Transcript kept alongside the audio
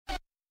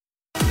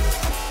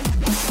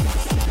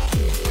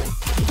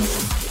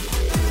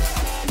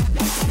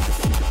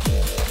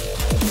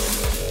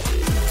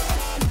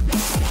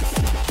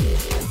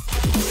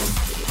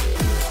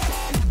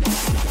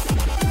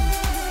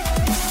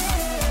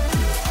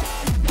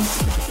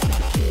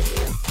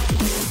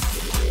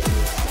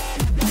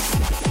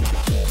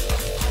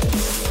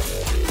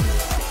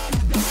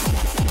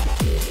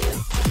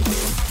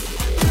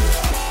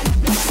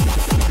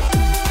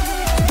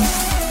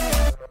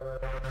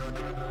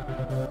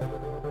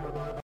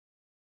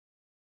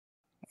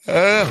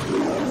It's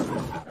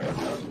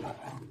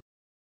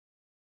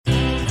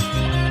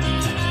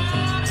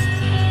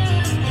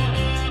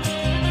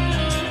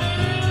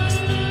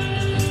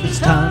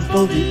time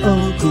for the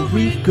Uncle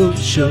Rico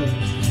Show.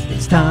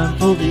 It's time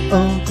for the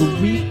Uncle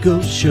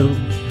Rico Show.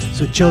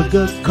 So chug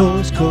a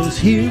course,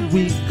 here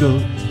we go.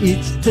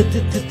 It's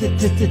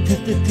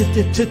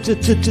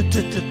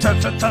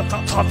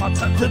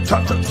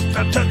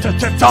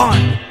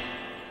time.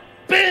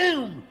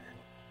 Boom!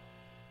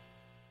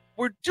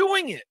 We're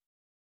doing it.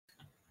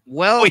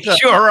 Well, We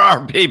sure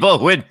are, people.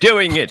 We're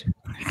doing it.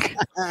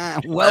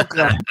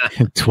 welcome.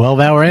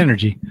 12-hour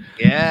energy.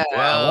 Yeah.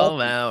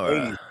 12 hour.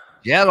 Ladies and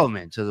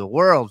gentlemen, to the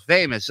world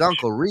famous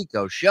Uncle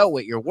Rico Show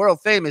with your world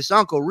famous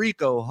Uncle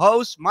Rico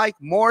host, Mike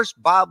Morse,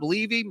 Bob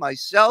Levy,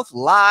 myself,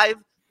 live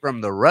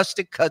from the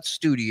Rustic Cut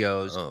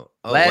Studios.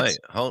 Let's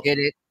wait. get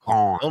it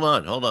on.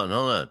 Hold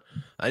on.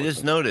 I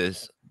just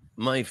noticed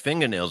my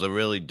fingernails are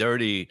really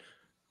dirty.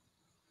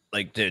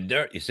 Like they're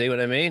dirt. You see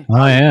what I mean?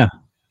 Oh, yeah.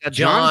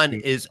 John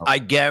is, I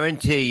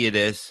guarantee you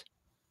this,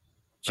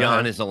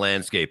 John is a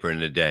landscaper in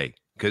the day.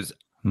 Because,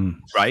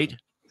 right?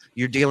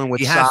 You're dealing with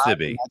He has sod, to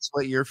be. That's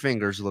what your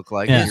fingers look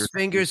like. Yeah. His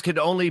fingers could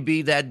only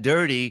be that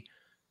dirty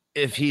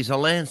if he's a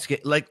landscape.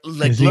 Like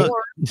Is he look.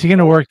 going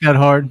to work that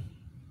hard?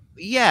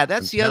 Yeah,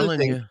 that's I'm the other telling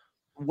thing. you.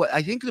 What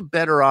I think the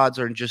better odds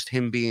are just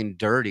him being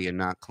dirty and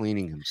not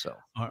cleaning himself.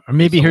 Or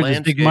maybe He's a here's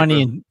big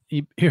money landscaper.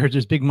 and he heard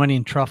there's big money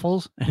in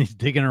truffles and he's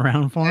digging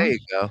around for There him. you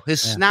go.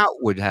 His snout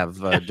would have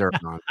dirt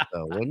on it,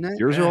 though, wouldn't it?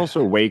 Yours are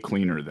also way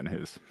cleaner than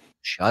his.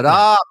 Shut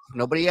up.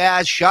 Nobody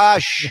asked.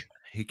 Shush.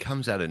 He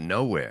comes out of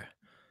nowhere.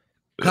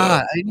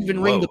 God, I didn't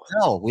even ring the Whoa.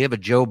 bell. We have a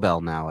Joe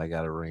bell now. I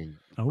got to ring.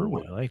 Oh,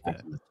 I like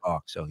that.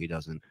 Talk, so he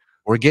doesn't.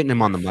 We're getting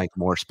him on the Mike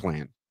Morse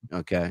plan.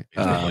 Okay.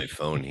 I got my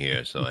phone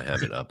here, so I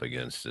have it up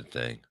against the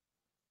thing.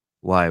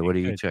 Why? What are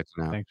you Good.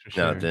 checking out? Thanks for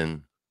sharing.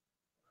 Nothing.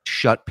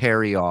 Shut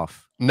Perry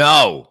off.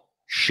 No.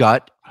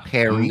 Shut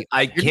Perry.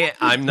 I can't.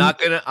 I'm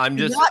not gonna. I'm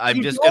just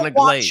gonna watch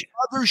glaze.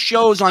 other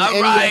shows on All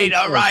any right. other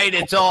All show. right.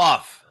 It's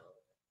off.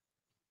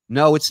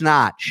 No, it's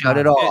not. Shut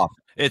it off.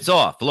 It's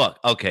off. Look.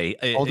 Okay.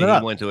 Hold He it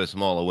up. went to a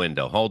smaller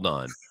window. Hold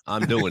on.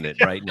 I'm doing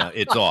it right now.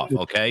 It's off.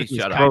 Okay. Just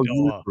Shut throw up.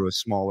 you through a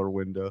smaller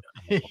window.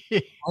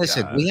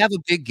 Listen, we have a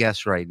big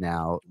guest right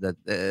now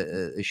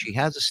that she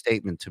has a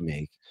statement to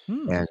make,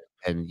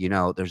 and you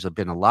know, there's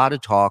been a lot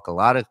of talk, a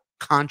lot of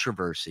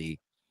controversy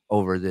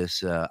over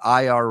this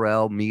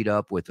IRL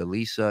meetup with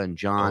Elisa and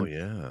John. Oh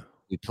yeah.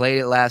 We played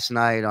it last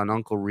night on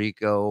Uncle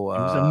Rico. It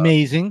was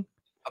amazing.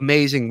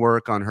 Amazing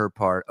work on her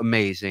part.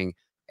 Amazing.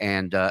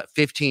 And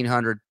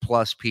 1,500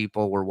 plus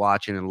people were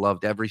watching and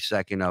loved every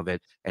second of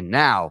it. And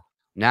now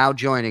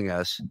joining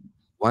us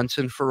once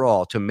and for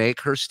all to make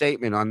her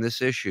statement on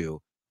this issue.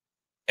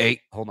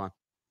 Hold on.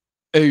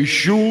 A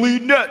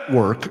Shuli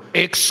Network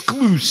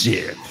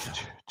exclusive.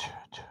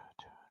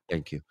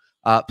 Thank you.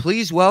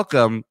 Please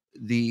welcome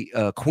the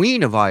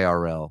queen of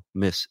IRL,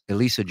 Miss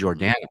Elisa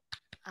Jordana.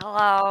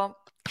 Hello.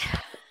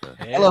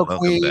 Hello, Welcome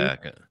queen.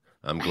 back.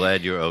 I'm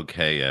glad you're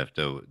okay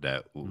after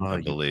that.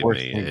 you Believe poor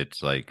me, thing.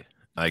 it's like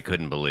I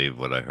couldn't believe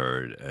what I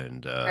heard.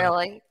 And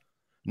Really?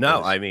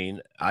 no, I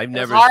mean I've It was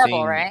never horrible,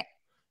 seen. right?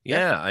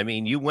 Yeah, I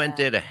mean you went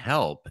there to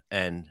help,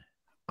 and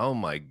oh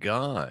my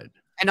god.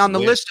 And on the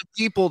With- list of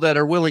people that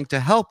are willing to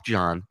help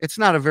John, it's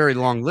not a very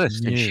long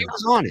list. And she Yeah.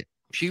 was on it.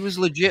 She was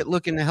legit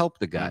looking to help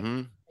the guy.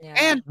 Mhm. Yeah.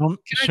 And Show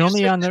just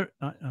me say on the.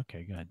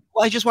 Okay, good.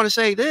 well, I just want to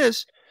say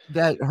this,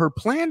 that her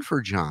plan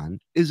for John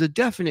is a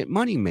definite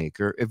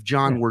moneymaker if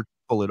John were to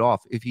pull it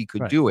off, if he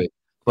could Right. do it.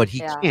 But he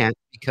Yeah. can't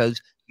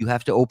because you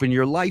have to open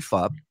your life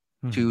up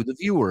to the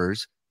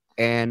viewers.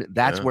 And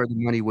that's Yeah. where the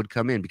money would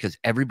come in because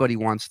everybody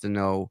wants to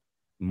know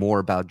more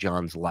about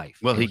John's life.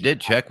 Well, he did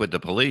check with the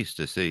police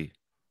to see.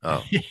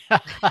 Oh,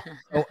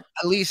 So,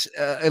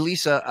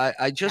 Elisa,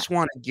 I just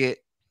want to get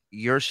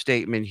your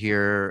statement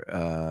here,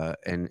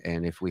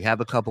 and if we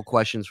have a couple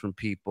questions from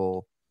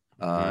people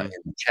in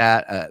the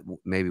chat,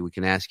 maybe we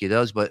can ask you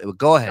those. But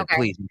go ahead, Okay.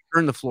 please.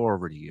 Turn the floor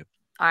over to you.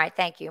 All right.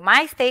 Thank you.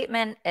 My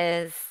statement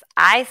is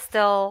I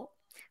still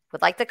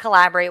would like to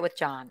collaborate with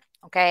John.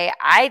 Okay.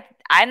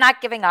 I'm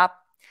not giving up.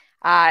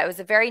 It was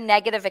a very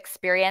negative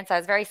experience. I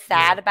was very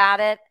sad about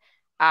it.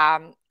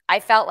 I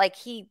felt like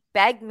he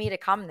begged me to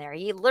come there.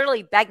 He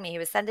literally begged me. He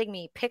was sending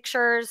me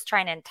pictures,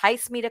 trying to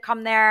entice me to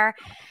come there.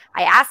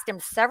 I asked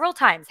him several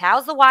times,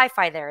 how's the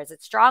Wi-Fi there? Is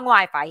it strong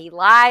Wi-Fi? He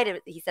lied.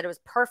 He said it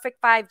was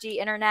perfect 5G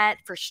internet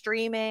for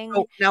streaming.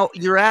 Oh, now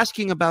you're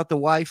asking about the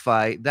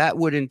Wi-Fi. That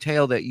would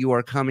entail that you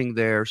are coming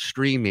there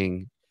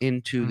streaming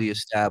into the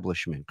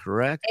establishment,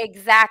 correct?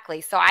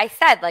 Exactly. So I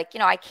said, like,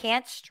 I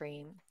can't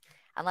stream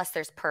unless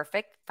there's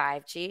perfect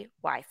 5G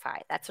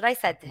Wi-Fi. That's what I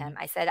said to him.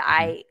 I said,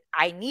 I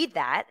need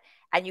that.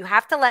 And you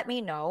have to let me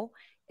know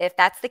if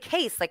that's the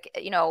case. Like,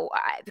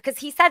 because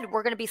he said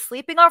we're going to be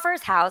sleeping over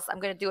his house.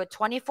 I'm going to do a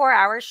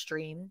 24-hour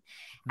stream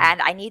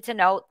and I need to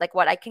know like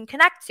what I can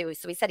connect to.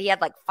 So he said he had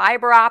like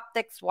fiber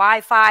optics,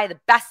 Wi-Fi, the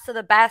best of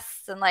the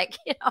best. And like,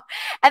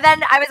 and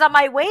then I was on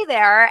my way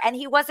there and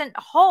he wasn't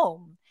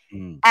home.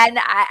 Mm. And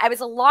I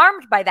was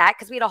alarmed by that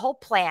because we had a whole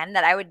plan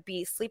that I would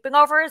be sleeping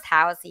over his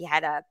house. He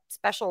had a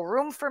special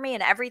room for me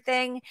and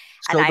everything.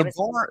 So And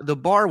the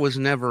bar was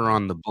never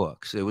on the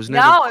books. It was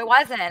never. No, it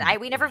wasn't.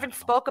 We never even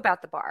spoke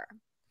about the bar.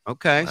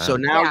 Okay, so Wow.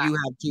 now Yeah. you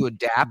have to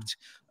adapt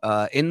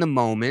in the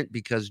moment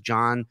because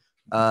John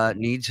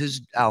needs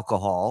his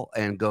alcohol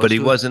and goes. But he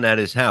to wasn't at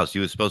his house.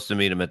 You were supposed to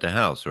meet him at the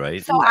house,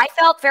 right? So I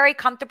felt very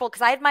comfortable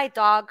because I had my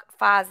dog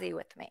Fozzie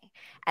with me.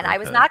 And I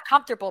was Okay. not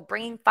comfortable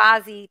bringing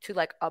Fozzie to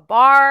like a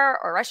bar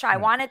or a restaurant. I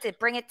wanted to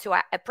bring him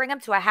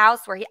to a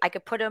house where I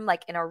could put him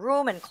like in a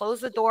room and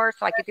close the door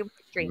so I could do my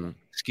streaming.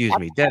 Excuse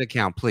me, dead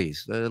account,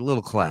 please. A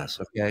little class,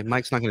 okay?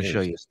 Mike's not going to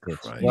show you his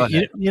Jesus tits. Christ. Go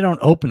ahead. You don't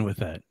open with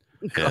that.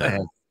 Go Yeah.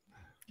 ahead.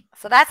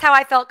 So that's how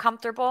I felt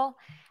comfortable.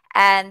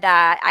 And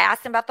I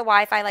asked him about the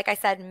Wi-Fi, like I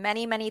said,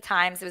 many, many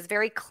times. It was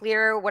very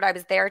clear what I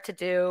was there to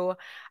do.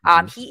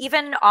 He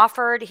even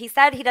offered, he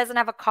said he doesn't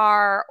have a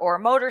car or a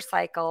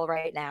motorcycle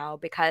right now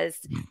because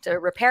to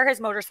repair his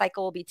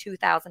motorcycle will be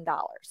 $2,000.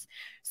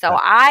 So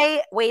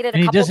I waited And a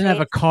he couple doesn't have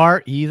a days.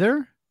 car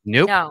either?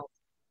 Nope. No,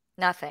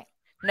 nothing.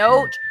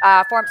 No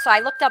form. So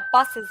I looked up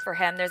buses for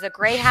him. There's a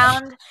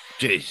Greyhound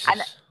Jesus.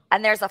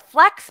 and there's a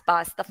Flex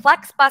bus. The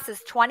Flex bus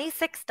is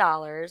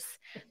 $26.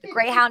 The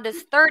Greyhound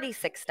is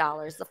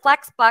 $36. The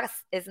Flex bus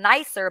is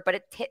nicer, but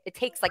it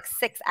takes like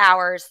 6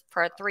 hours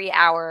for a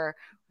 3-hour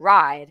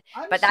ride.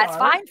 But that's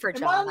fine for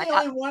John. Am I the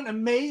only one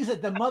amazed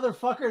that the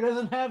motherfucker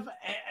doesn't have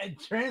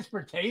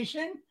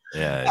transportation?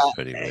 Yeah, it's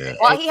pretty weird.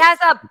 Well, he has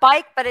a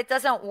bike, but it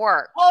doesn't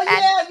work. Oh, And-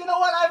 yeah. You know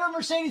what? I have a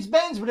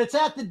Mercedes-Benz, but it's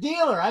at the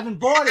dealer. I haven't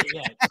bought it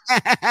yet.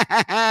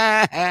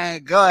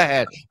 Go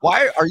ahead.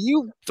 Why are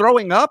you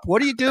throwing up?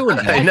 What are you doing?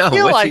 I know. I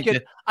feel what's like he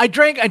it. I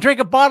drank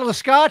a bottle of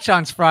scotch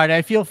on Friday.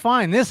 I feel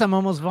fine. This, I'm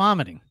almost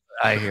vomiting.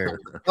 I hear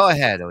you. Go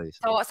ahead, Elisa.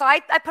 So I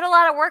put a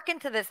lot of work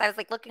into this. I was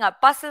like looking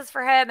up buses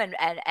for him and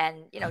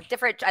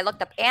different. I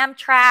looked up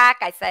Amtrak.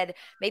 I said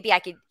maybe I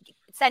could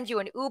send you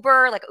an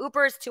Uber. Like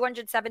Uber is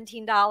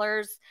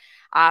 $217.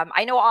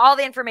 I know all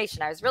the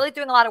information. I was really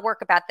doing a lot of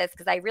work about this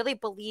because I really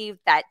believe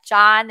that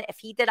John, if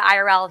he did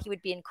IRL, he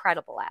would be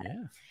incredible at it.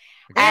 And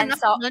And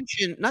so,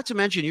 not to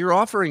mention, you're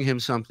offering him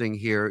something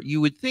here.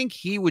 You would think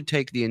he would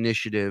take the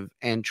initiative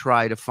and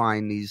try to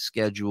find these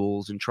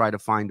schedules and try to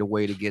find a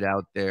way to get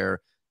out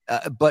there.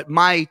 But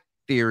my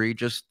theory,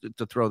 just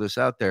to throw this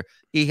out there,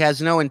 he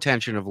has no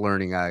intention of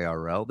learning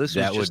IRL.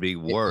 that would be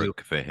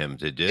work for him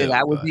to do. Yeah,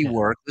 that would but- be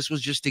work. This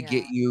was just to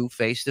get Yeah. you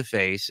face to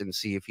face and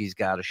see if he's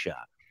got a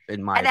shot.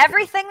 In my and opinion.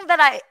 everything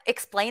that I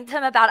explained to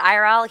him about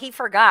IRL, he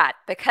forgot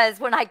because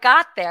when I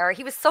got there,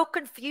 he was so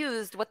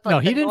confused with the No,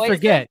 he the didn't noises.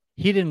 forget.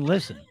 He didn't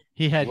listen.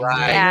 He had Right.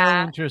 no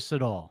Yeah. interest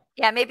at all.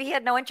 Yeah, maybe he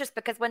had no interest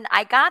because when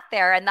I got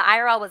there and the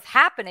IRL was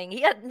happening,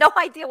 he had no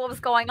idea what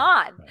was going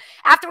on. Right.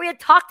 After we had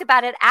talked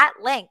about it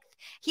at length,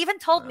 he even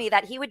told me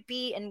that he would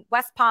be in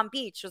West Palm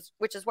Beach,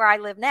 which is where I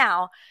live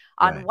now,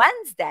 on Right.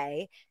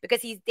 Wednesday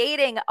because he's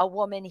dating a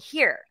woman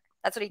here.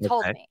 That's what he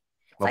told Okay. me.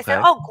 So I said,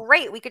 Okay. oh,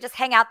 great. We could just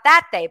hang out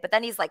that day. But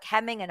then he's like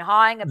hemming and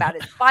hawing about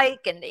his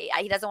bike and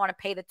he doesn't want to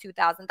pay the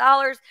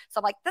 $2,000. So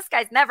I'm like, this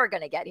guy's never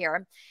going to get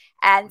here.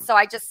 And so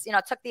I just,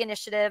 took the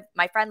initiative.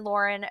 My friend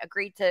Lauren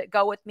agreed to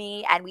go with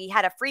me and we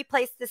had a free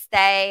place to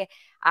stay.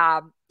 So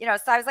I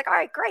was like, all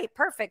right, great,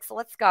 perfect. So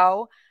let's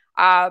go.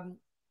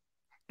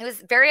 It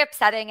was very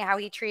upsetting how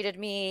he treated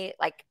me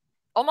like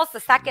almost the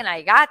second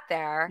I got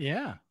there.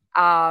 Yeah.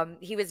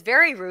 He was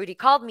very rude. He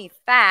called me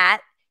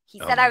fat. He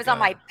Oh said my I was on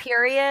my God.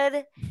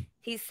 period.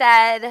 He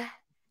said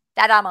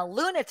that I'm a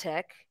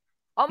lunatic.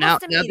 Now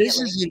Almost immediately. this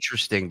is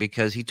interesting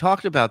because he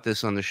talked about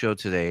this on the show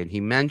today, and he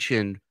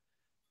mentioned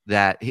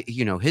that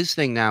his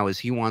thing now is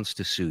he wants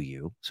to sue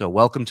you. So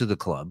welcome to the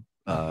club.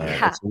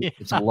 Yeah.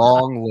 It's a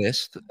long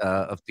list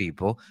of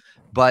people,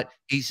 but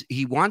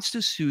he wants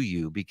to sue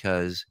you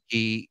because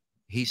he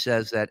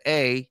says that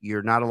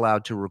you're not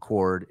allowed to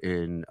record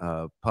in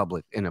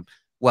public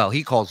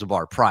he calls the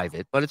bar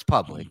private, but it's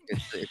public.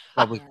 It's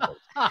public.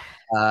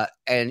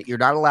 And you're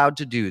not allowed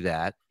to do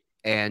that.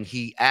 And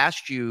he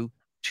asked you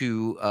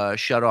to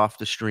shut off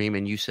the stream,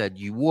 and you said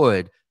you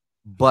would.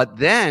 But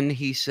then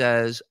he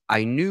says,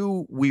 I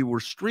knew we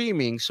were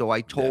streaming, so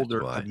I told That's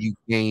her why. you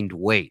gained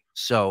weight.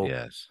 So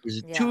Yes.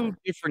 there's Yeah. two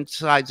different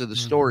sides of the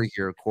story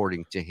here,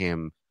 according to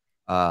him.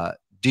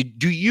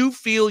 Do you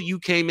feel you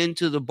came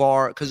into the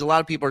bar? Because a lot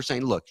of people are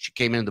saying, look, she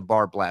came into the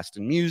bar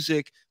blasting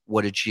music.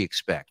 What did she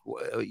expect?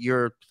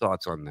 Your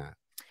thoughts on that?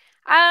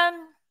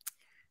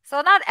 So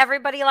not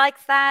everybody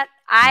likes that.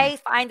 I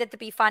find it to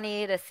be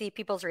funny to see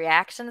people's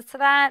reactions to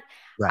that.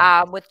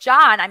 Right. With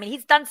John, I mean,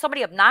 he's done so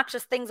many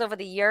obnoxious things over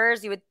the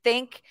years. You would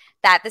think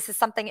that this is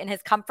something in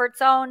his comfort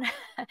zone.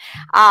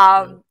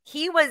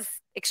 He was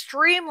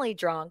extremely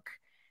drunk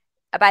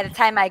by the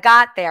time I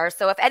got there.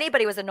 So if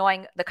anybody was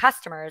annoying the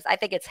customers, I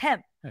think it's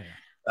him.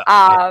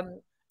 Yeah.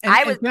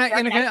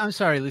 I'm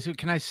sorry, Lisa.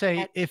 Can I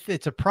say, if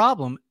it's a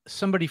problem,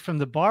 somebody from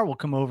the bar will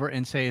come over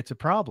and say it's a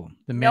problem.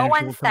 The No manager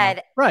one will come over.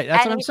 said Right.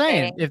 That's what I'm saying.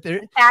 anything. If they're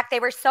In fact, they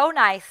were so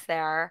nice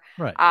there.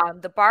 right,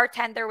 The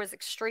bartender was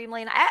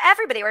extremely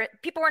nice.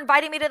 People were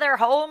inviting me to their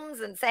homes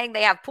and saying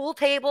they have pool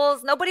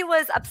tables. Nobody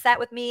was upset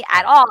with me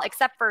at all,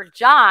 except for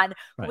John,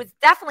 who was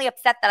definitely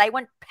upset that I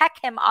wouldn't peck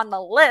him on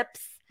the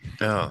lips.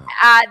 Oh.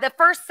 The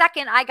first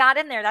second I got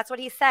in there, that's what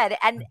he said.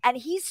 And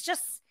he's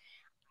just,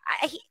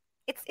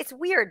 it's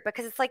weird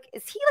because it's like,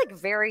 is he like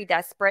very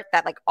desperate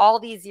that like all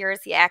these years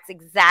he acts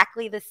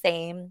exactly the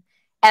same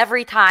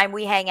every time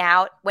we hang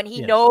out when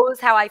he knows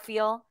how I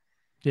feel?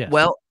 Yeah.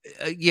 Well,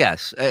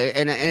 yes,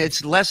 and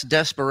it's less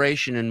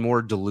desperation and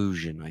more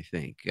delusion, I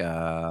think.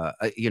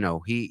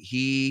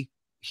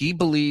 He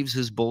believes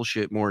his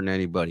bullshit more than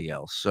anybody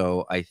else.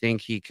 So I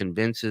think he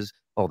convinces.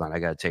 Hold on, I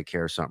got to take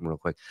care of something real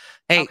quick.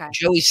 Hey, okay.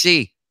 Joey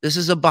C, this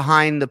is a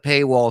behind the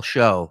paywall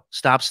show.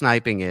 Stop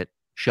sniping it.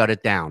 Shut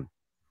it down.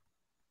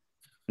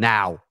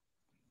 Now.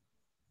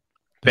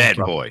 Bad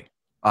boy.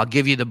 I'll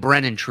give you the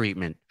Brennan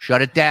treatment.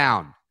 Shut it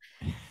down.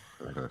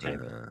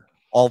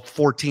 All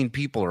 14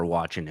 people are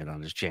watching it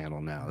on his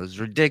channel now. This is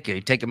ridiculous.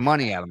 You're taking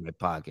money out of my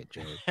pocket,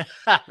 Joey.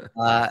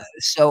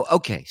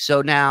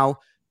 So now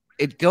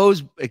it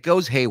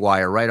goes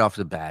haywire right off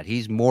the bat.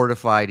 He's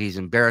mortified. He's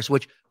embarrassed,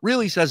 which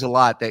really says a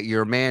lot that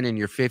you're a man in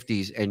your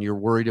 50s and you're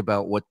worried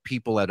about what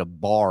people at a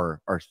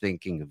bar are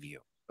thinking of you.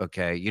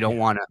 Okay, you don't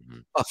want to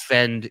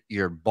offend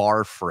your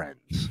bar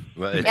friends.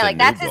 Well, like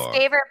that's his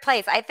favorite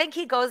place. I think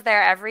he goes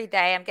there every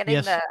day. I'm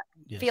getting the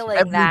feeling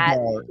every that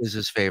bar is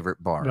his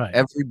favorite bar. Right.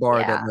 Every bar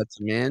that lets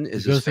him in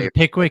is he goes his favorite. to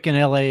Pickwick in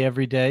LA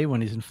every day. When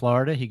he's in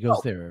Florida, he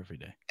goes there every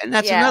day. And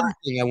that's another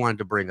thing I wanted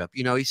to bring up.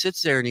 You know, he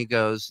sits there and he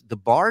goes, the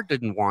bar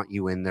didn't want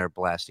you in there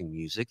blasting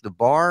music. The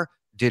bar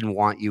didn't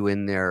want you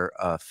in there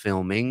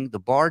filming. The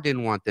bar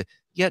didn't want the.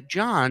 Yet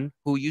John,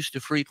 who used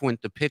to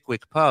frequent the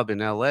Pickwick pub in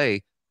LA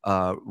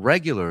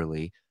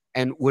regularly,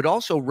 and would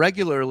also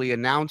regularly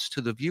announce to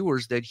the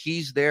viewers that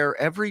he's there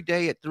every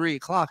day at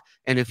 3:00.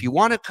 And if you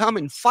want to come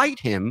and fight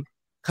him,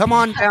 come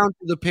on down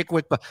to the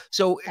Pickwick pub.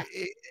 So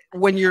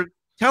when you're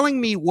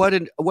telling me what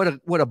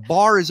a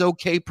bar is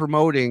okay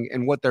promoting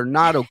and what they're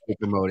not okay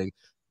promoting,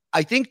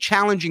 I think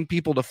challenging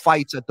people to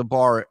fights at the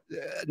bar,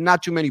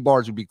 not too many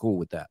bars would be cool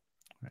with that.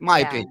 My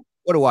opinion.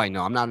 What do I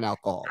know? I'm not an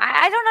alcoholic.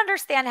 I don't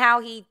understand how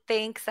he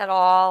thinks at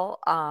all.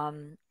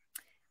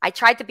 I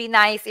tried to be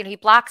nice. You know, he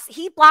blocks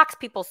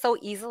people so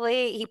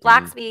easily. He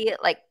blocks me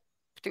like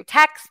through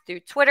text, through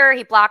Twitter.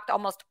 He blocked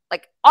almost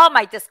like all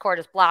my Discord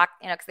is blocked,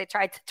 you know, because they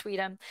tried to tweet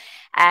him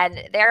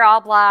and they're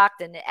all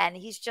blocked. And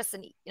he's just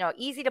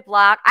easy to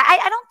block.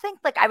 I don't think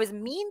like I was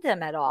mean to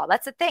him at all.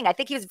 That's the thing. I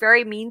think he was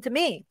very mean to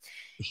me.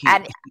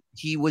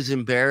 He was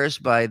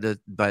embarrassed by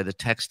the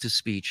text to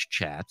speech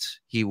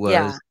chats. He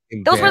was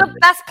those were the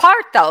best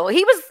part though.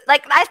 He was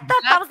like, I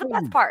thought that was the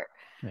best part.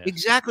 Yeah.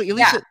 Exactly,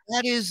 Elisa.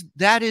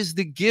 That is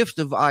the gift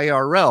of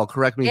IRL.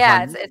 Correct me.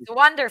 Yeah, it's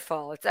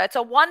wonderful. It's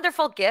a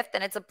wonderful gift,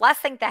 and it's a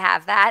blessing to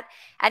have that.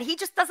 And he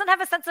just doesn't have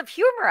a sense of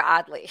humor.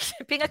 Oddly,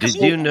 being a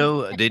comedian.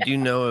 Did you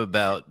know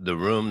about the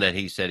room that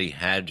he said he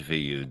had for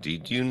you?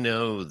 Did you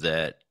know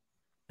that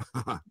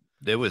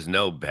there was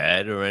no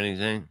bed or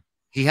anything?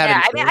 He had.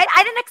 Yeah,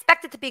 I didn't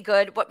expect it to be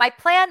good. What my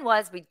plan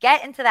was, we'd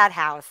get into that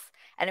house.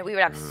 And we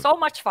would have so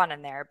much fun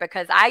in there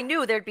because I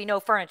knew there'd be no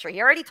furniture.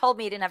 He already told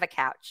me he didn't have a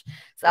couch.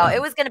 So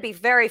it was going to be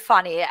very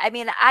funny. I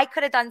mean, I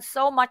could have done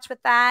so much with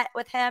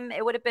him.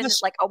 It would have been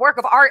like a work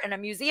of art in a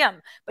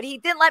museum. But he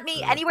didn't let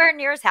me anywhere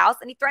near his house.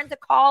 And he threatened to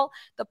call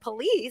the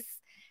police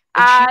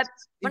when I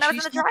was in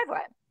the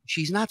driveway.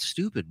 She's not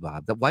stupid,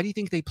 Bob. Why do you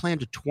think they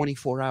planned a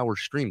 24-hour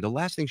stream? The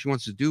last thing she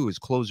wants to do is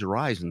close her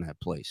eyes in that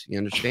place. You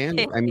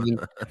understand? I mean,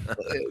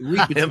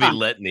 he'll be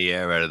letting the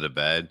air out of the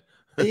bed.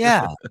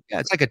 Yeah,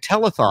 it's like a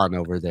telethon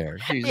over there.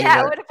 It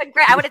would have been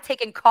great. I would have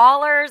taken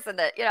callers, and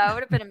it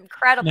would have been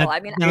incredible. I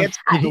mean,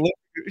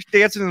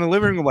 dancing in the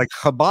living room like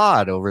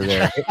Chabad over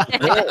there.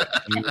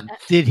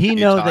 Did he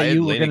know that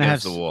you were going to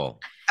have the wall?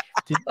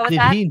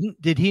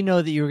 Did he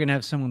know that you were going to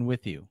have someone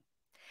with you?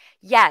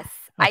 Yes.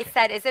 Okay. I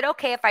said, is it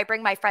okay if I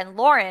bring my friend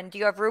Lauren? Do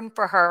you have room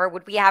for her?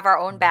 Would we have our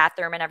own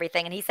bathroom and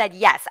everything? And he said,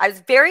 yes. I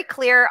was very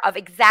clear of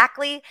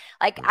exactly,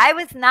 like I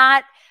was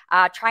not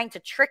trying to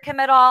trick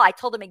him at all. I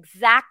told him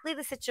exactly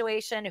the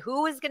situation,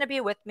 who was going to be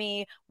with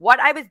me,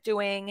 what I was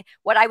doing,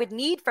 what I would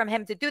need from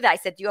him to do that. I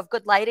said, do you have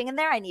good lighting in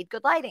there? I need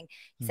good lighting.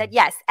 He said,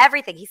 yes,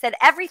 everything. He said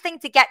everything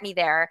to get me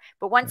there.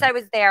 But once I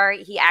was there,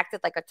 he acted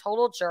like a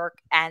total jerk.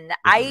 And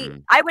I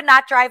would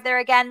not drive there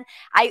again.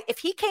 If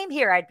he came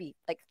here, I'd be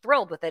like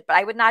thrilled with it, but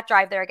I would not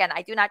drive there again.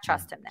 I do not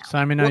trust him now.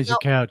 Simonize your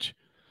couch.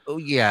 Oh,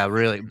 yeah,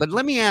 really. But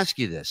let me ask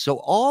you this. So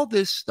all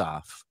this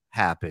stuff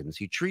happens.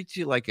 He treats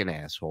you like an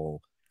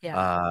asshole.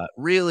 Yeah.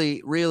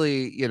 Really,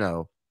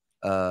 went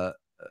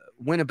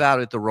about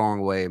it the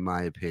wrong way, in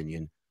my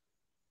opinion.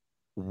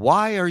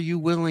 Why are you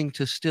willing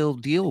to still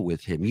deal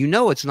with him? You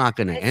know it's not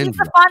going to end. He's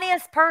the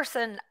funniest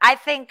person I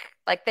think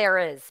like there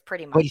is,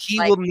 pretty much. But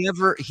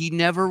he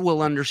never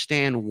will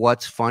understand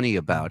what's funny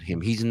about him.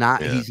 He's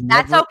not.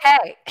 That's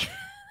okay.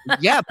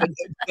 Yeah, but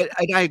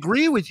and I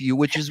agree with you,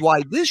 which is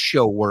why this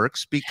show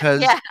works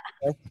because Yeah.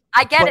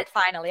 I get but- it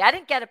finally. I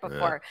didn't get it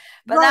before,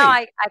 but Right. now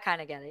I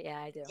kind of get it. Yeah,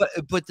 I do.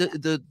 But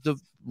the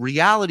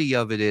reality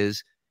of it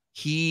is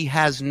he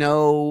has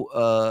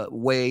no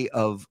way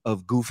of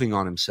goofing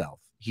on himself.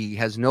 He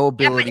has no Yeah,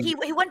 ability.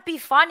 but he wouldn't be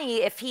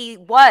funny if he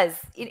was.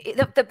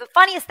 The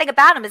funniest thing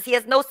about him is he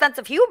has no sense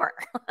of humor.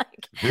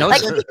 No like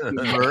sense of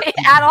humor.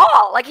 at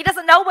all. Like he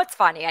doesn't know what's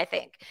funny, I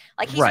think.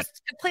 Like he's Right.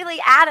 just completely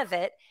out of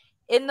it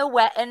in the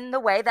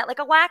way that like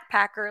a whack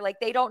packer, like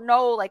they don't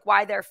know like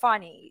why they're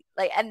funny.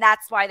 Like and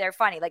that's why they're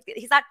funny. Like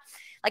he's not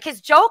like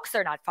his jokes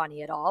are not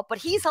funny at all, but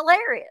he's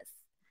hilarious.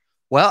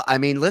 Well, I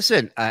mean,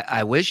 listen,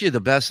 I wish you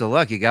the best of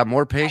luck. You got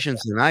more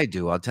patience than I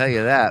do, I'll tell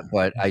you that.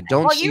 But I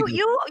don't Well, see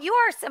you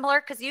are similar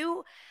because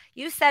you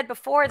said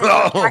before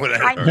that Oh, you were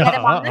trying to get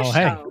him on this Uh-oh,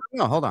 hey. show.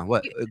 No, hold on.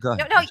 What? Go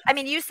ahead. No, I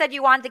mean you said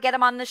you wanted to get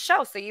him on the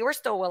show, so you were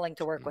still willing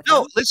to work with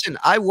No, him. listen,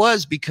 I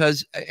was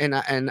because, and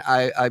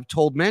I've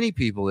told many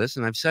people this,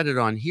 and I've said it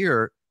on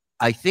here.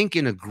 I think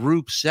in a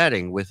group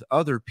setting with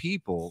other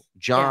people,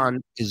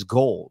 John is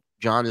gold.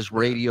 John is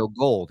radio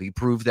gold. He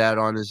proved that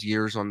on his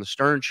years on the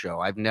Stern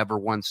Show. I've never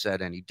once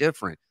said any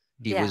different.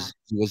 He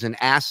was an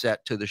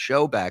asset to the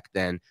show back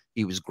then.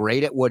 He was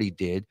great at what he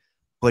did,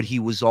 but he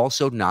was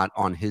also not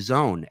on his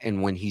own.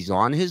 And when he's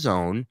on his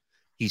own,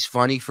 he's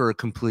funny for a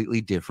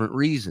completely different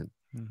reason.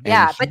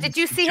 Yeah, but did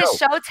you see his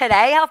show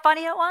today? How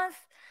funny it was?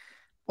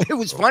 It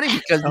was funny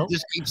because he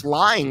just keeps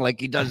lying like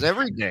he does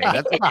every day.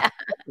 That's what I like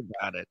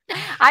about it.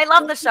 I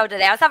love the show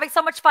today. I was having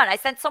so much fun. I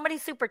sent so many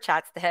super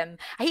chats to him.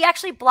 He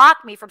actually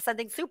blocked me from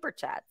sending super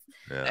chats.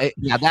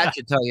 Yeah, that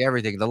should tell you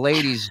everything. The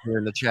ladies here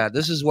in the chat,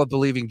 this is what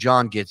believing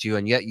John gets you,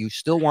 and yet you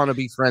still want to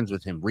be friends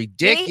with him.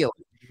 Ridiculous.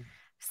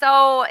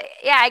 So,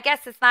 yeah, I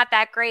guess it's not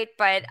that great,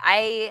 but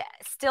I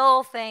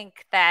still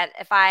think that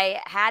if I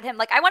had him,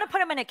 like, I want to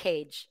put him in a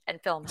cage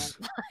and film him.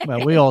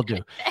 Well, we all do.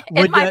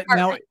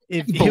 Now,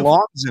 if He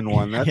belongs in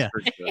one, that's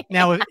for sure.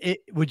 Now,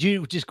 would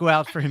you just go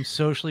out for him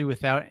socially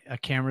without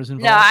cameras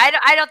involved? No,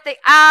 I don't think.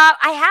 I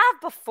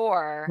have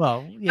before.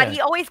 Well, yeah. But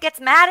he always gets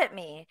mad at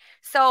me.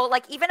 So,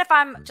 like, even if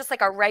I'm just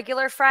like a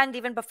regular friend,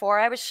 even before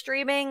I was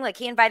streaming, like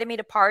he invited me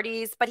to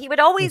parties, but he would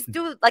always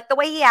do like the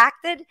way he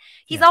acted.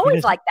 He's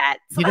always like that.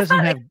 So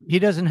he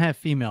doesn't have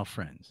female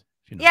friends.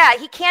 You know. Yeah,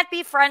 he can't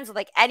be friends with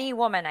like any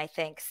woman, I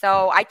think.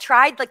 So I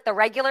tried like the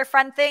regular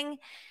friend thing.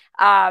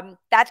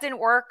 That didn't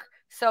work.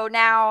 So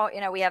now,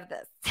 we have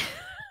this.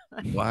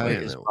 Why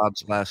is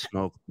Bob's last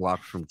smoke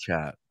blocked from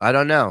chat? I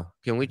don't know.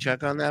 Can we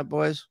check on that,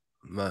 boys?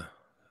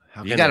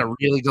 You got to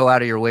really go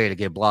out of your way to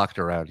get blocked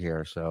around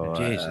here. So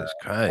Jesus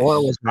Christ. Or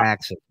it was an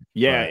accident.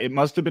 Yeah, it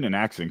must have been an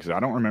accident because I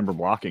don't remember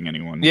blocking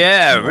anyone.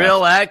 Yeah,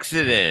 real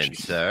accident,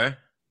 sir.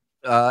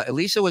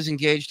 Elisa was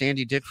engaged to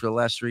Andy Dick for the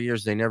last 3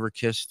 years. They never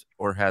kissed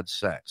or had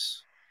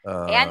sex.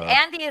 And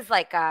Andy is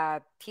like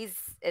he's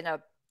in a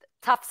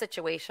tough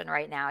situation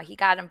right now. He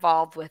got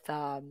involved with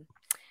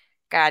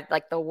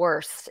like the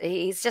worst.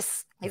 He's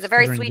a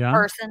very sweet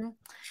person.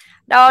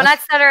 No, not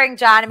Stuttering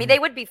John. I mean, they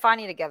would be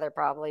funny together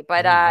probably,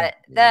 but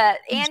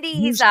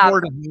Andy, who's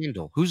harder to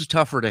handle? Who's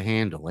tougher to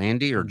handle,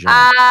 Andy or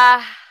John?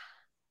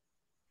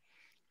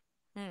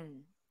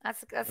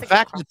 That's the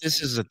fact that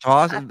this is a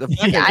toss. The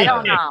fact I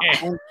don't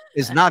know.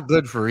 Is not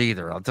good for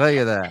either. I'll tell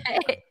you that.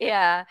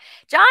 Yeah,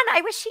 John.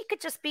 I wish he could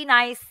just be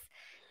nice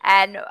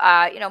and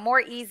more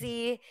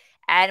easy,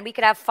 and we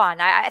could have fun.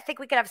 I think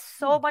we could have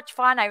so much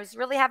fun. I was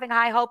really having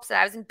high hopes, and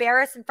I was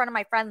embarrassed in front of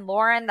my friend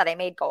Lauren that I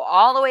made go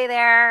all the way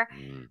there.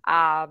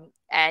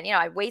 And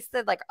I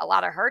wasted like a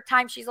lot of her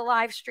time. She's a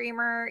live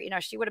streamer.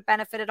 She would have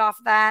benefited off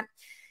of that,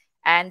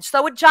 and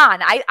so would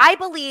John. I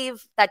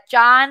believe that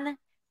John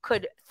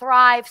could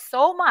thrive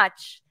so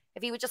much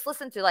if he would just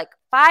listen to like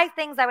 5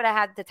 things I would have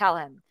had to tell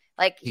him.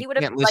 Like he would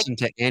have can't listen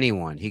to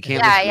anyone. He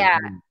can't.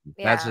 Listen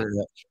to That's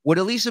would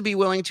Elisa be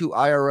willing to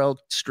IRL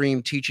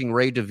stream teaching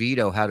Ray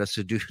DeVito how to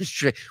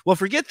seduce? Well,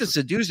 forget the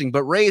seducing,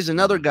 but Ray is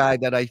another guy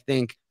that I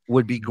think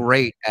would be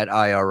great at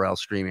IRL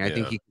streaming. I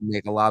think he can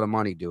make a lot of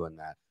money doing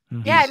that.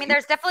 Yeah, I mean,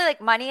 there's definitely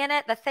like money in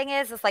it. The thing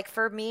is like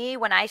for me,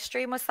 when I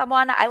stream with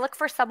someone, I look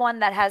for someone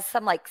that has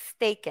some like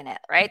stake in it,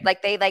 right?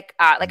 Like they like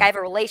I have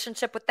a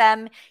relationship with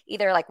them.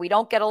 Either like we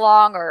don't get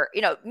along, or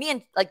me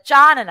and like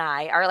John and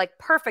I are like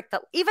perfect.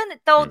 Even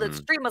though the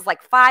stream was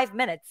like 5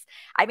 minutes,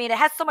 I mean, it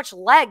has so much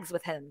legs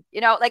with him.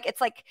 Like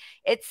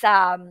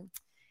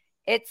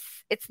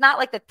it's not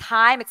like the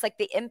time, it's like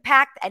the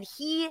impact, and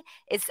he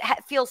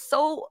feels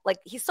so like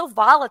he's so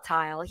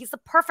volatile. He's the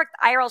perfect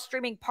IRL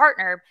streaming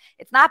partner.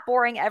 It's not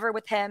boring ever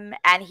with him,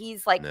 and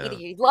he's like either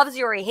he loves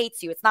you or he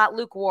hates you. It's not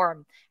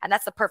lukewarm, and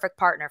that's the perfect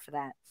partner for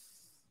that.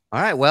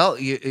 All right, well,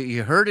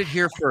 you heard it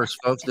here first,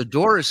 folks. The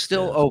door is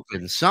still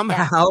open.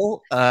 Somehow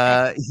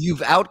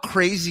you've out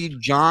crazied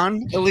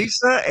John,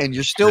 Elisa, and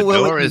you're still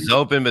willing. The door is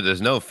open, but there's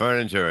no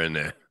furniture in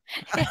there.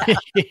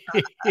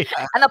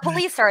 And the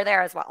police are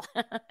there as well.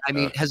 I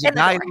mean, has a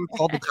guy ever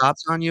called the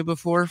cops on you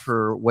before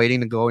for waiting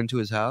to go into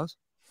his house?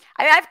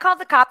 I mean, I've called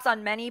the cops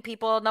on many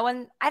people.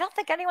 I don't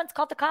think anyone's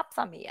called the cops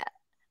on me yet.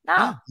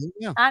 No,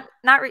 yeah.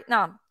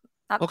 not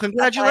Well,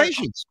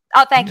 congratulations.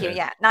 Oh, thank you.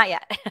 Yeah, not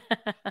yet.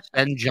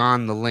 Send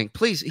John the link,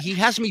 please. He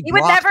has me. He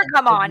would never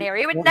come on here.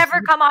 He would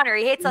never come on here.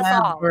 He hates us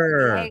all.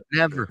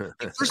 Never.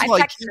 First I of all,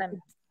 texted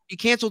him. he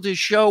canceled his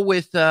show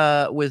with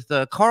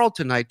Carl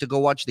tonight to go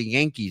watch the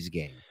Yankees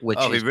game. Which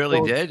he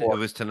really did. It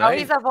was tonight. Oh,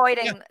 he's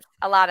avoiding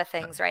a lot of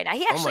things right now.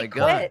 He actually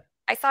quit.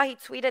 I saw he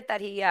tweeted that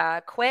he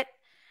quit,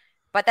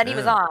 but then he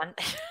was on.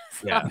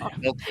 Yeah,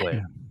 he'll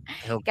quit.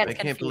 I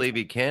can't believe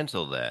he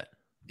canceled that.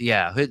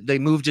 Yeah, they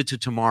moved it to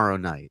tomorrow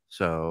night,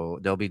 so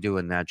they'll be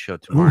doing that show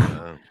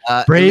tomorrow.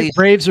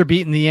 Braves are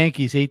beating the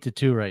Yankees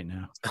 8-2 right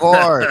now. Of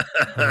course,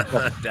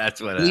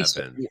 that's what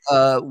happened.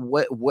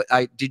 What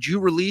did you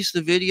release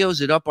the video?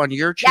 Is it up on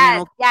your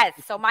channel? Yes.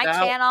 So my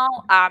channel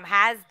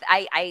has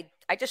I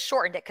just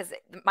shortened it because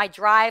my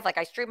drive, like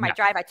I streamed my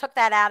drive, I took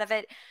that out of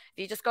it. If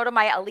you just go to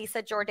my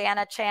Elisa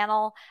Jordana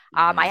channel,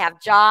 I have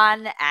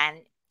John and.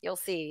 You'll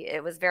see.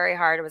 It was very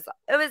hard. It was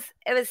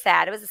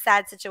sad. It was a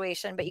sad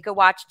situation. But you could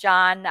watch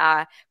John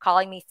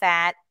calling me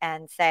fat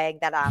and saying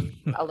that I'm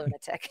a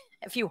lunatic.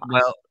 If you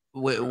want.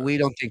 Well, we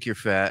don't think you're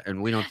fat,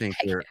 and we don't think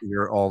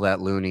you're all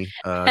that loony.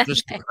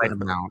 Just the right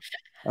amount.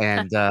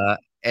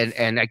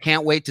 And I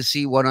can't wait to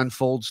see what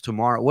unfolds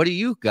tomorrow. What do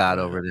you got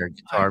over there,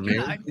 Guitar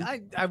Man?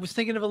 I was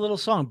thinking of a little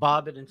song.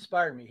 Bob had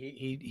inspired me.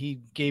 He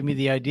gave me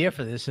the idea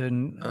for this,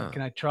 and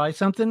can I try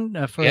something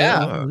for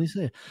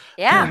Elisa?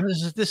 Yeah.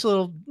 This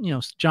little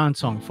John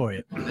song for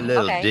you. A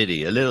little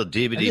ditty, a little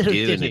dibbity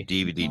do and a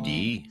DVD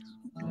D.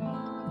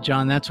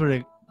 John, that's what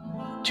a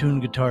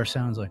tuned guitar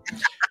sounds like.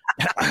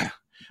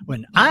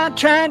 When I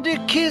tried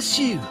to kiss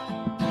you,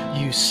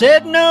 you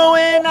said no,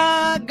 and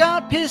I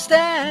got pissed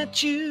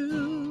at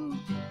you.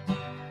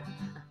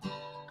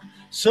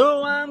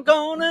 So I'm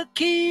gonna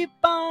keep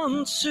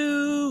on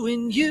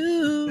suing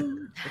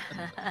you,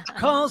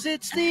 'cause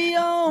it's the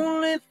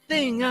only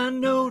thing I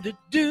know to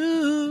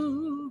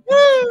do.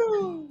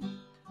 Woo!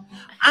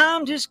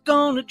 I'm just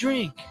gonna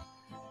drink,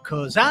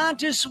 'cause I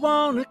just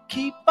wanna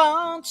keep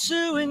on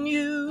suing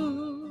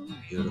you.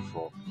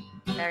 Beautiful.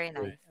 Very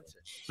nice.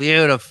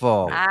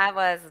 Beautiful. That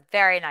was a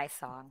very nice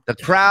song. The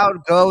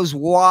crowd goes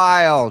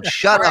wild.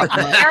 Shut up,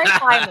 man. Very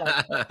timely.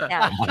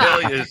 Yeah.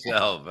 Kill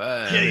yourself.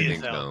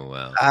 Everything's going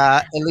well.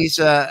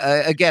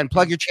 Elisa, again,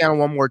 plug your channel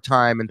one more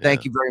time, and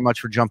thank you very much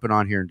for jumping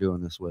on here and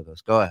doing this with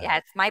us. Go ahead. Yeah,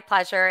 it's my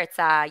pleasure. It's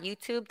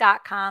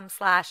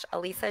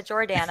youtube.com/Elisa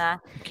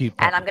Jordana.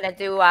 And I'm going to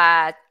do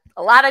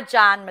a lot of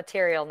John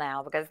material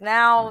now, because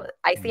now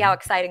I see how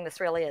exciting this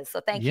really is. So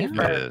thank you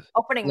for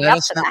opening me up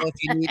to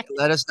that.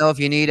 Let us know if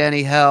you need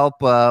any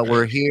help.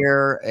 We're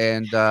here,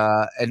 and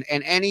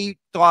any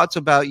thoughts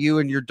about you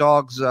and your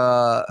dog's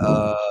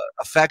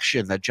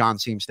affection that John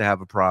seems to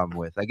have a problem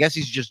with. I guess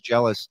he's just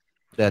jealous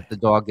that the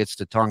dog gets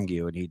to tongue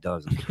you and he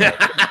doesn't. I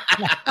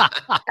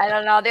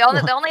don't know.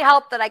 The only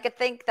help that I could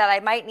think that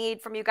I might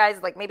need from you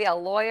guys, like maybe a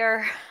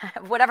lawyer,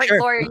 whatever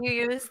lawyer you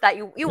use that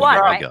you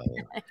want, right?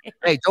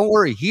 Hey, don't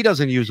worry. He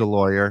doesn't use a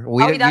lawyer.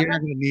 You're not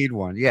going to need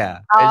one. Yeah.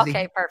 Oh,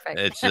 okay, perfect.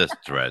 It's just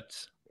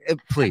threats.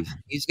 Please.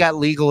 He's got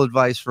legal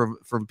advice from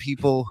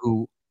people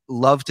who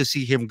love to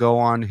see him go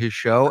on his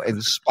show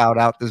and spout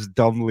out this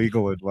dumb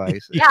legal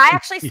advice. Yeah, I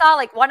actually saw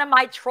like one of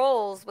my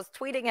trolls was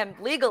tweeting him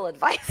legal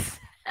advice.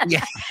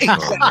 Yeah,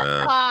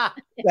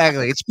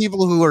 exactly. It's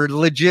people who are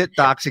legit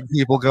doxing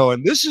people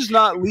going, this is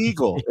not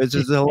legal. This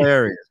is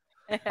hilarious.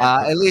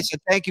 Elisa,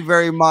 thank you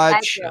very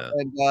much.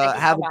 And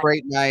have a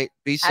great night.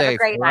 Be safe. Have a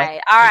great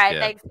night. All right.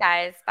 Thanks,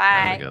 guys.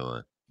 Bye.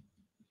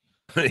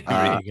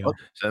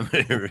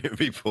 Somebody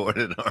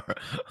reported our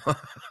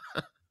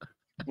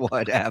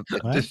what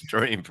happened? The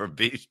stream for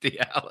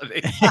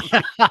bestiality.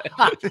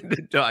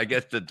 I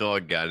guess the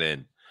dog got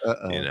in.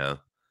 You know.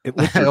 It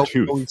looks like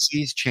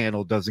OEC's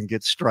channel doesn't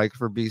get strike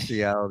for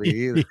bestiality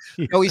either.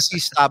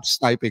 OEC stopped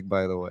sniping,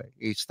 by the way.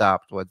 He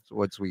stopped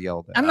once we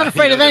yelled at him. I'm not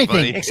afraid of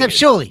anything except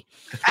Shuli.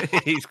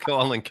 He's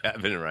calling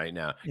Kevin right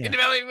now. Yeah.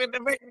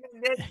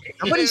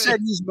 Somebody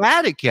said he's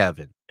mad at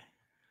Kevin.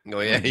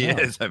 Oh, yeah, he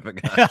is. I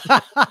forgot.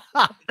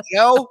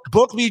 Joe,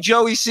 book me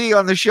Joey C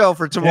on the show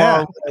for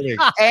tomorrow.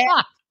 Yeah. And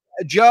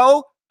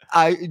Joe,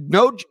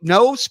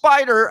 no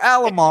Spider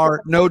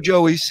Alamar, no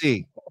Joey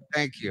C.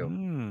 Thank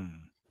you.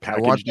 I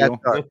want that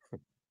done.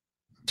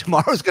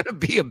 Tomorrow's going to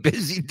be a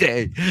busy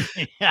day.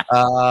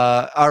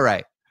 All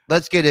right,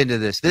 let's get into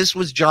this. This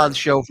was John's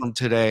show from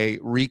today,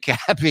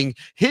 recapping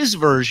his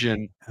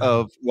version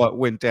of what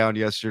went down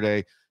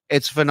yesterday.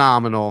 It's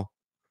phenomenal.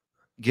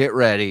 Get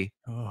ready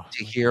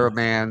to hear a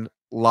man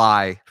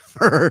lie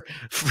for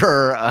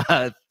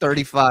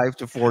 35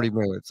 to 40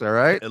 minutes. All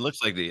right. It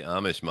looks like the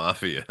Amish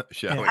Mafia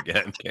show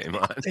again came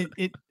on.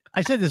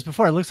 I said this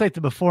before. It looks like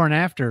the before and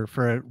after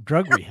for a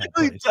drug rehab.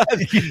 It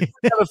does. You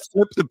gotta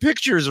flip the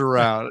pictures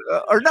around.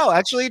 Or no,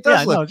 actually, it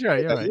does. Yeah, no,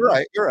 you're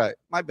right. You're right.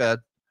 My bad.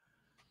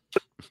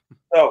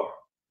 So,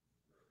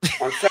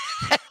 it's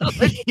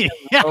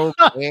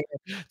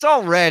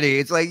already.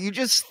 It's like you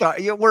just start.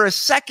 We're a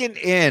second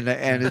in,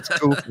 and it's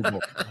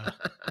goofable.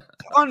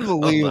 It's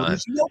unbelievable.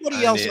 There's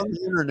nobody else on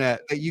the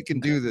internet that you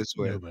can do this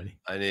with. Nobody.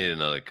 I need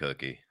another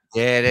cookie.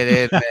 Get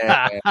it in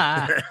there.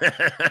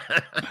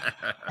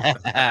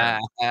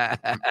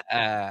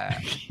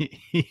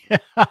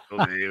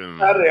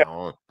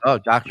 Oh,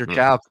 Dr.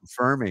 Chow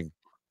confirming.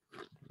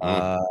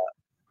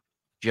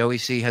 Joey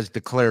C has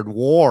declared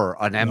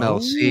war on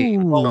MLC.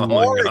 Oh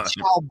my War it God.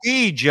 shall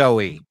be,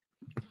 Joey.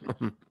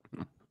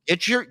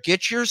 Get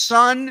your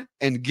son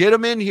and get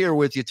him in here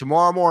with you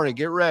tomorrow morning.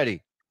 Get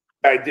ready.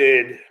 I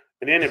did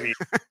an interview.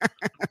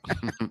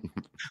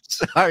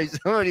 Sorry,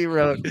 somebody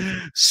wrote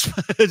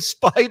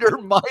Spider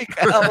Mike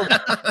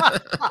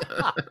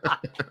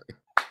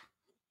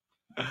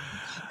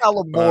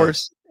Alan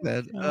Morse.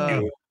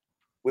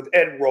 With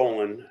Ed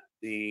Rowland,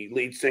 the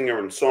lead singer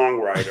and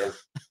songwriter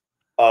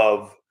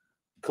of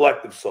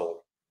Collective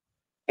Soul.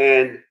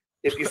 And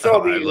if you saw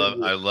the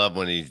I love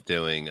when he's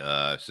doing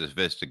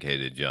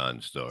sophisticated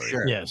John story.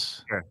 Sure.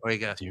 Yes. Sure. What do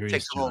you got? Serious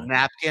Takes a little John.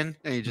 napkin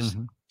and he just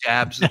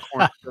dabs the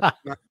corner.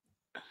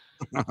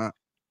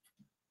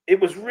 it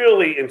was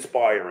really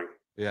inspiring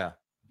Yeah.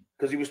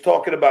 because he was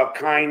talking about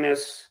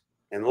kindness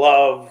and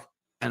love.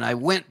 And I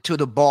went to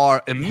the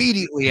bar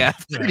immediately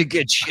after to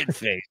get shit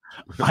faced.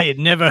 I had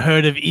never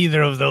heard of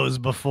either of those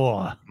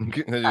before.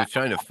 He was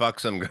trying to fuck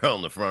some girl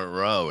in the front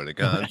row at a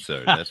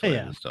concert. That's why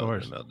Yeah, he was of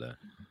course. talking about that.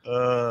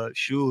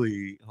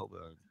 Shuli, hold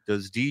on.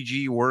 Does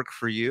DG work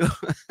for you?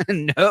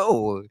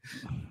 No.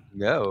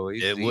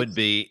 It would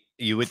be.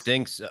 You would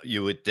think so.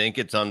 You would think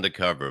it's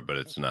undercover, but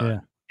it's not. Yeah.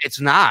 It's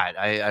not.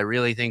 I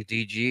really think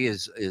DG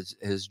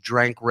is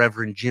drank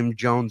Reverend Jim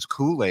Jones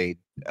Kool-Aid.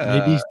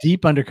 Maybe he's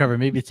deep undercover.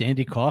 Maybe it's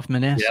Andy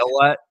Kaufman. You know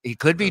what? He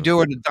could be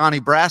doing the Donnie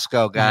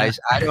Brasco, guys.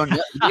 I don't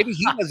know. Maybe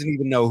he doesn't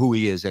even know who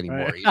he is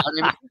anymore. Right. You know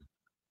what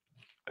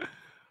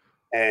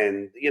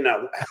And, you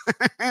know,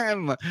 I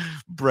mean?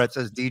 Brett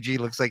says DG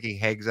looks like he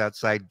hangs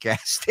outside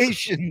gas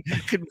station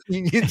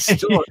convenience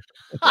store.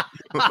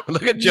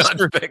 Look at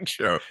John's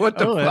picture. What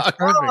the That's fuck?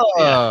 perfect.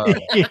 Oh.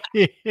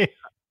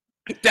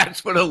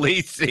 That's what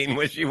Elise seen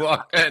when she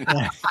walked in.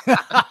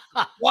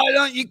 Why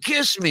don't you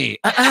kiss me?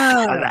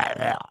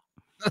 Yeah.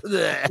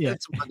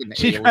 It's fucking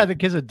She'd alien. rather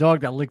kiss a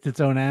dog that licked its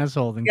own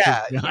asshole than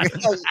Yeah, kiss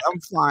John. I'm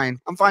fine.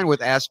 I'm fine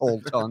with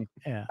asshole tongue.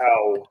 Yeah.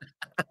 how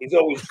he's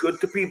always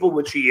good to people,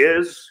 which he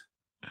is.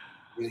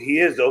 He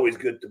is always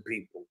good to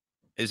people.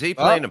 Is he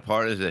playing a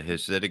part as a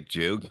Hasidic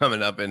Jew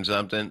coming up in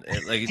something?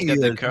 Like he's got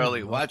the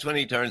curly. Watch when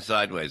he turns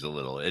sideways a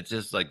little. It's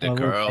just like the A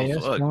little curls.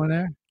 chaos Look. going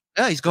there.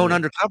 Yeah, he's going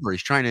undercover.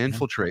 He's trying to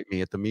infiltrate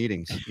me at the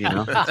meetings. You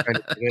know.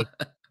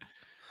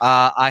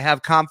 I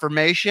have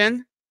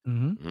confirmation.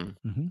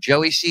 Mm-hmm.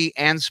 Joey C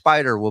and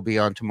Spider will be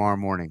on tomorrow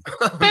morning.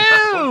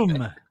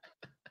 Boom.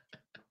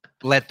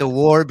 Let the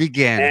war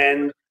begin.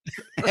 And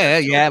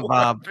Yeah,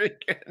 Bob.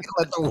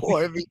 Let the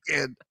war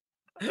begin.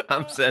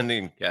 I'm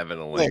sending Kevin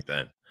a link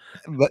then.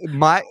 But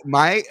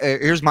my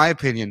here's my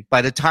opinion.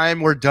 By the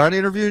time we're done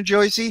interviewing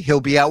Joey C,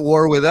 he'll be at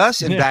war with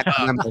us and back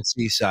on the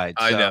seaside.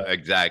 I So, know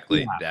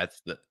exactly. yeah.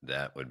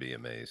 That would be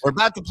amazing. We're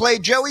about to play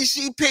Joey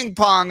C ping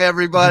pong,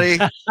 everybody.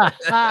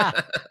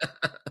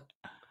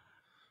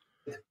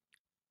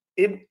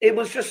 it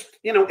was just,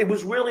 you know, it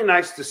was really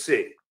nice to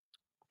see.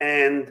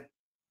 And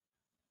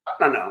I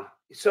don't know.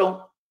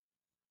 So,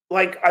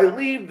 like, I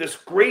leave this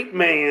great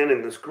man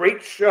and this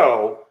great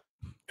show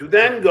to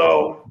then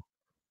go,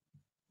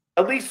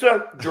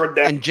 Elisa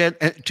Jordana,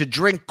 and to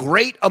drink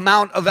great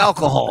amount of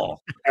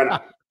alcohol.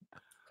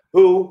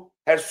 who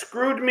has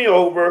screwed me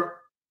over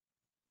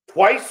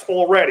twice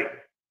already.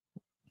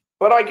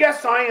 But I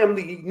guess I am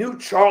the new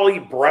Charlie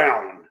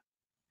Brown.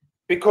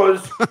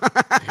 Because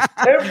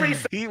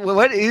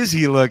what is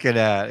he looking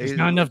at? There's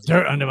not enough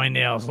dirt under my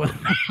nails. Let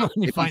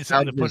me find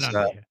something to put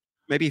under here.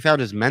 Maybe he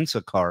found his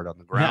Mensa card on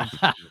the ground.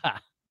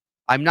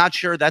 I'm not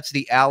sure that's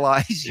the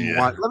allies you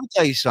want. Let me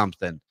tell you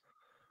something.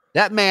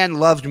 That man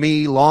loved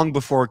me long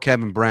before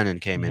Kevin Brennan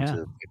came into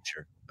the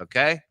picture.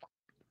 Okay?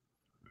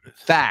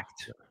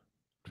 Fact.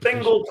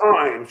 Single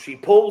time she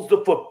pulls the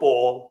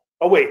football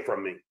away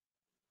from me.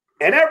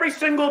 And every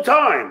single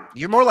time.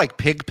 You're more like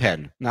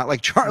Pigpen, not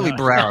like Charlie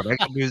Brown. I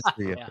can news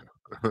for you.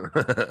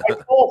 I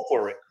fall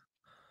for it.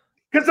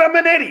 Because I'm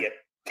an idiot.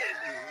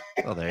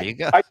 Well, there you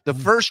go. The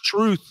first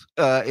truth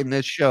in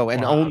this show,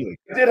 and only.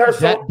 Did her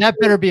that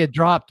better be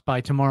dropped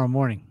by tomorrow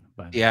morning.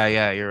 But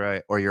Yeah, you're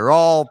right. Or you're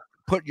all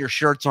putting your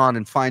shirts on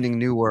and finding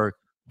new work.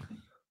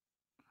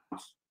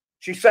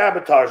 She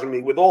sabotaging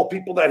me with all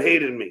people that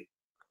hated me.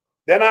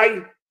 Then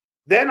I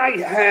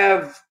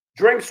have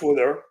drinks with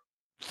her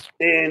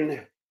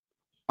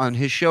on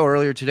his show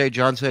earlier today.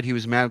 John said he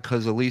was mad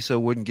because Elisa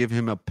wouldn't give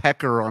him a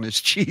pecker on his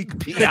cheek.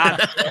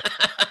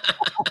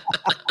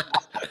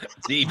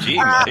 DG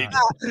might.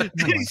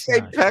 Did he say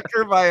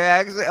pecker by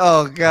accident?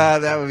 Oh God,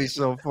 that would be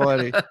so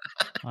funny.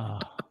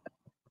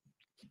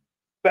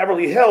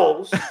 Beverly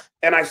Hills,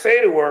 and I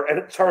say to her, and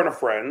it's her and her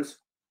friends,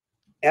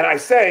 and I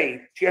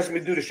say, she asked me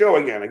to do the show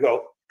again. I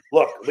go,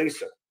 look,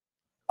 Lisa.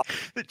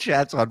 The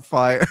chat's on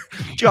fire.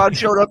 John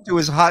showed up to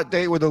his hot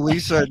date with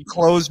Elisa in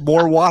clothes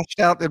more washed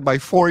out than my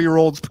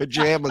 4-year-old's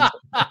pajamas.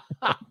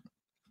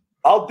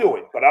 I'll do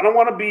it, but I don't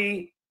want to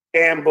be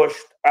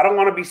ambushed. I don't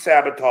want to be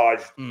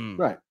sabotaged.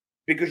 Right.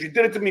 because you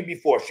did it to me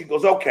before. She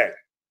goes, okay.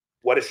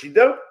 What does she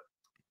do?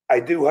 I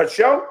do her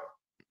show.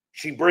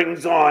 She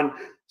brings on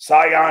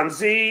Scion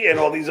Z and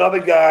all these other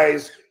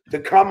guys to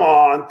come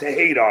on to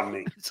hate on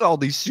me. It's all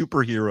these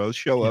superheroes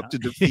show up to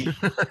defeat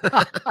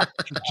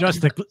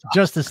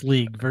Justice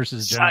League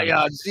versus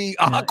Scion Z.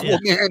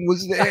 Aquaman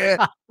was there.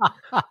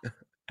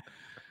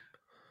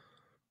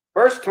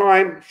 First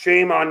time,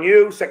 shame on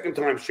you. Second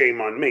time,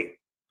 shame on me.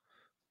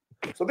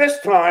 So this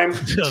time,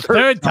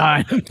 third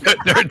time,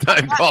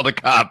 call the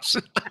cops.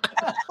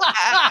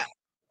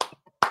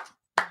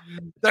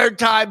 Third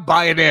time,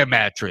 buy an air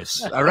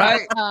mattress. All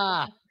right.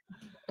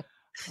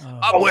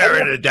 I'm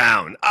wearing it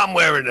down.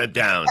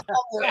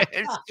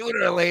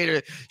 Sooner or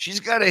later, she's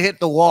got to hit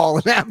the wall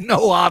and have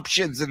no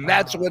options, and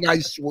that's when I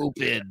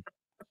swoop in.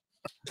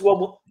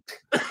 Well,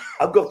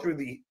 I'll go through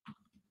the.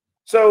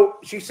 So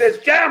she says,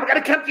 John, we're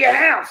going to come to your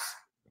house.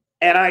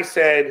 And I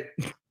said,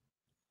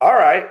 all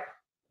right,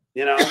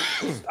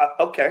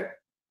 okay.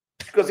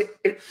 Because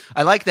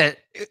I like that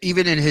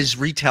even in his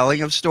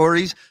retelling of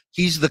stories,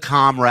 he's the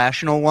calm,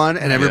 rational one,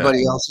 and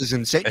everybody else is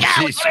insane. And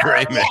she's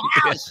screaming.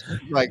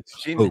 Like,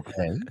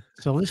 okay.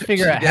 So let's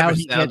figure out how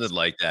he sounded gets...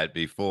 like that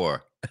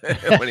before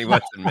when he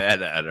wasn't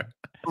mad at her.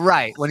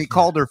 Right. When he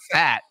called her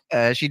fat,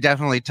 she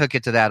definitely took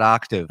it to that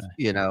octave,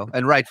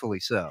 and rightfully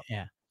so.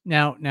 Yeah.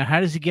 Now,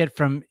 how does he get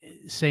from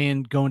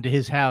saying going to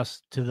his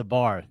house to the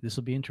bar? This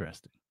will be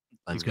interesting.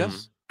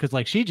 Because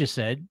like she just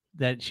said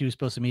that she was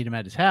supposed to meet him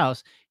at his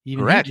house.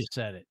 Even he just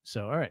said it.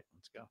 So, all right,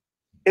 let's go.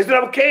 Is it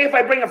okay if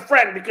I bring a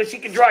friend because she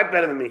can drive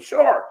better than me?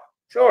 Sure.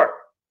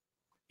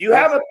 You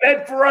have a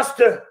bed for us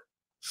to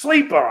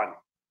sleep on.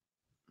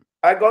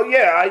 I go,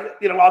 yeah,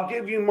 I'll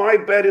give you my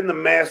bed in the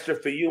master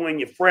for you and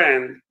your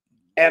friend,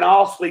 and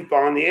I'll sleep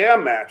on the air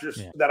mattress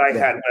that I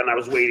had when I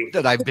was waiting.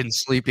 That I've been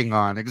sleeping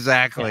on.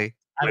 Exactly.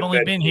 Yeah. I've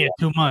only been here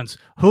 2 months.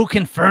 Who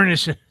can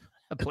furnish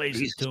a place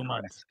in 2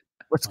 months?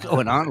 What's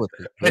going on with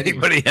it?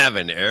 Anybody have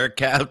an air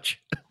couch?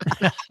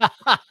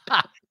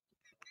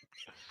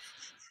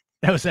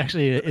 That was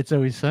actually a It's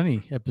Always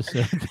Sunny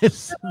episode.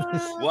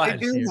 What? They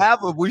do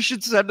have them. We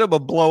should send them a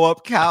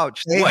blow-up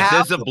couch.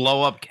 There's a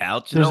blow-up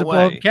couch? There's a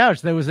blow-up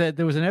couch. There was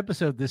an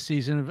episode this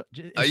season of.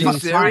 Are you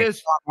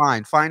serious?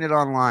 Online. Find it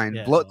online.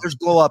 Yeah. There's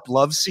blow-up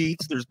love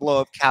seats. There's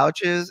blow-up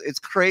couches. It's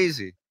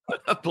crazy.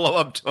 A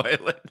blow-up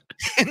toilet.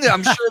 And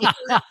I'm sure.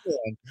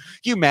 Can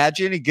you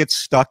imagine? He gets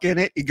stuck in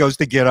it. He goes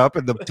to get up,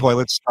 and the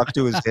toilet's stuck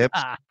to his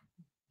hips.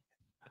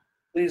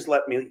 Please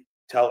let me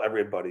tell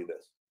everybody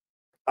this.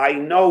 I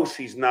know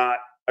she's not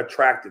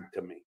attracted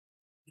to me.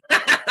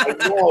 I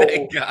know.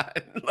 Thank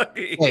God. Look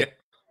at you.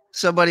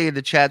 Somebody in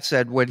the chat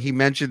said when he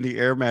mentioned the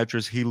air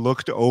mattress, he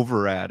looked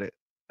over at it.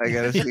 I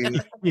gotta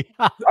see.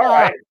 All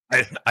right.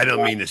 I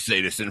don't mean to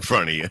say this in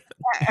front of you.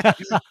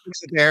 He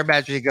looks at the air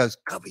mattress. He goes,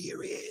 "Cover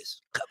your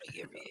ears. Cover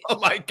your ears." Oh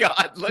my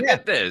God! Look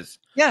at this.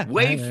 Yeah.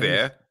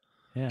 Wayfair.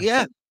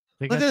 Yeah.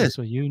 They Look got at this. this.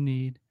 What you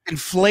need.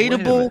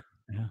 Inflatable.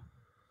 Yeah.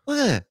 Look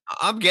at it.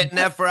 I'm getting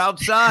that for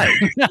outside.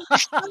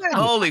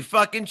 Holy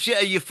fucking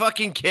shit! Are you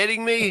fucking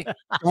kidding me?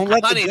 Don't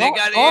let Honey, the they dog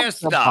got on air it.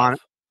 stuff.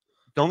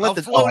 Don't let I'll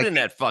the float dog. in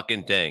that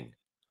fucking thing.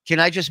 Can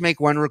I just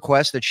make one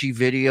request that she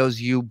videos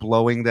you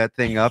blowing that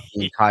thing up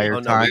the entire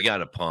time? We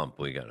got a pump.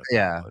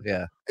 Yeah.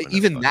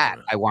 Even that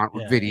I want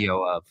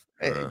video of.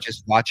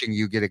 Just watching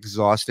you get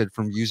exhausted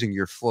from using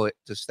your foot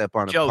to step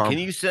on a Joe, pump. can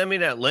you send me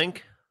that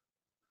link?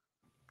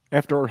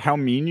 After how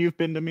mean you've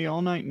been to me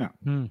all night? No.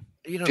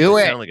 You don't Do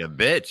it. sound like a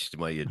bitch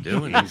while you're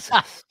doing it.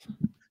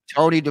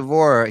 Tony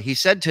DeVore, he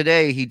said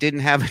today he didn't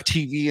have a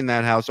TV in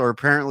that house, or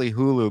apparently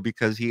Hulu,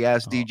 because he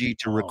asked DG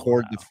to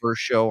record the first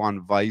show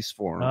on Vice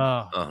for him.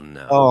 Oh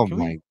no! Oh Can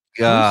my we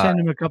God! send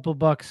him a couple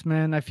bucks,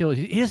 man. I feel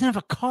he doesn't have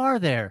a car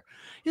there.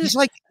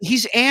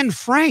 He's Anne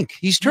Frank.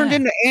 He's turned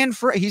into Anne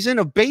Frank. He's in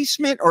a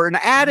basement or an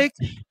attic.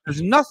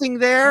 There's nothing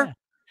there.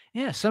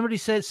 Yeah. Somebody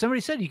said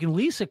you can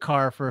lease a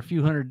car for a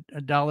few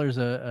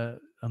 $100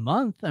 a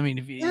month. I mean,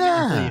 if you,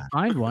 until you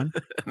find one.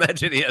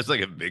 Imagine he has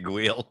like a big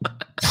wheel.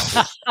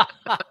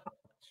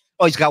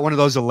 Oh, he's got one of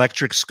those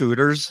electric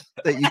scooters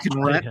that you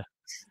can rent.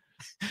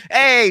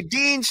 Hey,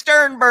 Dean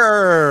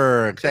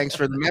Sternberg. Thanks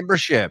for the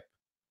membership.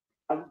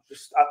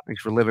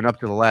 Thanks for living up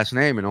to the last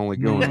name and only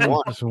going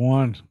one. Just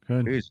one.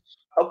 Good. Jesus.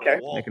 Okay.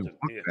 Making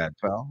bad,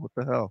 pal. What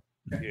the hell?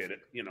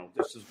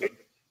 This is good.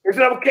 Is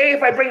it okay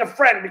if I bring a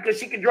friend because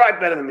she can drive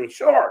better than me?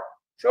 Sure.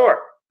 All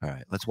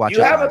right, let's watch.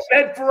 You have a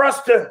bed for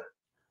us to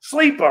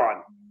sleep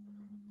on.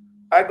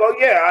 I go,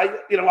 yeah,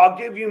 I'll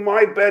give you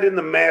my bed in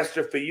the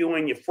master for you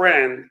and your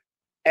friend,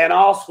 and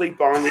I'll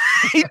sleep on the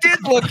He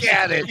did look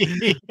at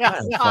it.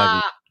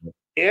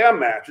 air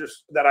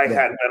mattress that I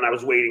had when I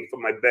was waiting for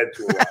my bed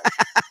to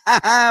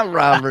arrive.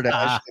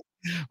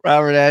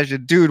 Robert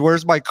Ashton. Dude,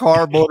 where's my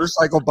car,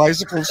 motorcycle,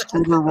 bicycle,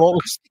 scooter,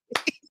 roller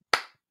skate?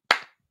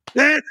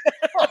 That's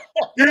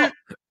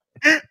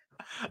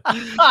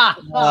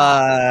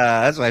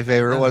my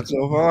favorite one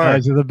so far.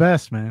 Guys are the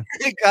best, man.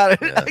 I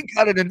got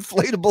an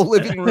inflatable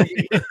living room.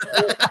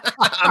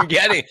 I'm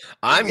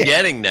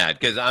getting that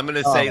because I'm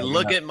going to say,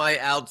 look at my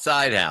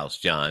outside house,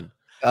 John.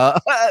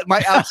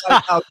 My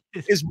outside house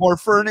is more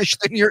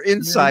furnished than your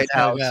inside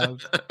house.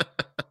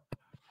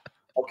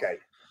 Okay.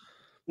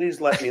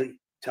 Please let me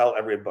tell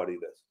everybody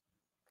this.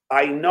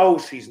 I know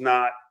she's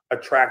not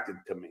attracted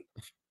to me.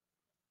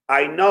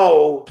 I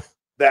know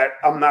that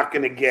I'm not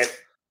going to get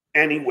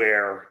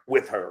anywhere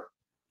with her.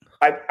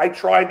 I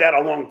tried that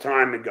a long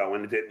time ago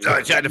and it didn't.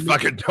 I tried to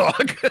fuck a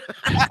dog.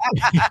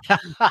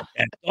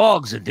 That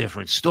dog's a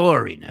different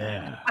story now.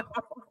 Yeah.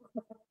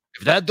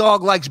 If that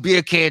dog likes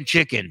beer can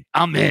chicken,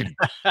 I'm in.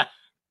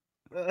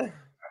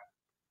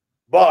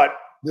 But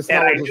this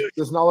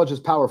knowledge is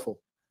powerful.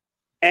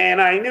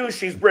 And I knew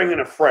she's bringing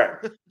a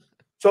friend.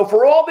 So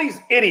for all these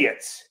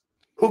idiots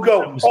who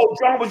go, "Oh,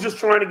 John was just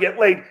trying to get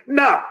laid,"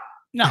 no,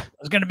 I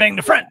was going to bang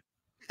the friend.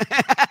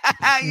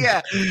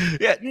 yeah.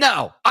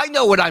 No, I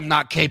know what I'm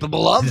not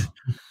capable of.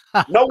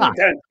 No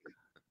intention.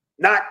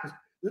 Not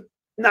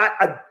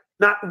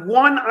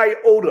one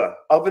iota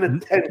of an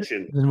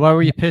intention. Then why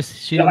were you pissed?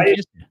 She didn't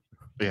kiss you?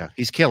 Yeah,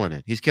 he's killing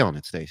it. He's killing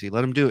it, Stacey.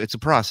 Let him do it. It's a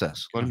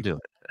process. Let him do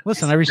it.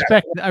 Listen, I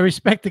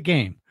respect the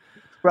game.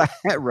 Right.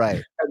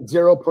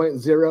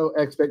 0.0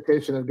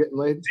 expectation of getting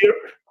laid.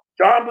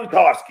 John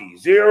Blutarski,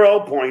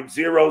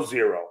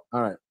 0.00.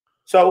 All right.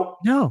 So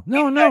no,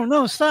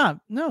 stop.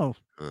 No.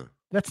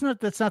 That's not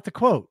the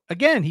quote.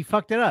 Again, he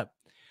fucked it up.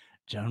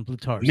 John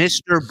Blutarski.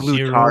 Mr.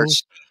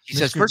 Blutarski. He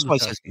says, first of all, he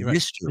says,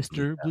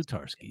 Mr.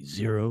 Blutarski,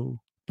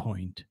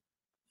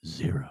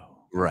 0.0.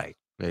 Right.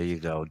 There you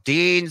go.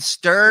 Dean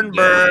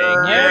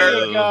Sternberg.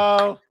 There you go.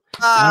 All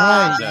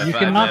right. You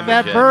can knock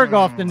that Berg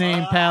off the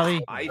name,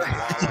 Pally.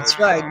 That's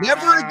right.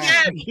 Never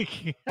again.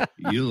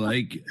 You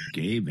like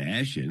gay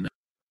bashing.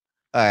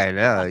 I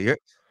know.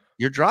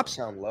 Your drops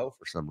sound low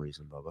for some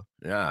reason, Bubba.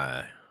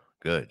 Yeah.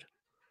 Good.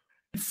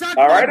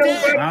 All right.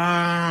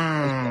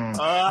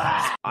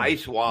 I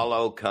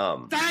swallow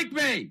cum. Thank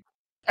me.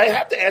 I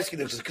have to ask you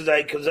this because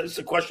it's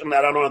a question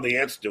that I don't know the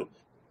answer to.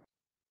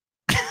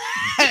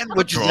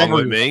 What's wrong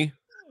with me?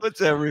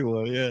 What's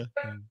everyone? Yeah.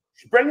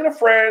 She's bringing a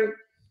friend.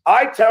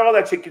 I tell her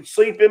that she can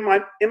sleep in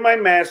my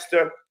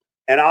master,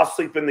 and I'll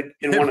sleep in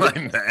one of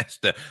the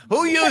master.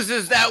 Who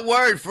uses that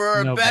word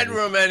for a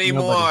bedroom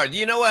anymore? Nobody.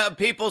 You know how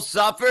people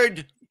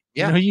suffered?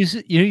 Yeah. You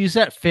use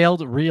that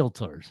failed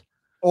realtors.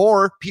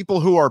 Or people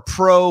who are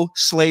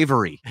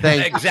pro-slavery.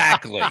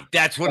 Exactly.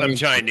 That's what I'm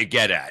trying to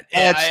get at.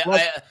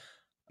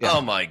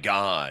 Oh, my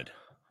God.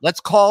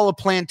 Let's call a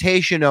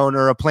plantation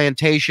owner a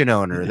plantation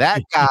owner.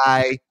 That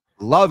guy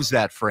loves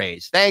that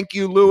phrase. Thank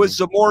you, Louis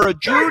Zamora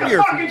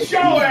Jr. Fucking show,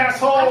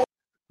 asshole.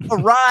 All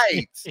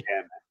right.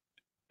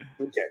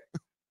 Okay.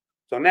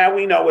 So now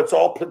we know it's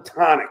all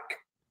platonic.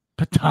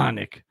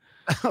 Platonic.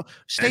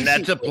 And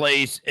that's a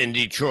place in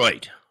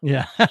Detroit.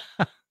 Yeah.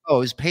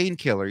 His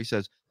painkiller. He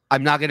says,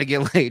 I'm not going to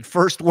get laid.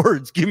 First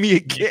words, give me a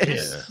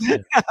kiss. Yeah.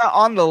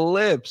 On the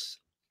lips.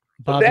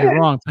 Bob, you're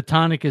wrong.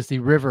 Potomac is the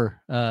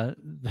river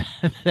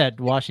that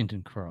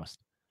Washington crossed.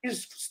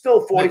 He's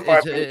still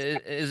 45.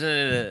 Isn't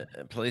it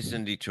a place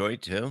in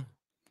Detroit, too?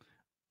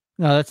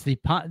 No, that's the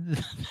never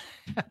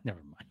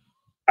mind.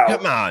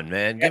 Come on,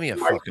 man. Give me a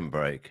fucking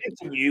break.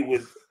 Interview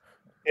with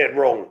Ed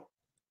Roland.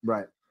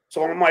 Right.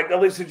 So I'm like,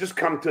 Elisa, just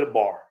come to the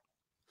bar.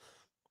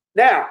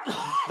 Now,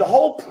 the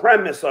whole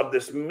premise of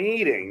this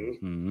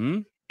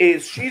meeting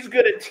is she's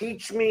going to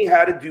teach me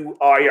how to do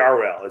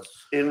IRL.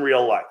 It's in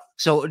real life.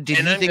 So I'm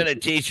going to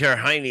teach her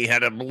Heine how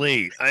to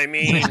bleed. I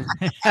mean,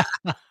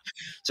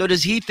 so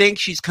does he think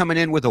she's coming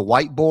in with a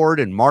whiteboard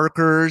and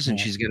markers and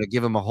she's going to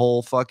give him a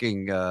whole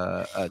fucking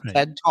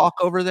TED talk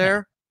over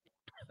there?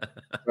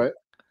 Right.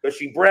 Because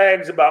she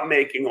brags about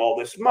making all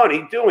this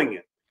money doing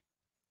it.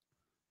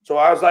 So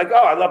I was like,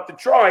 oh, I'd love to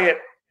try it.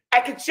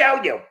 I can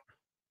show you.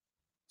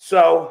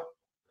 So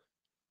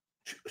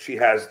she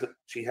has the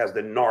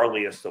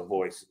gnarliest of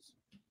voices.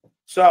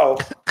 So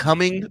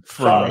coming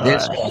from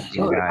this,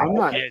 I'm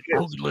not.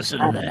 Listen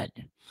to that.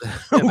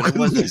 But it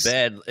wasn't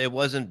bad. It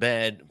wasn't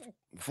bad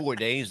 4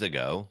 days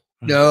ago.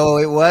 No,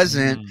 it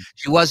wasn't.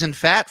 She wasn't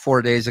fat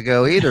 4 days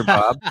ago either,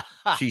 Bob.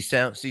 She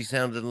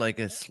sounded like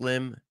a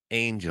slim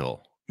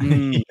angel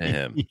to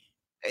him.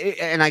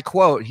 And I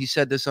quote, he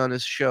said this on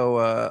his show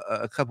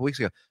a couple weeks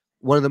ago.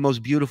 One of the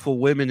most beautiful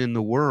women in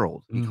the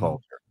world, he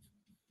called her.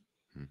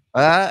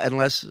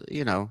 Unless,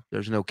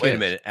 there's no kids. Wait a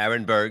minute.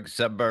 Arenberg,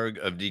 suburb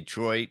of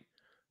Detroit,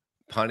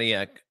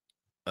 Pontiac.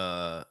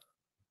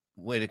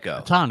 Way to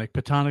go.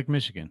 Potomac,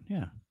 Michigan.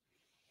 Yeah.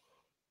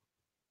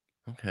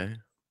 Okay.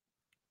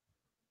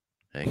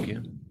 Thank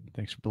you.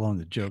 Thanks for blowing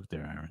the joke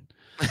there, Aaron.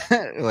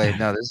 Wait,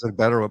 no, this is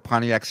better with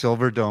Pontiac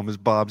Silverdome is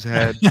Bob's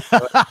head.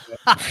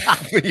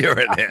 You're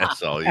an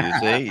asshole.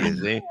 You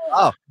see?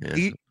 Oh,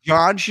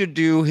 John should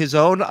do his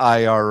own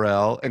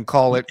IRL and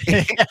call it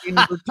in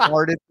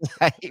retarded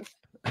life.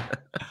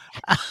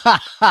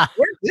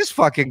 Where'd this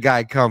fucking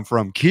guy come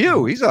from?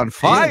 Q, he's on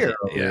fire.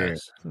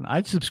 Yes.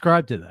 I'd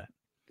subscribe to that.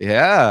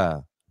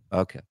 Yeah.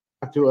 Okay.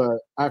 I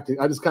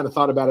just kind of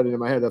thought about it in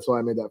my head. That's why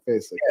I made that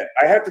face. Yeah,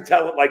 I have to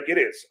tell it like it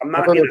is. I'm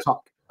not let her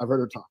talk. I've heard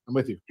her talk. I'm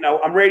with you. You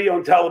know, I'm radio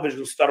and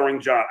television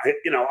Stuttering John.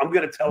 I'm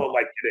going to tell it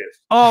like it is.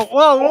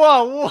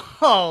 Oh,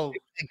 whoa.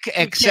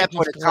 Except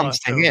when it comes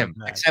to him.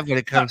 Except when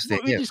it comes to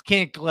him. We just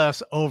can't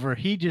gloss over.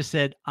 He just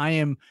said, I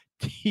am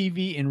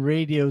TV and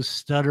radio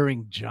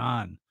Stuttering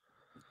John.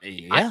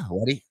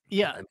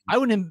 Yeah, I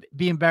wouldn't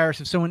be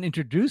embarrassed if someone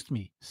introduced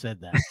me, said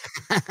that.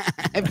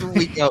 After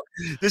we go,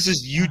 this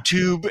is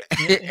YouTube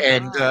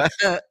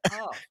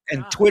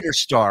and Twitter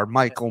star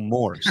Michael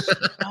Morse.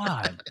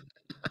 God.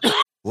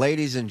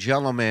 Ladies and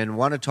gentlemen,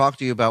 want to talk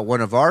to you about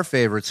one of our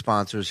favorite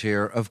sponsors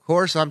here. Of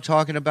course, I'm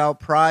talking about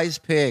Prize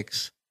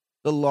Picks,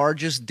 the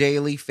largest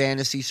daily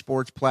fantasy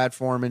sports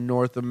platform in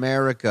North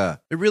America.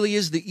 It really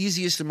is the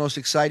easiest and most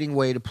exciting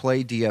way to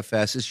play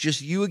DFS. It's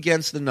just you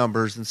against the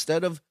numbers.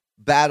 Instead of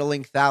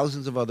battling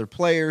thousands of other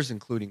players,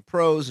 including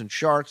pros and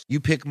sharks, you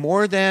pick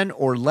more than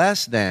or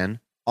less than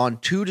on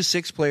 2 to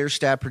 6 player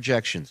stat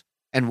projections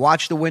and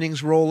watch the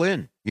winnings roll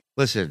in.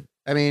 Listen,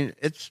 I mean,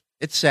 it's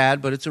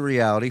sad, but it's a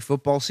reality.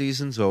 Football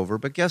season's over.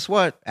 But guess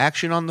what?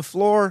 Action on the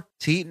floor.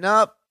 It's heating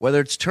up.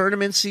 Whether it's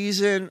tournament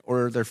season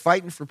or they're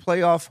fighting for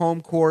playoff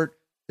home court,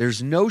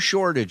 there's no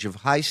shortage of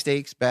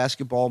high-stakes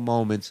basketball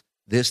moments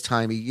this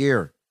time of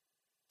year.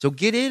 So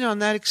get in on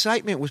that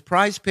excitement with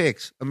Prize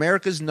Picks,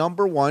 America's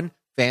 #1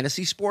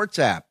 fantasy sports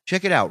app.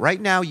 Check it out.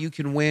 Right now, you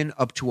can win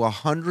up to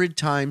 100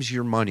 times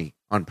your money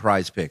on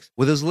Prize Picks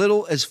with as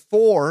little as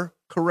 4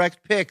 correct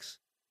picks.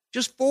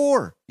 Just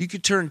 4. You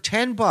could turn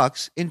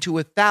 $10 into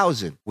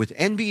 1,000 with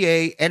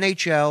NBA,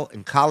 NHL,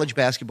 and college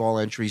basketball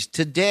entries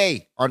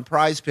today on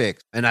Prize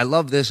Picks. And I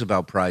love this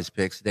about Prize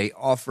Picks. They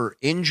offer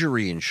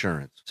injury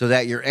insurance so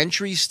that your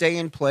entries stay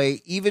in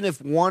play even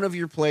if one of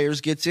your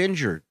players gets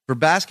injured. For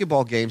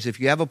basketball games, if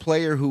you have a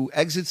player who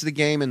exits the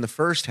game in the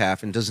first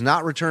half and does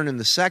not return in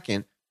the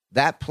second,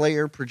 that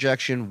player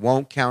projection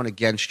won't count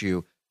against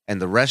you, and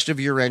the rest of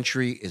your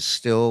entry is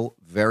still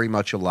very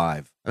much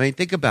alive. I mean,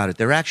 think about it.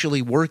 They're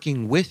actually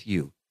working with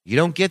you. You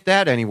don't get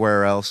that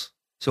anywhere else.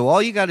 So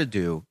all you got to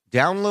do,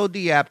 download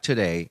the app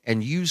today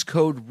and use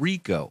code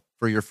RICO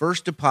for your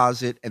first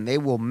deposit, and they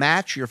will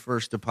match your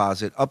first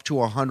deposit up to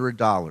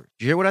 $100. Did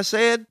you hear what I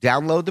said?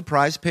 Download the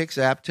Prize Picks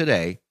app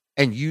today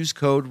and use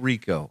code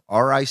RICO,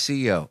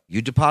 RICO.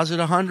 You deposit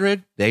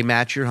 $100, they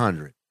match your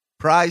 $100.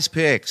 Prize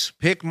Picks.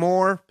 Pick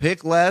more,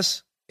 pick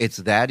less. It's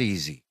that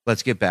easy.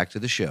 Let's get back to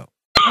the show.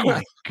 Oh,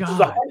 my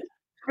God.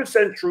 This is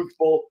 100%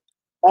 truthful.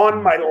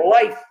 On my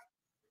life,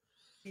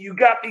 you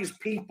got these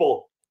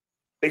people.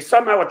 They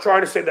somehow are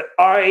trying to say that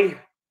I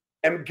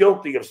am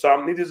guilty of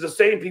something. These are the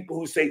same people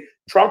who say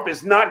Trump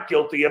is not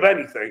guilty of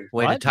anything.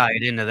 Way to tie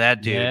it into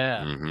that, dude.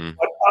 Yeah. Mm-hmm.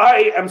 But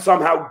I am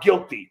somehow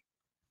guilty.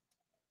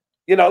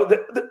 You know,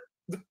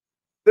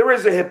 there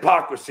is a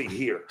hypocrisy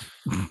here.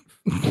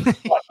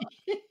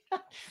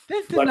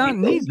 They did not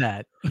need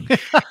that.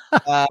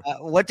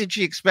 What did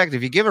she expect?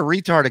 If you give a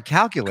retard a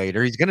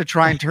calculator, he's going to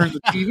try and turn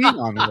the TV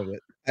on with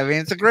it. I mean,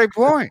 it's a great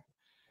point.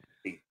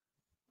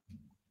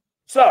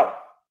 So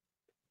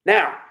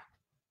now,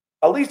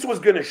 Elisa was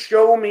going to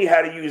show me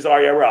how to use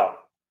IRL.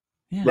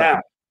 Yeah.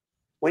 Now,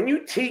 when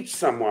you teach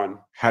someone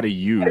How to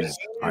use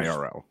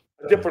IRL.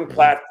 a different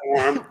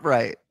platform,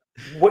 Right.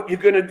 what you're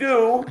going to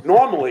do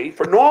normally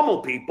for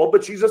normal people,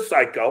 but she's a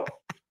psycho.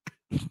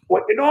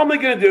 What you're normally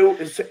going to do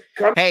is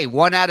come. Hey,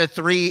 1 out of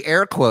 3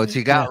 air quotes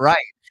you got right.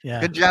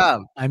 Yeah. Good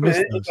job. I missed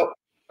and those. go,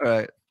 All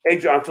right. hey,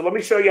 John, so let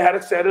me show you how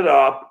to set it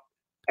up.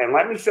 And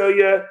let me show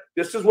you,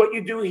 this is what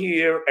you do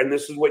here, and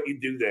this is what you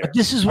do there. But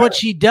this is what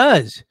she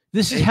does.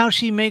 This is how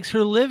she makes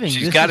her living.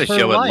 She's This got to is her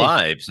show life. it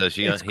live so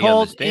he It's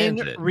called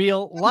understands in it.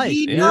 real life.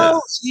 He Yeah.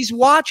 knows. He's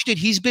watched it.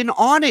 He's been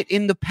on it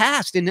in the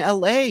past in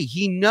LA.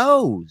 He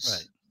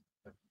knows.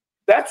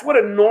 That's what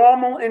a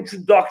normal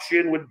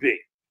introduction would be.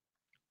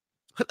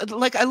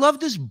 Like, I love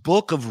this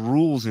book of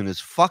rules in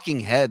his fucking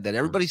head that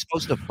everybody's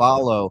supposed to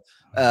follow.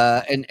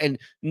 And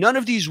none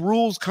of these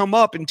rules come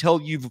up until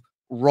you've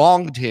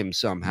wronged him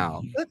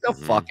somehow. Get the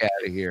fuck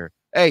out of here.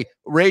 Hey,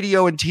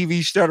 radio and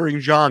TV Stuttering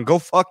John, go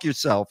fuck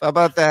yourself. How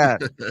about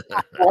that?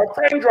 Our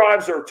train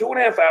drives are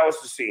 2.5 hours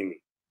to see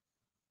me.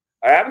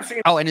 I haven't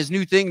seen. Oh, and his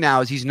new thing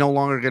now is he's no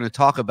longer going to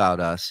talk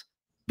about us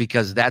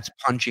because that's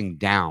punching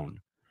down.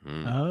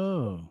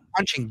 Oh.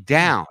 Punching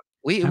down.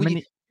 How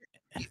many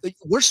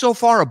We're so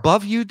far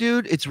above you,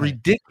 dude. It's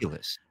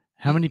ridiculous.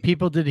 How many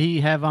people did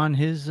he have on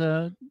his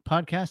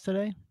podcast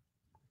today?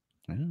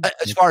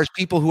 As far as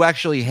people who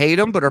actually hate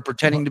him but are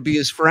pretending to be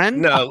his friend?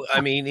 No,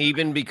 I mean,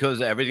 even because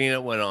of everything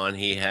that went on,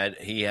 he had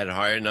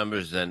higher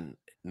numbers than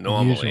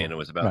normally, Usual. and it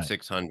was about Right.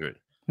 600.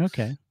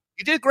 Okay.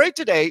 He did great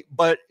today,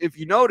 but if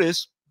you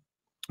notice,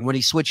 when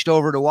he switched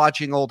over to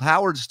watching old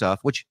Howard stuff,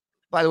 which,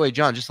 by the way,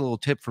 John, just a little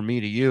tip from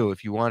me to you,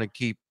 if you want to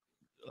keep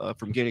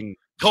from getting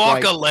Talk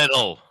striked, a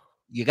little.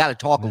 you got to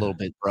talk a little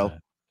bit, bro. Yeah.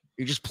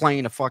 You're just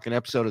playing a fucking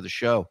episode of the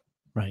show.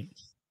 Right.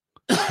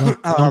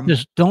 Um,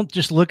 Don't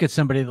just look at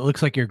somebody that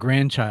looks like your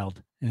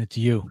grandchild and it's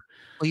you.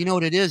 Well, you know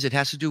what it is? It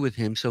has to do with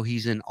him, so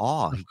he's in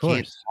awe. Of He can't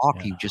course.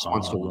 talk. He Yeah. just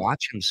wants to Aw.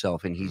 watch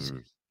himself, and he's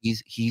And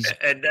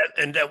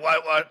that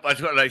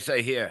what I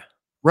say here?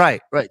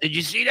 right. Did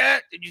you see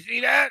that? Did you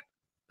see that?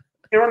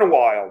 here in the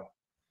wild.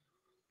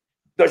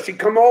 Does she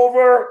come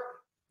over,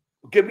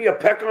 give me a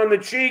peck on the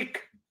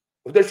cheek?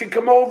 Or does she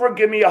come over,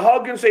 give me a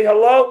hug and say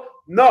hello?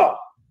 No.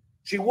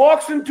 She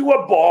walks into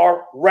a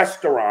bar,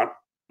 restaurant,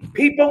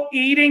 people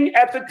eating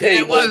at the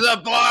table. It was a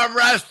bar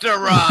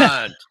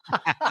restaurant.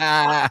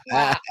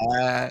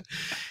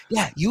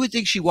 Yeah, you would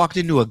think she walked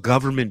into a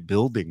government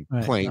building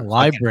playing a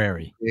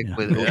library.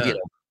 With, you know,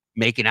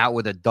 making out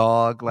with a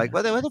dog. Like,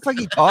 what the fuck are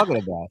you talking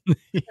about?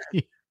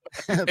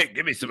 Hey,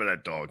 give me some of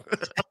that dog.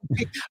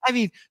 I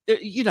mean,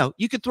 you know,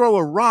 you could throw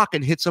a rock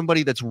and hit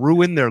somebody that's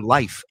ruined their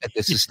life at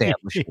this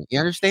establishment. You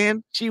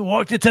understand? She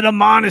walked into the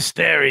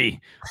monastery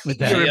with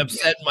that. She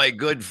upset my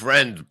good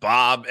friend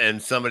Bob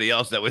and somebody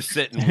else that was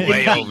sitting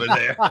way over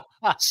there.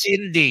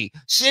 Cindy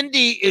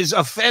is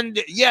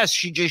offended. Yes,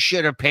 she just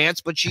shit her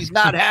pants, but she's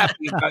not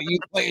happy about you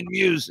playing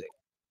music.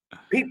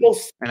 People,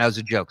 and that was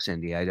a joke,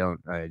 Cindy. I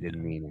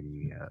didn't mean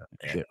any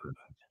shit.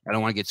 I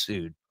don't want to get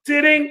sued.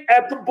 Sitting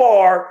at the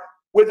bar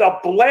with a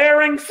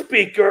blaring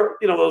speaker,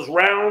 you know, those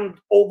round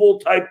oval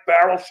type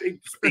barrel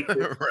shaped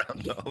speakers.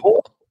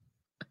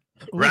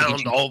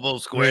 round oval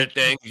square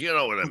things. You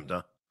know what I'm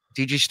doing.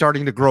 DJ's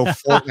starting to grow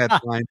forehead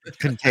line.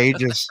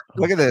 Contagious.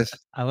 Look at this.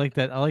 I like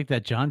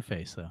that John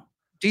face though.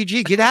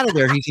 DG, get out of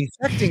there. He's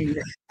infecting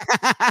you.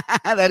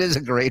 That is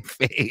a great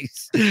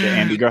face.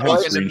 Andy, go ahead and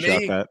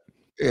screenshot that.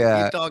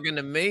 Yeah. You talking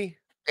to me?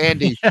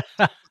 Andy,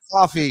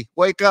 coffee,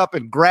 wake up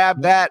and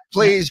grab that,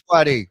 please,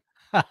 buddy.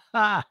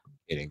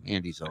 Kidding.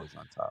 Andy's always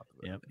on top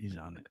of it. Yep, he's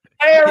on it.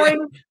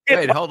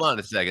 Wait, hold on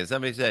a second.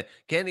 Somebody said,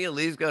 "Can you at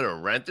least go to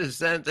rent a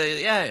center?"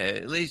 Yeah,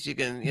 at least you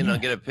can,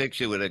 get a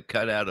picture with a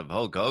cutout of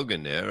Hulk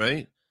Hogan there,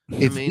 right?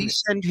 If we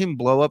send him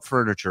blow up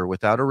furniture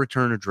without a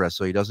return address,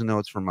 so he doesn't know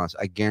it's from us,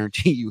 I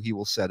guarantee you he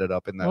will set it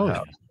up in that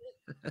house.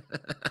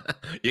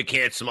 You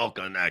can't smoke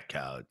on that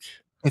couch.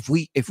 If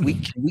we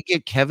can we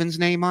get Kevin's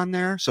name on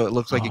there so it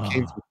looks like it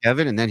came from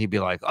Kevin, and then he'd be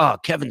like, "Oh,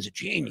 Kevin's a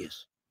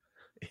genius."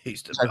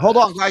 He's like, hold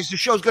on, guys, the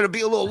show's gonna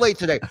be a little late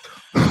today.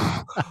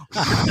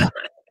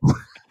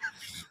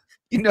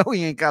 You know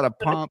he ain't got a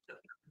pump.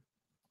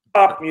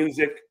 Pop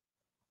music,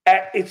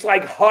 it's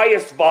like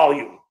highest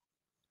volume.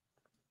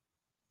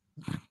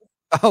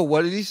 Oh,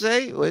 what did he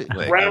say? Wait,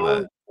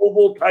 round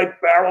oval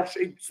type barrel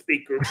shaped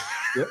speakers,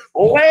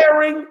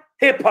 blaring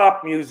hip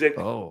hop music.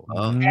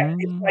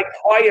 It's like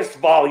highest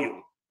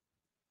volume.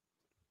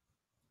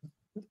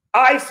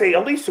 I say,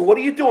 Elisa, what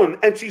are you doing?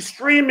 And she's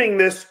streaming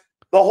this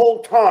the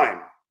whole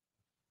time.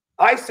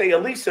 I say,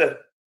 Elisa,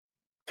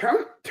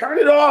 turn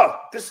it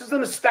off. This is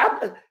an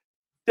establishment.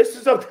 This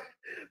is a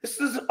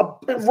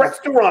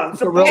restaurant.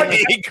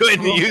 He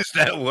couldn't use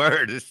that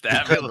word.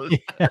 Established.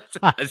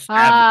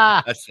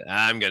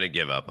 I'm gonna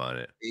give up on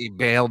it. He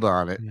bailed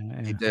on it.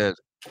 Yeah. He did.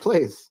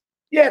 Please.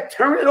 Yeah,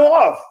 turn it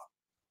off.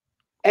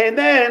 And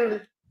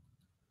then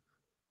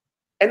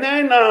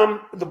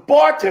the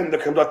bartender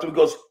comes up to me and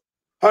goes,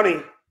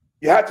 "Honey,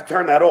 you have to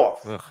turn that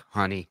off." Ugh,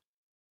 honey.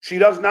 She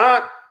does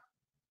not.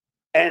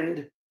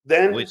 And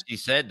then which he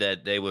said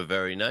that they were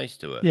very nice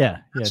to her. Yeah,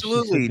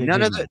 absolutely.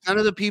 None of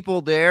the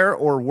people there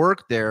or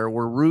worked there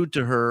were rude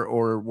to her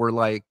or were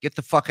like, "Get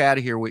the fuck out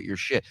of here with your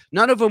shit."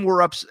 None of them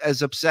were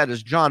as upset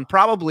as John,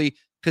 probably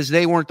because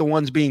they weren't the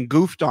ones being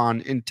goofed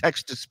on in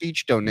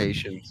text-to-speech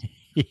donations.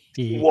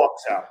 He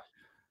walks out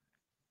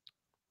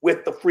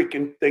with the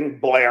freaking thing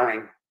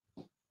blaring,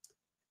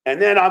 and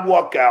then I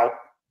walk out,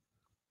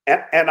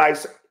 and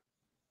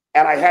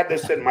I had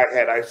this in my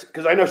head.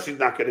 Because I know she's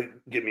not going to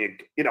give me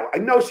I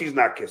know she's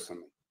not kissing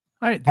me.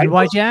 All right, then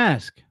why'd you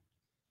ask?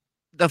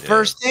 The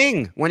first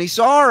thing when he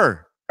saw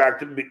her. Back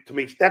to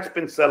me, that's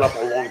been set up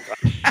a long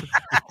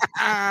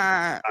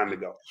time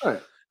ago.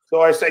 Right.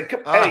 So I say,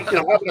 "Hey,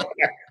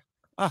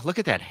 look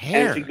at that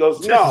hair." And she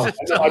goes, "No, there's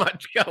so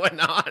much going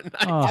on."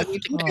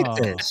 Look at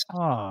this.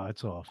 Oh,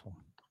 it's awful.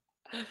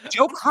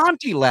 Joe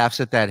Conti laughs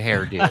at that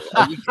hairdo.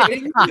 Are you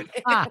kidding me?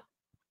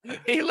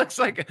 He looks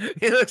like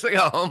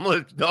a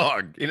homeless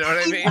dog. You know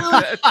what I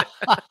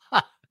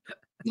mean?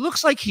 He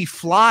looks like he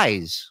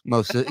flies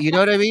most of. You know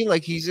what I mean?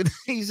 Like he's in.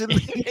 He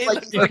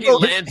looks like he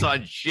lands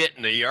on shit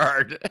in the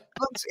yard.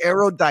 Looks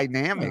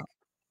aerodynamic.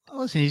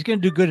 Listen, he's going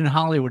to do good in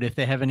Hollywood if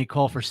they have any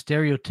call for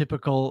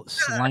stereotypical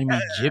slimy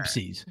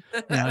gypsies.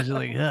 I was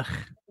like, ugh.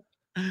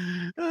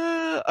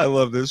 I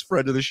love this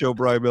friend of the show,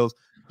 Brian Mills.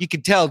 You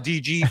can tell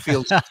DG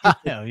feels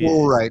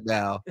cool right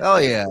now.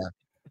 Hell yeah,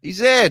 he's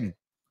in.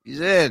 He's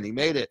in. He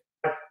made it.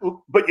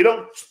 But you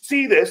don't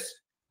see this.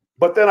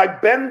 But then I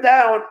bend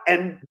down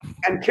and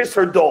kiss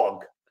her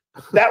dog.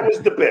 That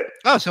was the bit.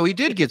 Oh, so he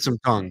did get some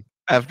tongue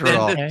after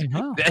all.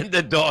 Then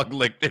the dog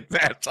licked it.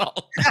 That's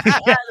all.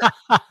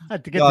 To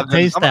get the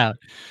taste out.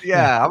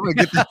 Yeah, I'm gonna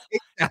get the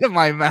taste out of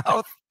my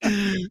mouth.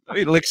 Let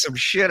me lick some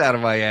shit out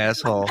of my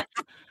asshole.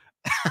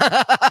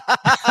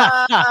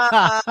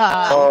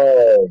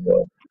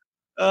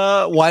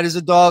 Why does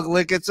a dog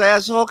lick its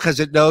asshole? Because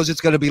it knows it's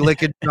going to be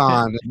licking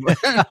John.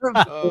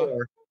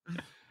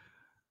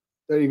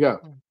 There you go.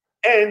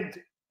 And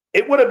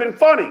it would have been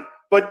funny,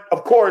 but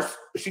of course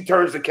she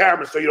turns the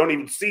camera so you don't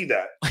even see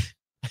that.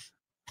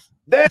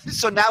 Then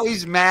So now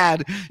he's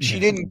mad she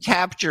didn't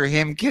capture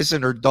him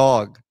kissing her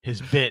dog.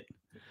 His bit.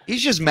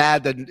 He's just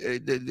mad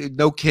that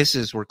no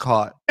kisses were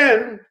caught.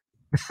 as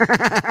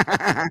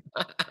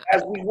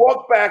we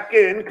walk back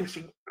in, because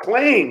she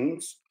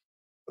claims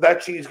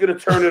that she's going to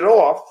turn it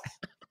off,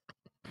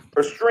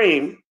 her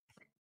stream,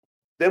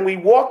 then we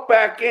walk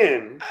back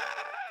in,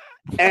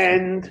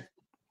 and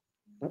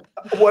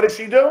what does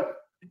she do?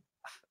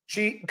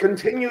 She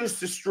continues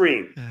to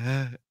stream.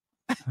 Oh,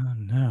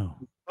 no.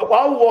 But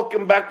while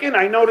walking back in,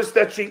 I noticed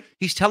that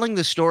He's telling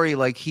the story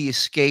like he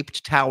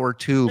escaped Tower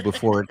 2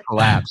 before it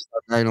collapsed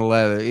on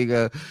 9/11. He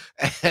go,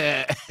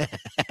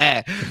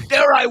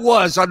 there I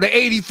was on the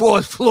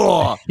 84th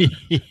floor.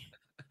 it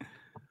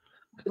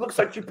looks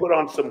like she put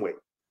on some weight.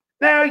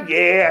 Now,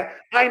 yeah,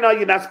 I know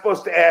you're not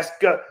supposed to ask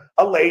a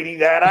lady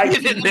that.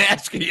 You didn't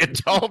ask her, you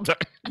told her.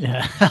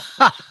 Yeah.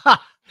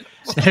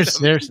 there's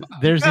the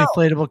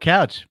inflatable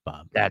couch,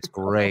 Bob. That's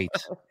great.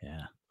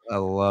 Yeah. I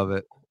love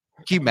it.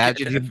 Can you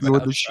imagine him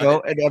doing the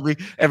show and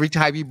every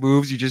time he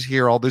moves, you just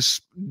hear all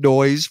this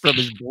noise from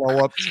his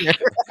blow up chair?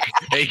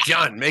 Hey,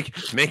 John, make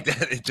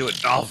that into a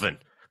dolphin.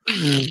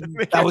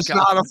 That was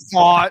not a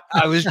thought.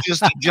 I was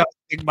just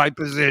adjusting my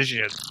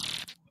position.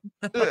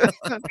 But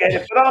I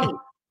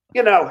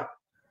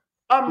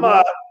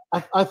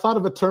thought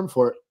of a term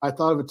for it. I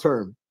thought of a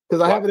term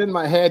because I have it in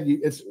my head.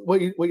 It's what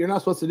you're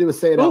not supposed to do is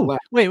say it out loud.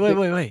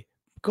 Wait.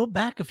 Go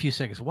back a few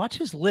seconds. Watch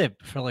his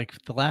lip for like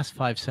the last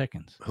 5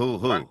 seconds.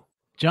 Who?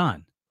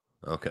 John.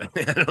 Okay.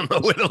 I don't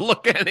know where to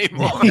look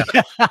anymore.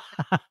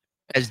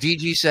 As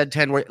DG said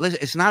 10 words. Listen,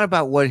 it's not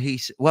about what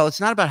it's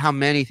not about how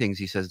many things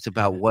he says. It's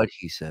about what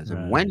he says.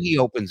 And when he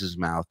opens his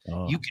mouth,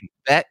 you can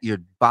bet your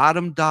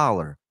bottom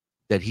dollar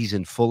that he's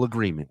in full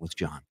agreement with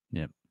John.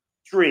 Yep.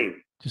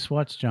 Stream. Just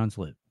watch John's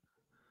lip.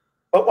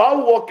 But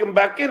while walking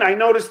back in, I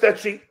noticed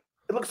that it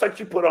looks like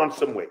she put on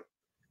some weight.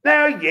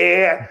 Now,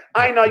 yeah,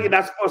 I know you're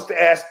not supposed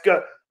to ask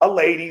a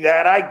lady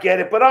that. I get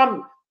it, but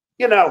I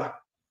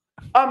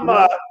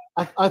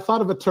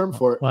thought of a term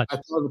for it. What? I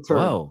thought of a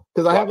term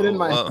because I have it in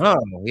my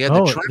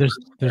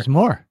there's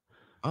more.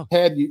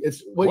 Head.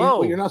 It's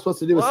what you're not supposed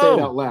to do is say it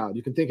out loud.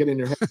 You can think it in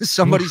your head.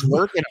 Somebody's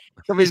working.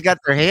 Somebody's got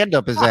their hand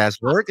up his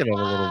ass, working him a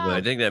little bit.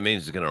 I think that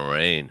means it's gonna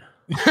rain.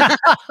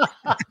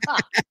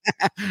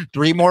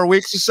 3 more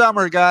weeks of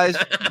summer, guys.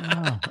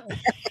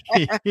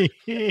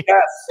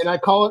 Yes. And I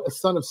call it a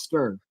son of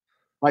Stern.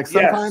 Like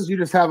sometimes you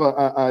just have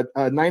a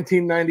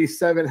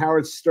 1997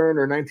 Howard Stern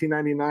or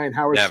 1999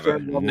 Howard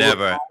Stern.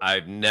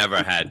 I've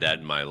never had that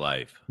in my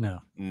life. No.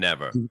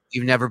 Never.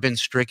 You've never been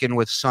stricken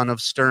with son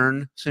of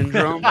Stern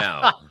syndrome?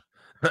 No.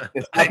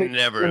 I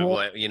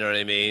never, you know what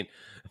I mean?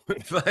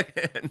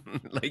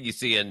 Like you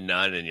see a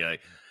nun and you're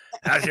like,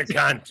 how's your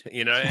cunt?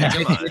 You know,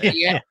 come on.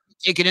 Yeah.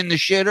 Take it in the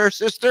shitter,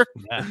 sister.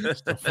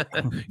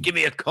 Give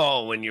me a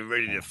call when you're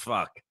ready to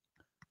fuck.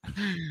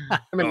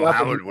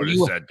 Howard would have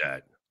said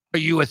that. Are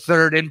you a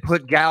third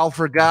input gal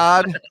for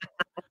God?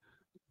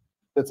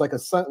 It's like a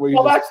son where you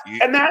sure you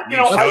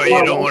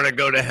don't want to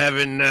go to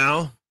heaven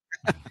now?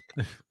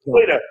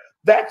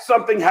 That's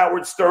something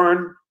Howard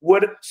Stern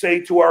would say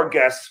to our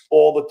guests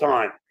all the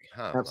time.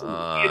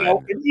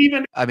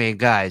 I mean,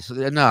 guys,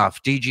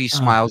 enough. DG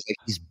smiles like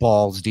he's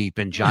balls deep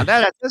in John.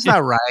 That's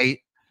not right.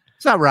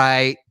 It's not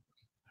right.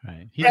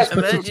 Right.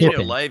 Imagine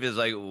your life is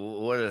like,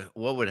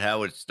 what would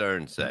Howard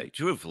Stern say?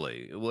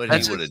 Truthfully, what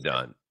he would have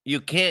done. You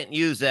can't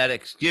use that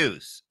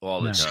excuse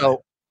all the time.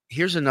 So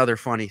here's another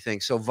funny thing.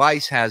 So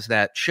Vice has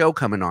that show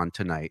coming on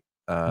tonight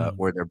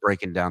where they're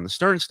breaking down the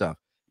Stern stuff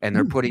and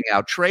they're putting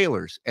out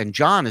trailers. And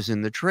John is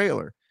in the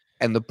trailer.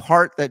 And the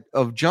part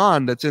of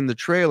John that's in the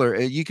trailer,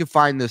 you can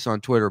find this on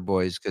Twitter,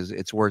 boys, because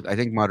it's worth. I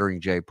think Muttering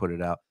Jay put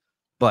it out.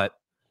 But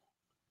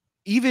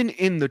even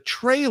in the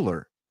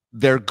trailer,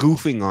 they're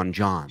goofing on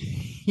John.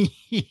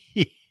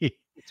 It's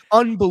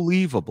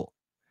unbelievable.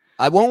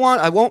 I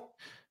won't.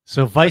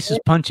 So Vice is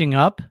punching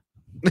up?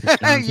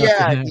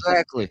 Yeah,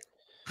 exactly.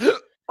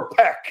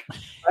 Peck.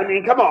 I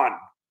mean, come on.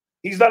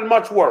 He's done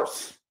much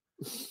worse.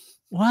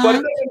 What? But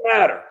it doesn't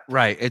matter.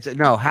 Right.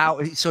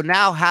 So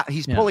now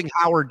he's pulling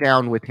Howard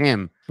down with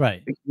him.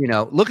 Right. You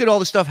know, look at all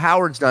the stuff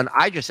Howard's done.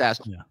 I just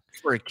asked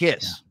for a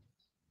kiss.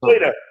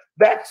 Later.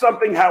 That's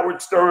something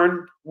Howard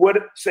Stern would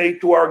say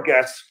to our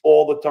guests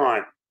all the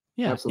time.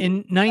 Yeah. Absolutely. In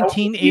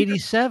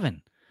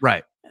 1987.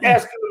 Right.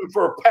 Asking him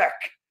for a peck.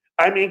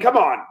 I mean, come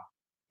on.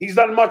 He's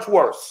done much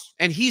worse.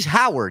 And he's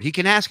Howard. He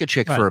can ask a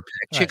chick for a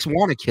peck. Chicks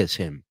want to kiss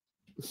him.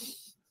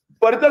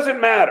 But it doesn't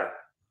matter.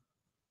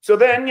 So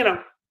then, Then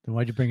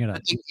why'd you bring it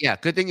up?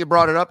 Good thing you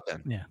brought it up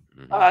then. Yeah.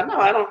 No,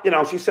 I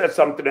don't. She said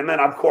something, and then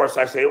of course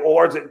I say,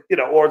 "Or's at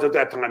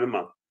that time of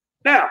month."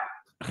 Now,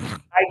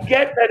 I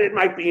get that it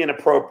might be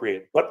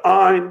inappropriate, but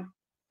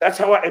that's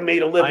how I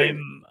made a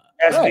living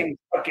asking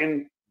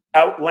fucking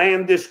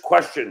outlandish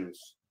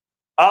questions.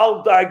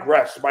 I'll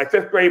digress. My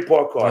 5th grade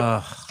report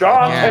card.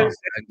 John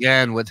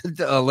again with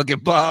look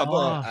at Bob.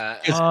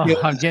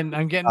 I'm getting.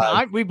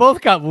 We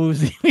both got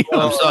woozy.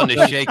 I'm starting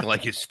to shake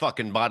like his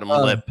fucking bottom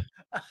lip.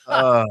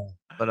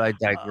 But I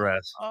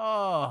digress.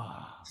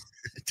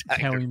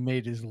 That's how he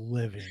made his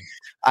living.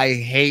 I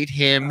hate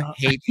him.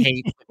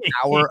 Hate.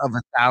 Power of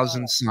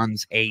 1,000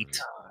 suns. Hate.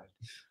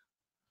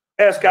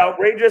 Ask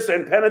outrageous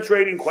and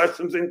penetrating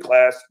questions in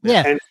class.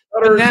 Yeah. And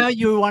now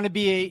you want to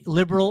be a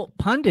liberal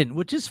pundit,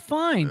 which is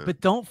fine,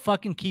 but don't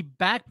fucking keep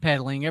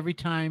backpedaling every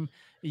time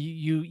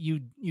you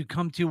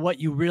come to what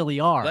you really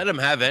are. Let him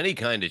have any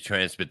kind of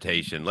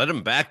transportation. Let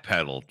him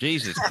backpedal.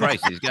 Jesus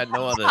Christ, he's got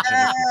no other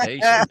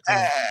transportation.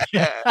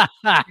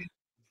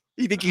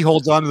 You think he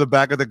holds on to the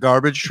back of the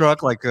garbage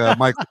truck like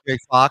Michael J.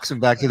 Fox in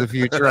Back to the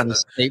Future on the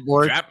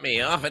skateboard? Drop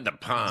me off at the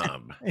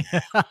pub.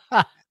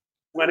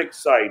 When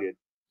excited.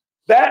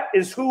 That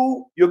is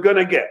who you're going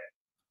to get.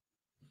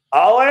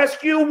 I'll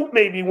ask you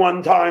maybe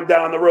one time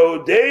down the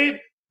road, Dave,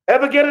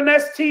 ever get an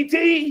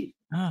STT?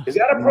 Is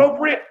that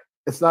appropriate?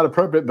 It's not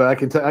appropriate, but I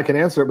can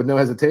answer it with no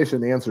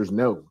hesitation. The answer is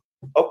no.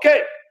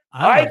 Okay.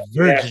 I'm a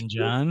virgin,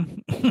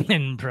 John,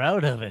 and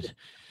proud of it.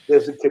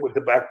 There's a kid with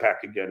the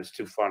backpack again. It's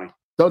too funny.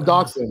 Don't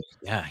dox him.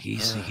 Yeah,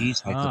 he's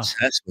like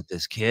obsessed with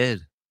this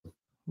kid.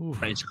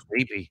 It's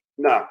creepy.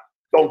 No,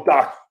 don't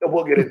dox.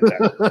 We'll get into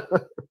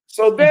that.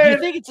 So then, you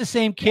think it's the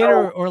same kid,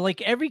 or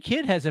like every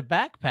kid has a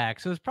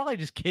backpack, so it's probably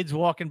just kids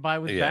walking by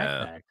with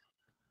backpacks.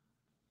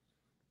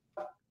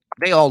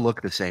 They all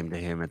look the same to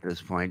him at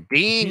this point.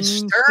 Dean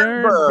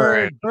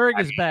Sternberg. Berg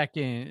is back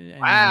in.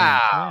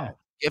 Wow.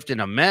 Gifting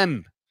a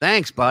mem.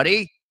 Thanks,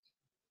 buddy.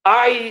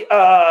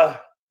 I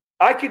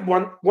could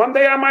one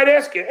day I might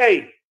ask you,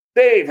 hey,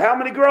 Dave, how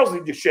many girls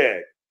did you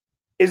shag?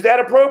 Is that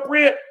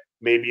appropriate?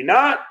 Maybe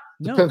not.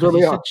 No, because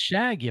you said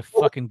shag, you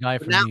fucking guy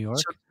from New York.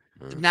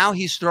 Now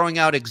he's throwing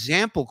out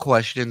example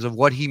questions of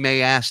what he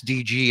may ask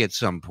DG at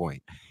some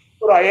point.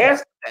 What I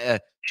asked?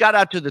 Shout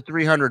out to the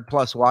 300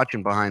 plus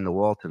watching behind the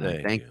wall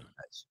today. Thank you,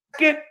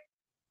 guys.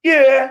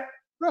 Yeah.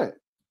 Right.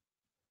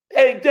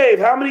 Hey, Dave,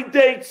 how many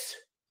dates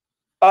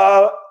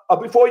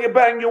before you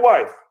bang your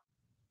wife?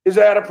 Is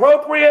that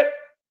appropriate?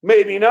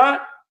 Maybe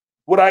not.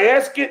 Would I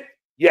ask it?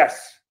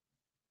 Yes.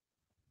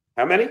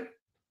 How many?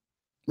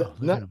 No,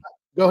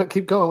 go ahead.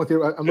 Keep going with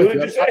your. I'm with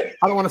you.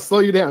 I don't want to slow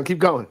you down. Keep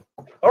going.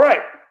 All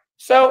right.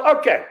 So,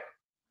 okay.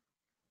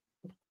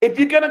 If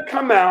you're going to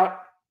come out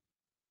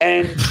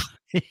and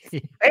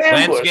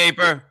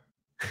landscaper,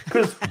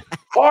 because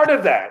part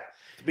of that,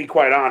 to be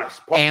quite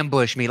honest,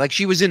 ambush me like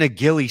she was in a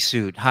ghillie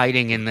suit,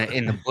 hiding in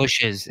the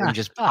bushes, and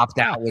just popped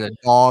out with a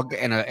dog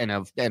and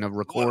a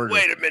recorder.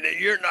 Wait a minute,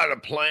 you're not a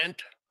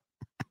plant.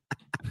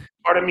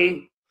 Part of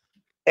me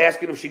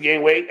asking if she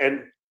gained weight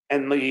and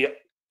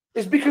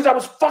is because I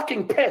was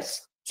fucking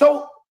pissed.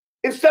 So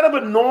instead of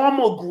a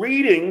normal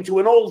greeting to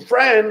an old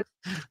friend,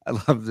 I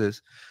love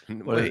this.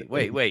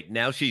 Wait.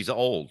 Now she's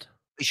old.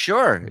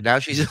 Sure. Now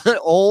she's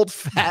old,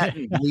 fat,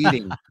 and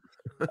bleeding.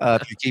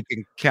 If you're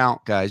keeping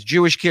count, guys.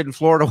 Jewish kid in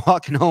Florida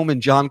walking home,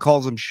 and John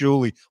calls him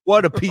Shuli.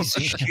 What a piece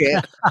of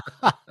shit.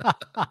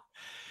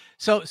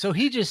 So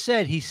he just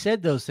said he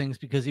said those things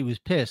because he was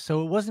pissed.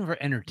 So it wasn't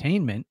for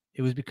entertainment.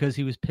 It was because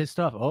he was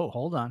pissed off. Oh,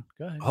 hold on.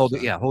 Go ahead. Hold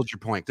it. Yeah, hold your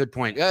point. Good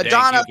point. Donna,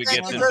 thank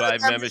you for gifting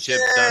 5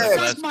 memberships.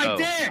 Donna, let's go.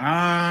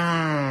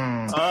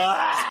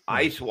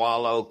 I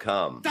swallow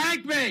cum.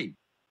 Thank me.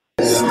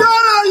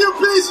 Donna, you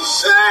piece of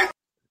shit.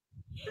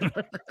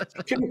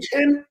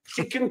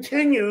 She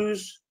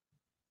continues,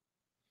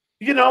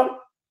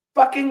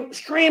 fucking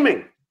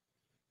streaming.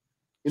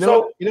 You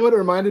know what it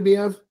reminded me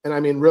of? And I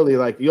mean, really,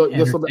 like, here we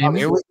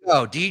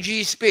go.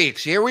 DG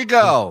speaks. Here we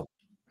go.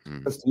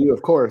 That's to you,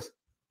 of course.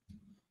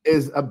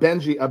 Is a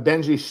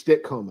Benji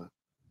shtick coma.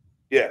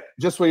 Yeah.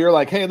 Just where you're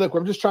like, hey, look,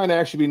 I'm just trying to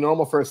actually be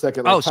normal for a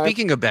second. Like,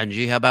 speaking of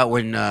Benji, how about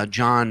when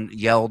John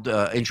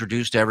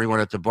introduced everyone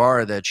at the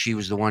bar that she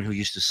was the one who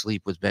used to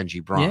sleep with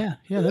Benji Braun?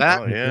 Yeah.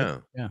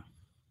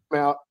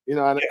 Out,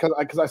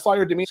 because I saw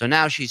your demeanor. So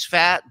now she's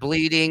fat,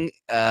 bleeding,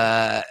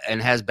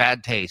 and has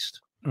bad taste.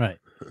 Right.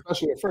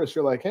 Especially at first,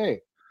 you're like,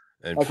 hey.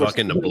 And like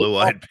fucking the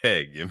blue-eyed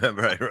pig. You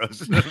remember I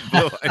roasted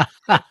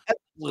the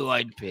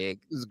blue-eyed pig.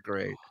 This is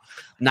great.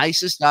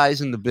 Nicest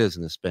eyes in the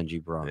business,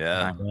 Benji Braun.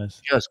 Yeah.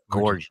 Just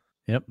gorgeous.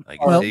 Yep. I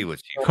can see what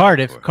she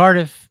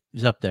Cardiff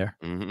is up there.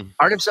 Mm-hmm.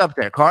 Cardiff's up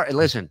there.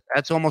 Listen,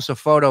 that's almost a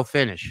photo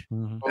finish.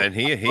 Mm-hmm. And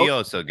he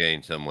also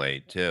gained some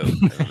weight too.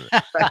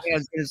 I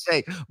was going to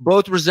say,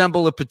 both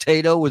resemble a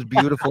potato with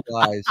beautiful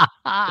eyes.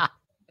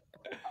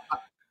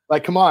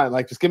 Like, come on,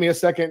 like, just give me a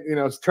second.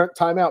 It's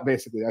time out.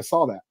 Basically, I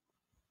saw that.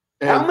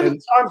 How many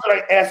times did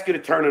I ask you to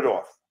turn it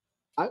off?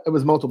 It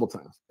was multiple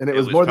times, and it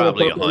was more than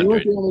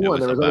 100.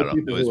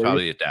 It was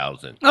probably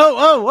 1,000.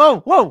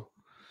 Whoa!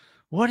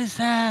 What is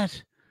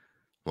that?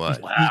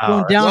 What?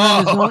 Wow.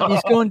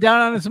 He's going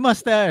down on his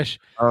mustache.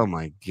 Oh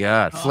my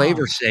God!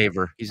 Flavor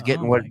saver. He's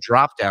getting what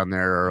dropped down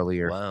there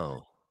earlier.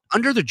 Wow.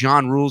 Under the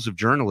John rules of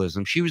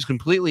journalism, she was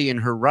completely in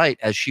her right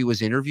as she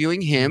was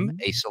interviewing him,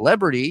 a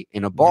celebrity,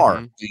 in a bar.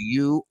 Mm-hmm. Do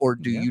you or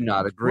do you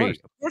not agree?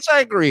 Of course I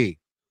agree.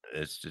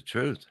 It's the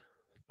truth.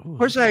 Of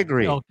course I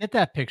agree. Oh, get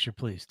that picture,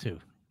 please, too.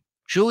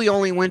 Julie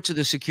only went to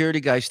the security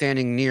guy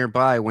standing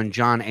nearby when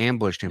John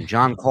ambushed him.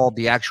 John called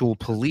the actual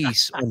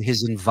police on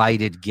his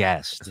invited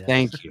guest.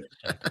 Thank you.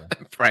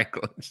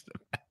 Franklin's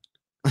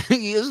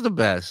he is the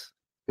best.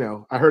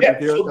 I heard.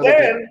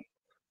 Yeah.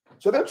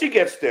 So then she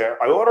gets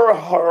there. I order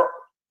her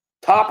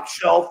top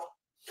shelf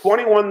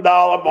 $21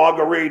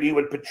 margarita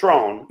with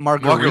Patron.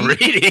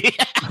 Margarita.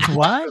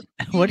 What?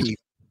 What?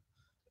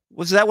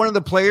 Was that one of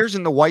the players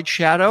in the White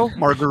Shadow?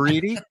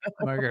 Margarita.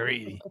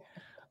 Margarita.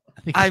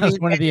 I think that was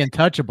one of the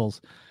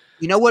Untouchables.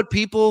 You know what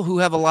people who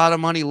have a lot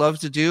of money love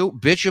to do?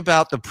 Bitch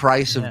about the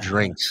price of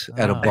drinks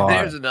at a bar.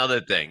 There's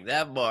another thing.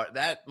 That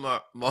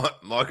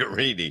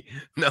margarita,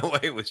 no way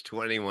it was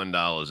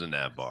 $21 in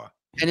that bar.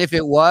 And if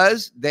it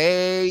was,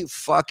 they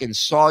fucking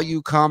saw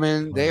you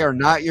coming. They are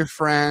not your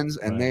friends,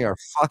 and they are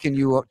fucking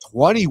you up.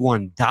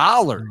 $21.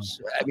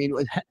 I mean,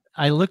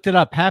 I looked it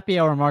up. Happy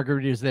hour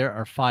margaritas there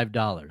are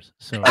 $5.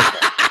 So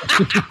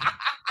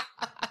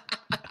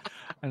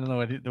I don't know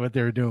what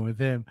they were doing with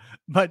him,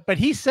 but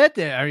he said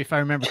that, if I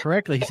remember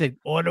correctly, he said,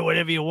 "Order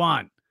whatever you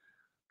want."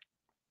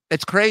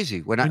 It's crazy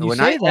when you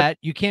say that,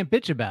 you can't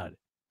bitch about it.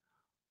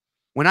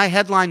 When I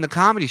headlined the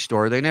Comedy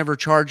Store, they never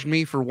charged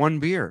me for one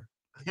beer,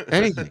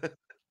 anything.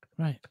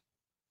 Right?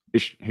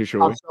 Hey,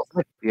 Shirley.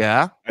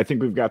 Yeah. I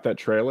think we've got that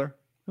trailer.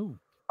 Ooh.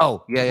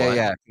 Oh,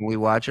 yeah. Can we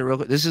watch it real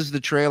quick? This is the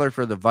trailer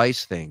for the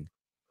Vice thing.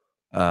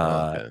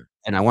 Okay.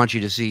 And I want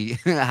you to see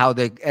how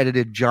they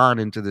edited John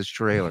into this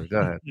trailer.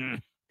 Go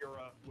ahead.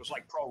 Was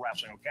like pro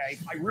wrestling, okay?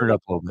 I Turn it really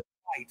up a little bit.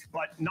 fight,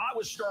 but not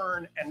with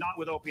Stern and not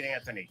with Opie and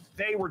Anthony.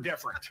 They were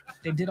different.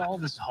 They did all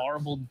this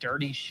horrible,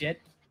 dirty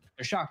shit.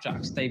 They're shock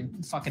jocks. They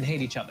fucking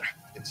hate each other.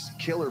 It's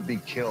kill or be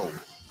killed.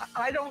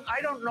 I don't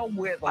know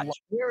where the line.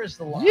 Where is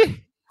the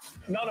line?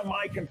 None of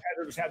my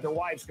competitors had their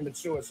wives commit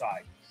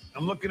suicide.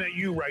 I'm looking at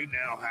you right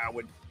now,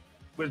 Howard.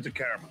 Where's the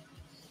camera?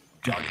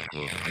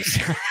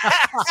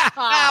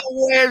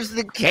 Where's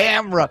the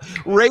camera?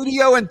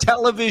 Radio and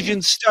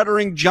television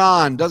stuttering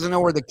John doesn't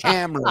know where the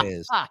camera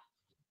is.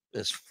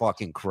 This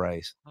fucking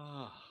Christ.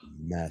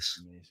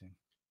 Mess. Amazing.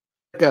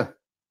 Yeah.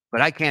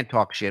 But I can't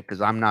talk shit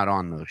because I'm not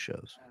on those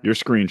shows. Your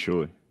screen,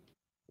 Shirley.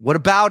 What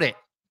about it?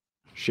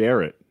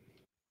 Share it.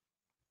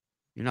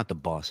 You're not the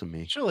boss of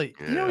me. Surely,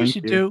 you know what you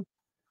should do?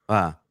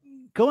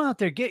 Go out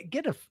there,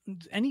 get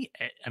any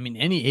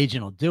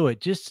agent will do it.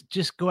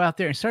 Just go out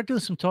there and start doing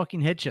some talking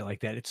head shit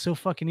like that. It's so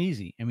fucking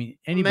easy. I mean,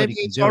 anybody maybe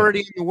can it's do already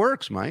it. in the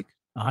works, Mike.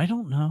 I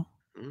don't know.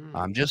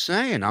 I'm just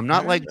saying. I'm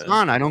not like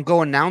John. I don't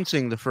go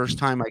announcing the first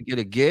time I get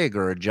a gig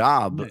or a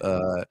job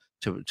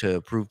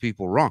to prove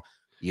people wrong.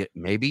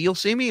 Maybe you'll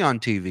see me on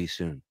TV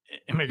soon.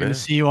 Am I going to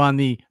see you on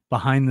the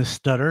Behind the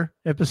Stutter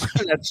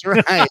episode? That's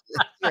right.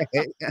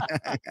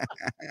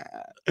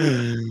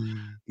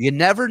 You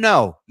never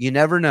know. You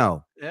never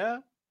know. Yeah.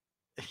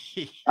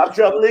 I'm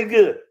totally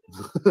good.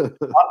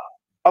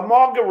 A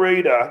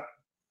margarita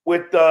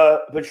with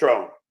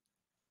Patron.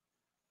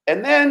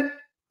 And then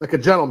like a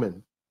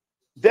gentleman.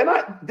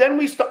 Then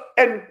we start.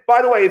 And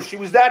by the way, if she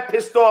was that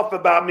pissed off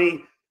about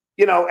me,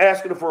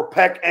 asking her for a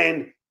peck,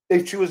 and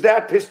if she was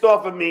that pissed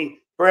off at me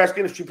for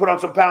asking if she put on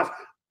some pounds,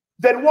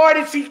 then why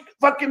did she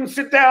fucking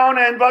sit down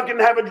and fucking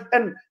have it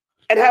and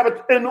have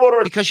it in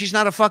order? Because she's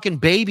not a fucking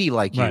baby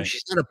like you. Right.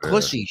 She's not a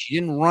pussy. She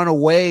didn't run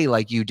away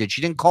like you did. She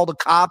didn't call the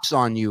cops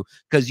on you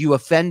because you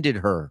offended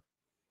her,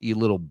 you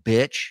little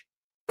bitch.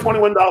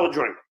 $21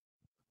 drink.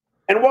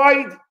 And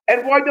why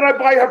did I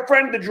buy her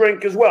friend the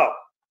drink as well?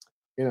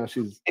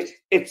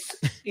 It's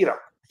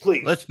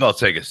please. Let's all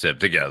take a sip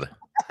together.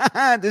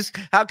 How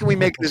can we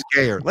make this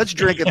gayer? Let's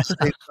drink at the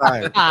same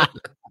time.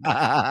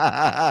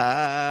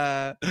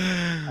 I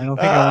don't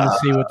think I want to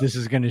see what this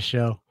is going to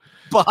show.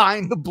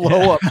 Behind the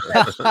blow up.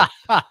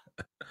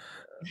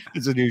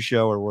 It's a new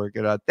show we're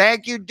working on.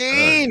 Thank you,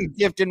 Dean.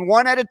 Gifting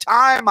one at a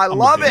time. I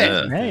love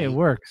it. Hey, it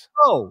works.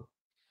 Oh,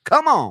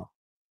 come on.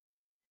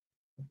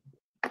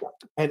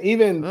 And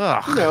even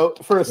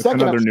for a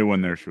second, another new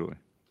one there, Shirley.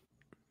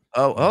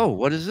 Oh,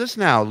 what is this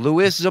now?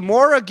 Luis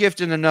Zamora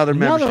gifting another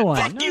membership. One.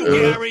 Fuck you,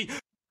 Gary.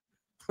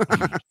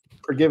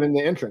 For giving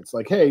the entrance,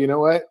 like, hey, you know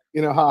what?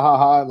 Ha ha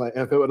ha. Like,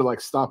 if it would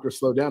have stopped or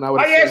slowed down,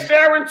 I asked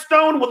Sharon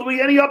Stone, will there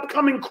be any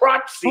upcoming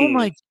crotch scenes? Oh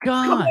my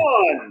God. Come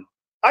on.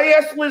 I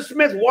asked Liz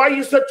Smith, why are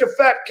you such a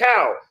fat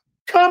cow?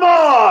 Come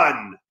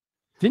on.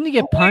 Didn't he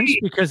get punched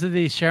because of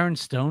the Sharon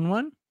Stone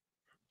one?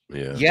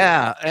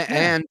 Yeah.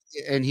 And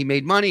he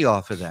made money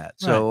off of that.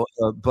 So,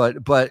 but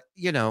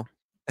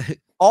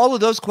all of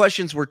those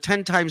questions were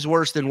 10 times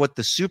worse than what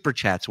the super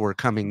chats were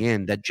coming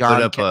in that John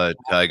put up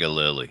a Tiger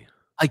Lily.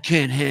 I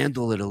can't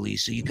handle it,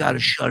 Elisa. You got to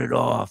shut it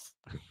off.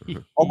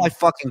 Oh my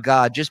fucking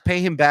God. Just pay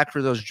him back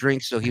for those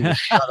drinks so he will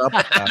shut up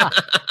about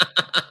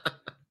it.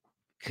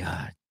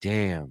 God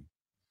damn.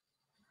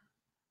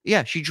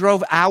 Yeah, she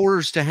drove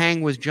hours to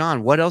hang with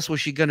John. What else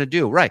was she going to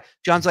do? Right.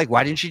 John's like,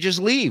 why didn't she just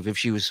leave if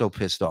she was so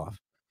pissed off?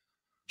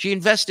 She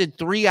invested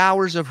 3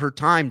 hours of her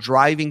time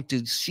driving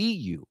to see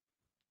you.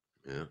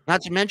 Yeah.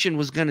 Not to mention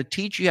was going to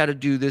teach you how to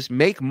do this,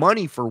 make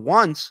money for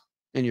once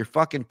in your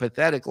fucking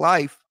pathetic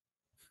life.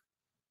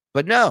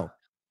 But no,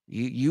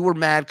 you were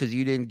mad because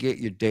you didn't get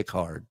your dick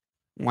hard.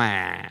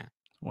 Wah.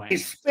 You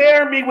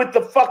spare me with the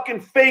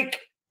fucking fake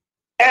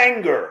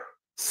anger.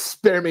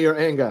 Spare me your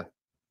anger.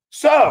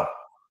 So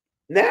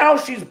now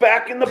she's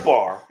back in the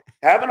bar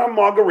having a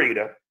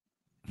margarita,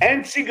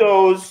 And she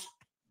goes,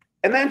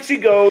 and then she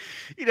goes.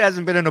 He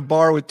hasn't been in a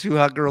bar with 2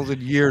 hot girls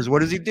in years. What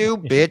does he do?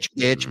 Bitch,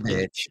 bitch,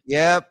 bitch.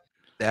 Yep,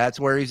 that's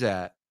where he's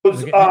at.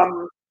 It's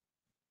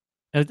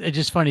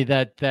just funny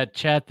that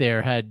chat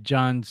there had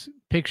John's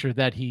picture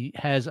that he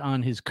has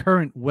on his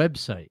current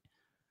website.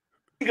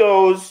 She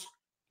goes,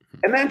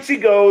 and then she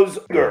goes,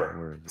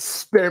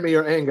 spare me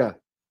your anger.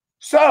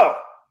 So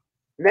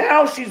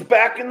now she's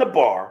back in the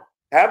bar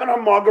having a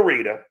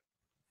margarita,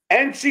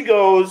 and she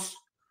goes,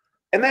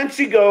 and then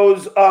she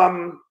goes,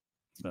 hold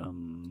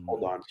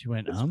on. She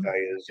went, this guy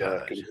is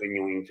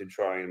continuing to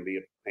try and be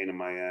a pain in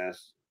my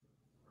ass.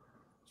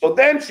 So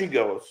then she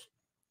goes,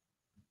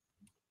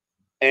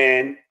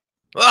 and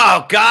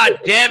oh, God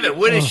damn it.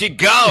 Where did she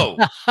go?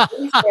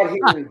 We start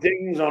hearing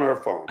dings on her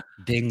phone.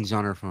 Dings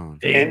on her phone.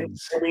 And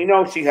we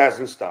know she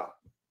hasn't stopped.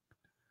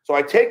 So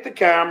I take the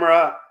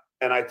camera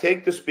and I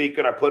take the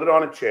speaker and I put it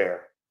on a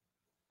chair.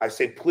 I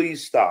say,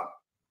 please stop.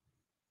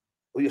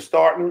 Well, you're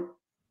starting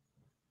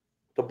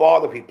to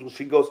bother people.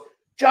 She goes,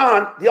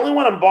 John, the only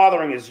one I'm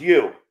bothering is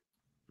you.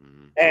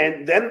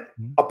 And then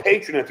a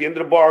patron at the end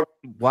of the bar.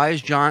 Why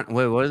is John?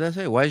 Wait, what did I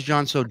say? Why is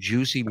John so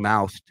juicy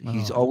mouthed?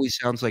 He's always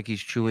sounds like he's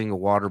chewing a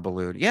water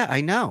balloon. Yeah,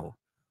 I know.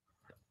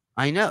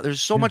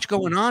 There's so much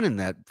going on in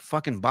that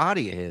fucking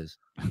body of his.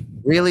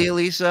 Really,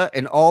 Elisa,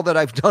 and all that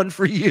I've done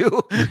for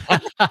you.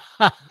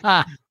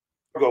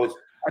 Goes,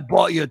 I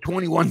bought you a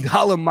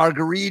 $21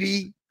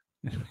 margarita.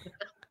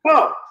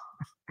 No,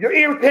 you're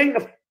irritating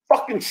the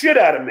fucking shit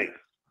out of me.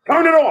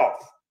 Turn it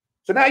off.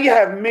 So now you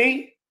have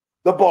me,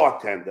 the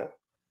bartender,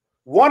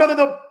 one of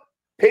the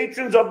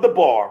patrons of the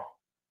bar,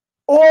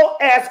 all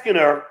asking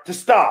her to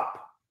stop.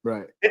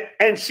 Right.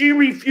 And she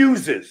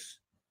refuses.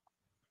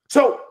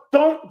 So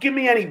don't give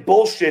me any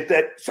bullshit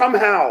that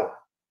somehow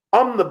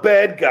I'm the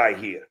bad guy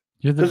here.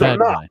 You're the bad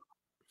guy.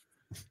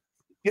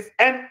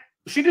 And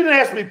she didn't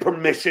ask me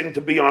permission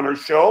to be on her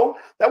show.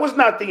 That was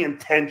not the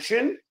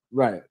intention.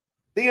 Right.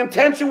 The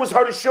intention was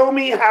her to show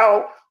me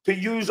how to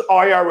use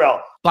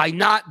IRL. By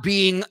not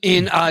being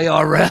in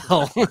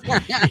IRL.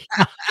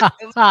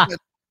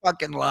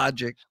 Fucking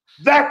logic.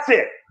 That's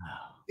it.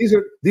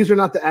 These are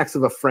not the acts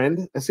of a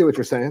friend. I see what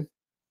you're saying.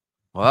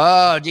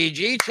 Whoa,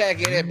 DG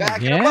checking it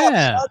back.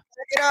 Yeah.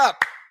 Check it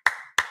up.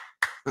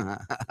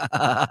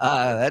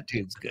 That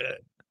dude's good.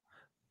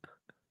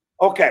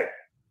 Okay.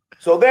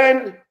 So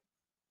then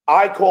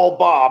I called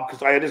Bob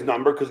because I had his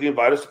number because he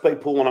invited us to play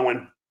pool. And I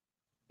went,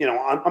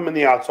 I'm in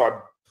the outside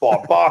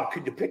bar. Bob,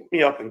 could you pick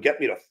me up and get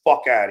me the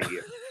fuck out of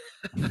here?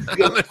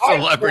 I'm a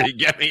celebrity.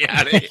 Get me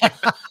out of here.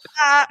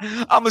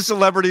 I'm a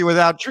celebrity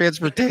without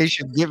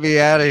transportation. Get me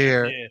out of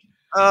here. Yeah.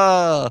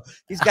 Oh,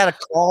 he's got to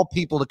call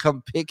people to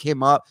come pick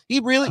him up.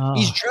 He's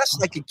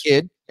dressed like a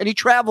kid and he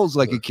travels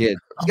like a kid.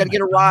 He's got to get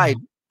a ride.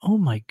 Oh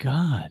my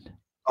God.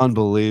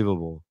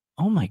 Unbelievable.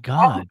 Oh my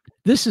God.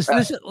 This is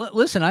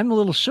listen, I'm a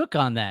little shook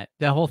on that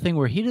whole thing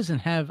where he doesn't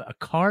have a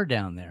car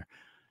down there.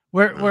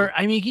 Where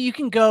I mean, you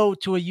can go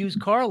to a used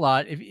car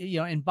lot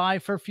and buy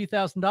for a few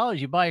 $1,000s.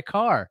 You buy a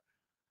car.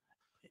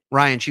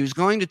 Ryan, she was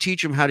going to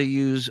teach him how to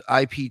use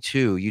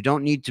IP2. You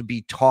don't need to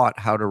be taught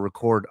how to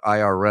record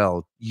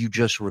IRL. You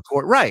just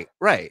record. Right.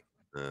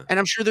 And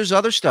I'm sure there's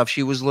other stuff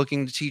she was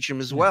looking to teach him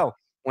as well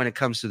when it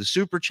comes to the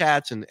super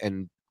chats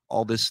and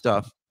all this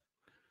stuff.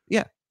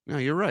 Yeah. No,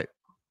 you're right.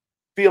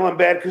 Feeling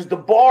bad because the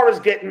bar is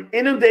getting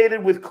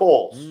inundated with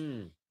calls,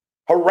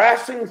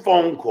 harassing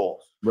phone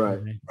calls, right.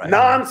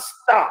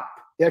 nonstop.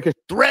 Yeah, because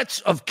threats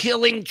of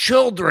killing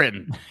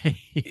children.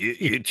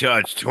 You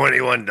charge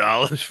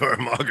 $21 for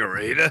a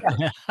margarita?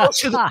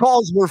 Most of the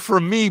calls were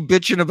from me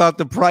bitching about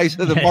the price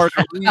of the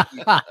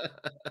margarita.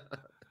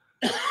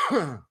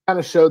 Kind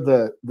of showed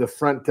the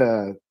front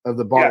of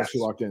the bar when she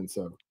walked in.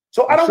 So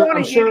I don't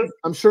want to hear.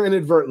 I'm sure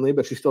inadvertently,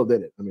 but she still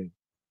did it. I mean,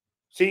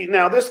 see,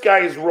 now this guy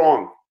is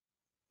wrong.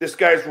 This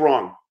guy's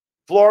wrong.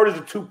 Florida's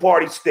a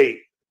two-party state.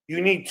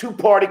 You need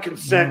two-party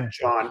consent,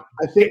 John.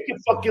 I think you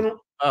fucking.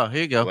 Oh,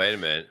 here you go. Wait a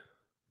minute.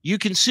 You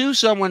can sue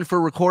someone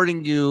for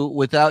recording you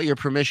without your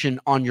permission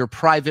on your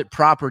private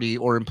property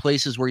or in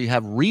places where you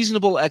have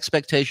reasonable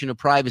expectation of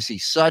privacy.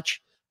 Such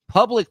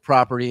public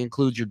property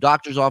includes your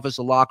doctor's office,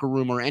 a locker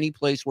room, or any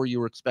place where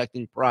you're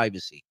expecting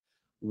privacy.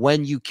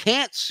 When you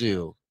can't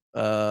sue,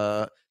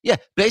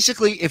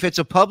 basically, if it's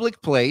a public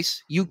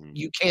place, you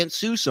can't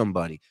sue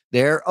somebody.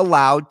 They're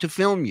allowed to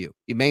film you.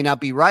 You may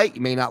not be right.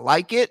 You may not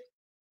like it.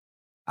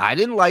 I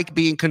didn't like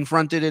being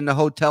confronted in the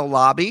hotel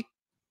lobby.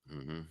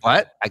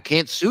 But I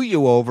can't sue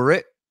you over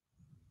it.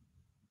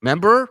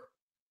 Remember?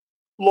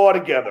 Law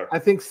together. I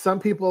think some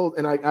people,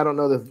 and I don't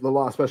know the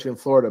law, especially in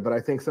Florida, but I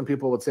think some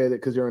people would say that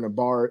because you're in a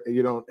bar,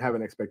 you don't have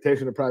an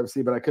expectation of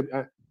privacy. But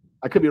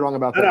I could be wrong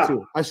about that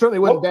too. I certainly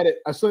wouldn't bet it.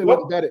 I certainly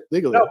wouldn't bet it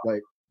legally.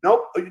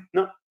 No.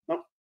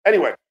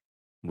 Anyway,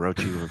 wrote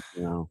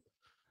you.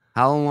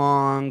 How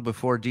long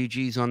before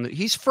DG's on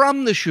he's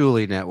from the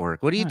Shuley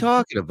Network. What are you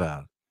talking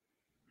about?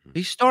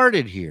 He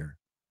started here.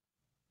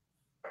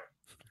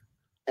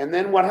 And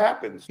then what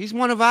happens? He's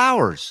one of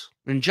ours.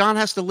 And John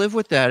has to live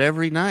with that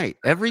every night,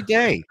 every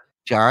day,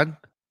 John.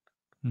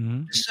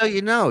 Just so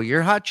you know,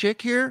 your hot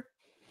chick here,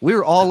 We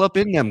were all up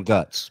in them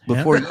guts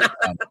before you got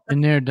it.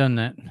 Been there, done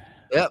that.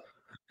 Yep.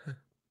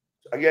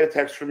 I get a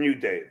text from you,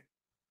 Dave.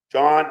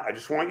 John, I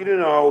just want you to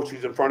know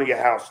she's in front of your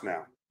house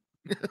now.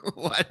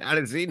 What? How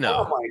does he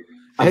know? Oh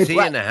my! Is he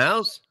in the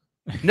house?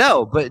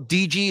 No, but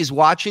DG is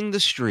watching the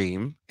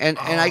stream, and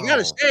I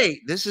gotta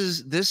say, this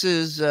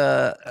is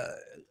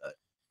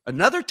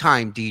another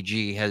time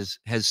DG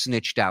has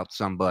snitched out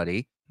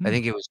somebody. I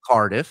think it was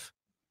Cardiff,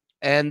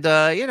 and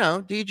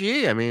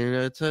DG. I mean,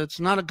 it's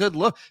not a good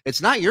look.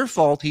 It's not your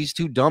fault. He's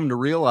too dumb to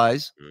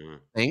realize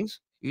things.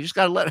 You just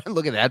gotta let him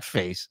look at that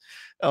face.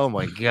 Oh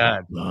my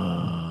god,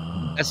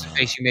 that's the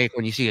face you make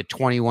when you see a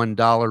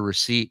 $21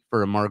 receipt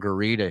for a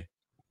margarita.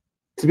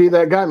 To be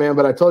that guy, man.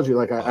 But I told you,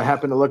 like, I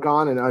happened to look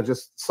on and I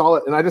just saw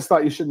it, and I just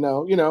thought you should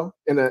know,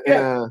 in a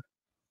and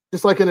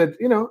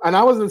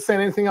I wasn't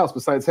saying anything else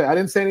besides, hey, I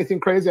didn't say anything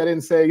crazy. I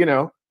didn't say,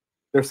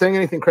 they're saying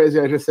anything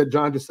crazy. I just said,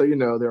 John, just so you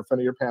know, they're in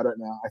front of your pad right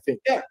now, I think.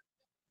 Yeah.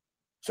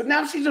 So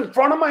now she's in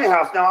front of my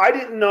house. Now, I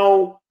didn't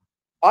know.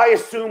 I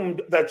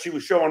assumed that she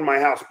was showing my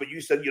house, but you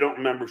said you don't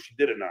remember if she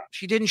did or not.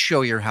 She didn't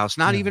show your house,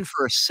 not even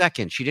for a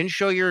second. She didn't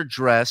show your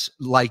address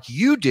like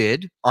you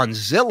did on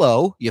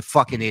Zillow, you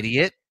fucking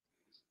idiot.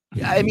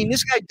 I mean,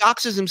 this guy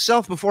doxes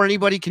himself before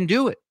anybody can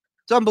do it.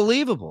 It's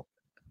unbelievable.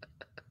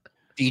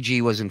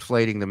 DG was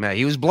inflating the man.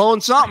 He was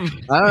blowing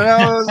something. I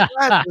don't know.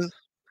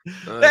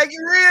 Thank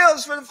you,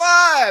 Reels, for the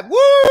 5. Woo!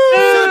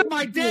 Suck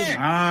my dick.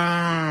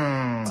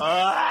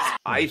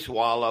 I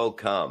swallow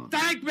cum.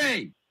 Thank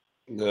me.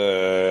 That's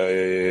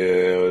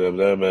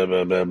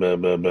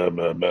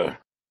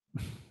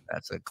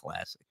a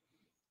classic.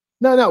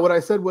 No. What I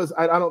said was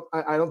I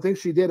don't think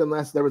she did,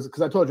 unless there was,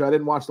 because I told you I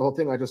didn't watch the whole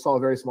thing. I just saw a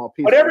very small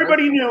piece. But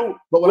everybody knew.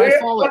 But when I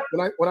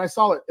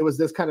saw it, it was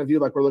this kind of view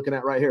like we're looking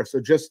at right here.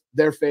 So just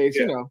their face,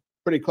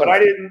 pretty close. But I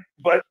didn't.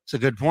 But it's a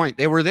good point.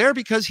 They were there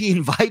because he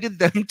invited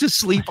them to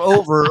sleep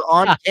over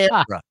on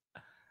camera.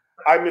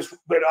 I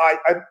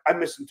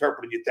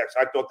misinterpreted your text.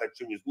 I thought that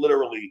she was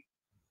literally,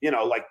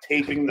 like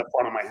taping the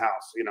front of my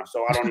house.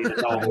 So I don't even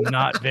know.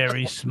 Not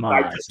very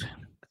smart.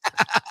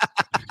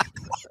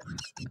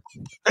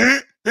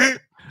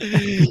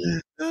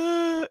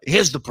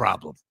 Here's the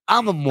problem.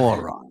 I'm a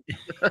moron.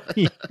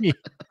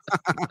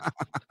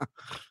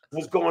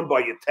 Was going by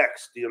your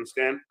text. Do you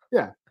understand?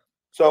 Yeah.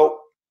 So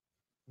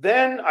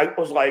then I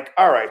was like,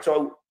 all right.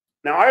 So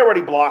now I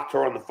already blocked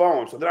her on the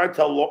phone. So then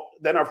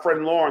then our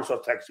friend Lauren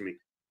starts texting me,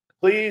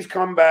 please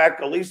come back.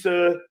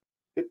 Elisa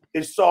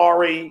is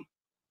sorry.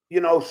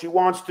 She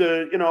wants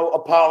to,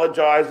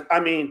 apologize. I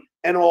mean,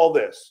 and all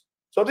this.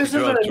 So this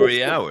is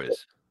 3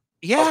 hours.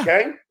 Yeah.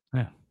 Okay.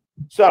 Yeah.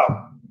 So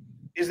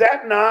is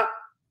that not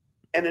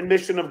an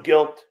admission of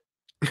guilt?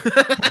 I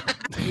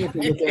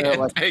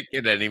can't take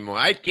it anymore.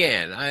 I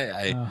can't.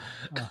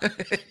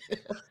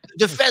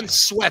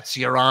 Defense sweats,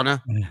 Your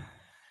Honor.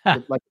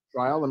 Like a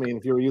trial. I mean,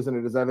 if you were using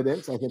it as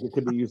evidence, I think it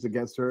could be used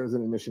against her as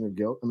an admission of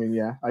guilt. I mean,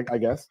 yeah, I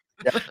guess.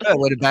 Yeah.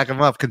 Way to back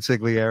him up,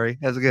 consigliere.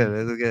 That's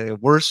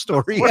good. Worst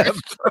story ever.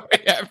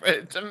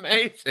 It's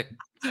amazing.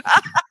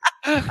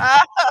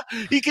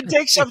 He can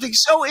take something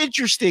so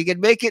interesting and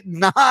make it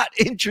not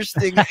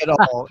interesting at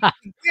all.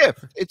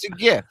 It's a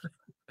gift.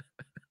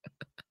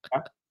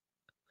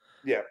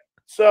 Yeah.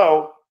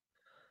 So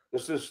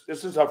this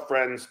is her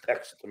friend's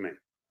text to me.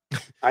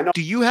 I know.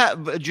 Do you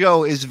have,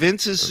 Joe? Is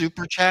Vince's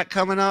super chat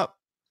coming up?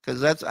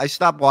 Because I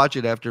stopped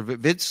watching after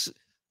Vince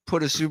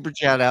put a super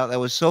chat out that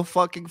was so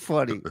fucking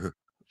funny.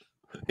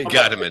 He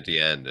got him at the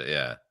end.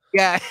 Yeah.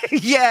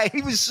 Yeah,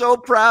 he was so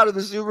proud of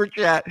the super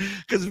chat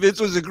because Vince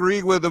was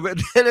agreeing with him, and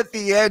then at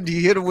the end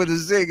he hit him with a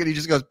zing, and he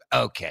just goes,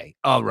 "Okay,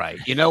 all right,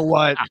 you know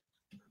what?"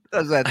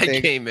 Does that thing. I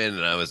came in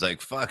and I was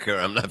like, "Fuck her!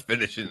 I'm not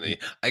finishing the.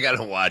 I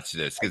gotta watch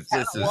this because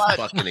this is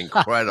fucking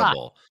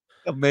incredible,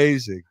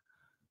 amazing."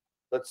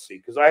 Let's see,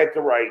 because I had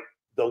to write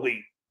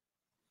delete.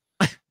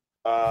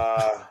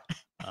 I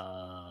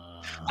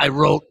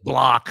wrote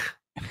block.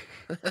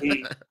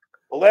 The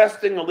last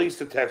thing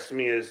Elisa texted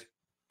me is,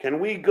 can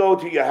we go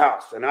to your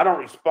house? And I don't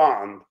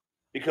respond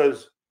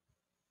because,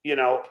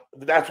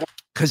 that's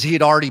because he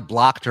had already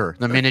blocked her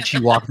the minute she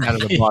walked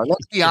out of the bar.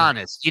 Let's be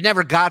honest. You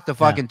never got the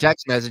fucking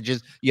text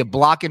messages. You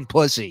blocking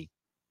pussy.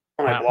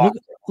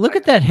 Look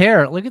at that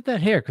hair. Look at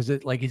that hair. Because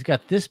he's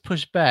got this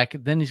pushed back.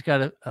 Then he's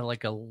got a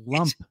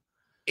lump.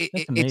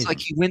 It's like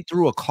he went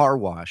through a car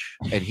wash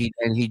and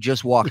he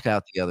just walked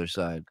out the other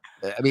side.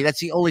 I mean, that's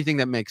the only thing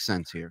that makes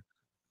sense here.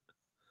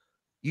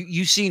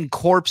 You've seen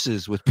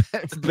corpses with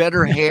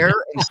better hair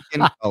and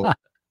skin color.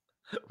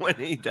 When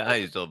he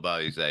dies, they'll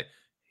probably say,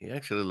 he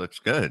actually looks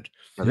good.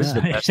 Well, this is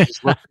the best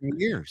he's looked in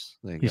years.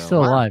 He's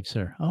still alive,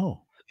 sir. Oh.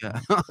 Yeah.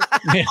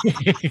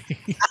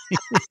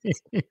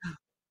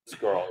 This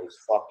girl is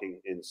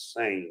fucking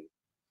insane.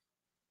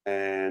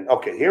 And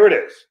okay, here it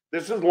is.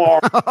 This is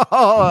Lauren.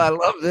 Oh, I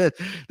love this.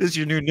 This is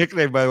your new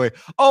nickname, by the way.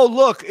 Oh,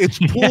 look, it's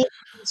Pool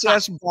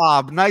Princess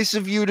Bob. Nice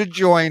of you to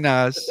join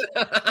us.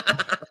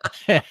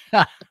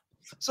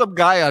 Some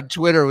guy on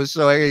Twitter was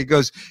so angry. He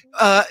goes,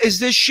 is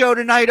this show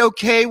tonight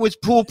okay with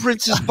Pool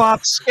Princess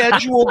Bob's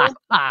schedule?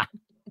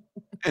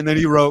 And then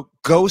he wrote,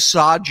 go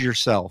sod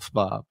yourself,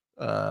 Bob.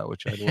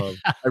 which I love.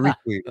 I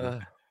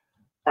retweeted.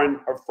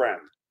 A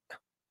friend.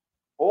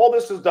 All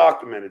this is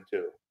documented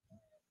too.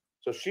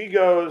 So she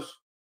goes.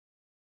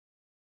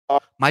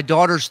 My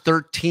daughter's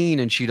 13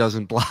 and she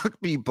doesn't block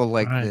people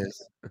like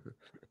this.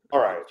 All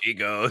right. She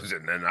goes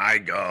and then I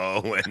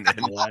go and then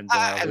we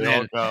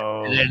all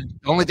go. And then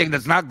the only thing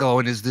that's not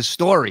going is this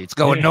story. It's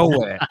going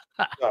nowhere.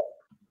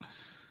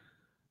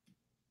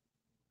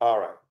 All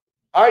right.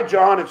 Hi,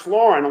 John. It's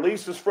Lauren,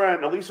 Elisa's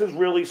friend. Elisa's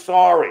really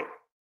sorry.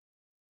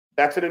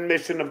 That's an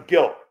admission of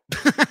guilt.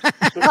 So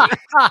she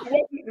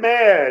wasn't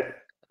mad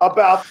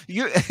about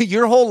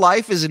your whole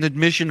life is an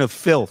admission of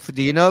filth.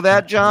 Do you know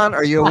that, John?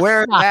 Are you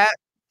aware of that?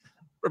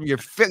 From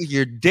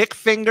your dick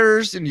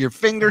fingers and your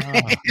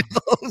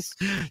fingernails.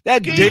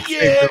 That dick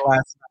finger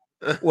last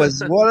night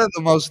was one of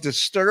the most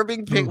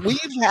disturbing things.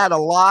 We've had a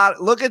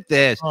lot. Look at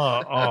this.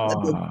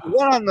 The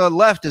one on the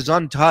left is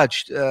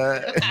untouched.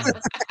 Yeah,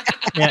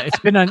 it's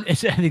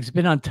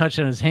been untouched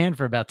on his hand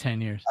for about 10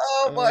 years.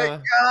 Oh my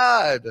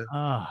God.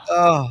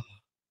 All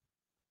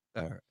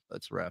right,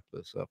 let's wrap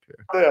this up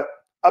here.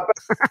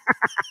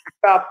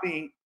 About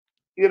the,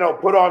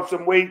 put on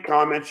some weight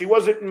comment. She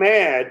wasn't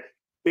mad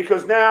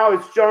because now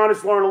it's John,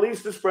 it's Lauren,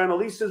 Elisa's friend.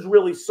 Elisa's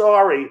really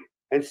sorry,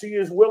 and she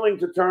is willing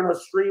to turn her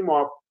stream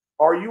off.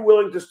 Are you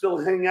willing to still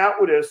hang out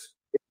with us?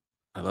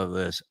 I love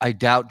this. I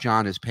doubt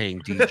John is paying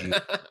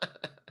DG.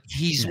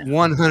 He's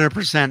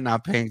 100%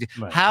 not paying.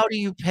 Right. How do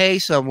you pay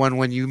someone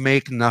when you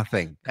make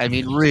nothing? I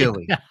mean,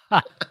 really?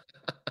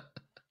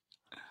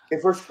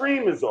 If her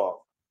stream is off,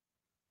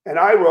 and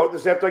I wrote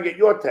this after I get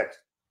your text,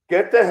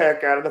 get the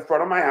heck out of the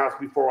front of my house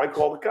before I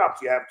call the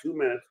cops. You have 2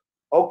 minutes.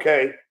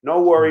 Okay,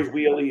 no worries.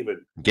 We are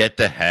leaving. Get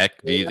the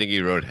heck? Do you think he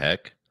wrote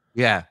heck?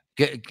 Yeah.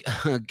 Get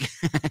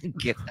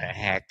the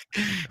heck.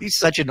 He's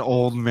such an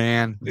old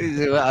man.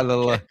 You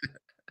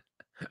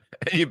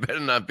better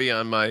not be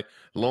on my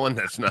lawn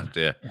that's not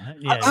there.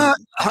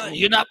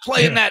 You're not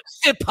playing that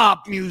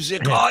hip-hop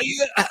music, are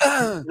you?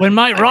 When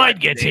my ride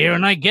gets here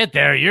and I get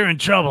there, you're in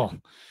trouble.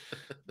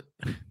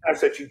 I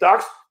said, she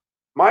docs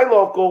my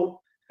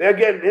local. They're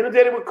getting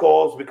inundated with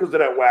calls because of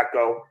that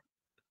wacko.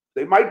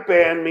 They might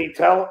ban me.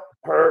 Tell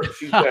her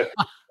she said,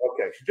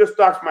 okay, she just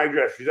doxed my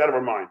address. She's out of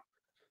her mind.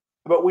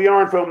 But we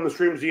aren't filming the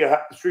streets of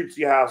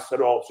your house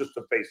at all. It's just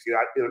a face.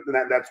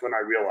 That's when I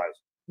realized.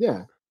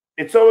 Yeah.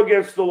 It's so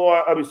against the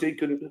law. Obviously, you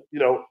can,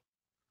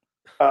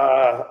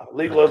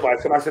 legal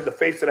advice. And I said, the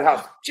face of the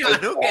house. John,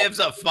 who gives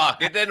a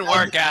fuck? It didn't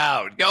work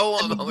out. Go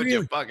on with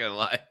your fucking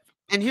life.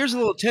 And here's a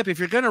little tip. If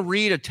you're going to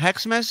read a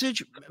text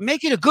message,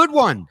 make it a good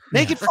one.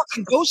 Make it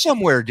fucking go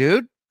somewhere,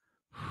 dude.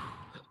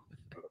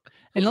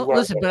 And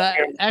listen, but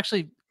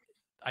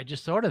I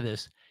just thought of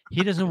this.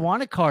 He doesn't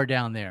want a car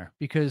down there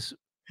because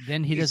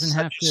then he doesn't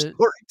have to.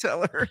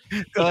 Storyteller.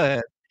 Go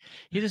ahead.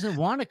 He doesn't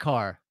want a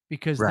car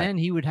because then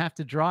he would have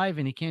to drive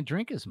and he can't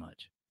drink as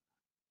much.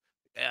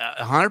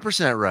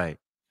 100% right.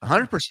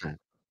 100%.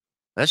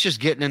 That's just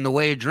getting in the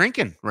way of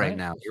drinking right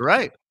now. You're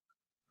right.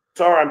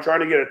 Sorry, I'm trying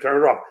to get it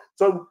turned off.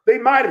 So they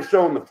might have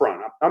shown the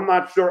front. I'm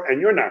not sure, and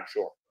you're not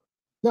sure.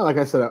 No, like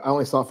I said, I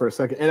only saw it for a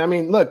second. And I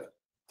mean, look,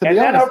 to be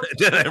honest.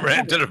 Then I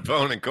ran to the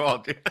phone and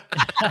called you.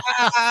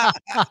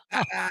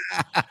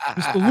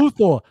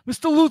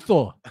 Mr.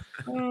 Luthor.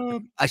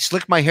 I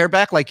slicked my hair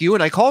back like you,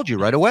 and I called you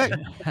right away.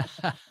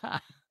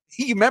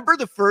 You remember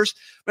the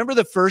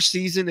first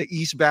season of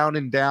Eastbound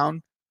and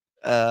Down?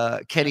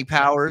 Kenny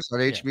Powers on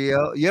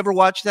HBO. You ever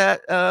watch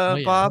that,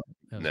 Bob?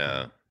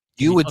 No.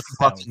 You would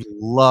fucking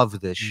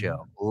love this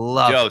show.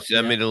 Love Joe, it.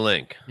 send me the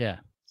link. Yeah.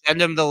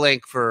 Send him the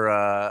link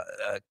for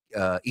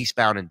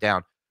Eastbound and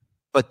Down.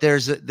 But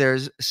there's Danny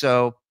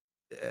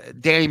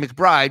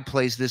McBride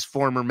plays this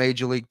former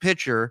major league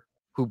pitcher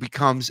who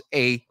becomes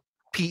a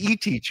PE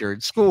teacher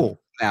in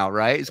school now,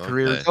 right? His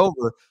career is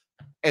over.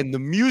 And the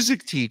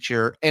music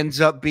teacher ends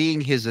up being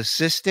his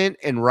assistant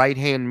and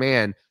right-hand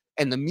man.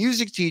 And the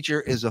music teacher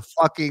is a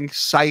fucking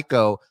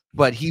psycho,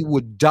 but he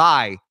would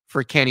die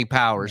for Kenny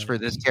Powers for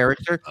this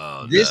character.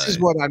 Oh, this is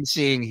what I'm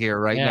seeing here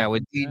right now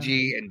with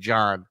DG and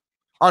John.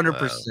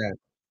 100%.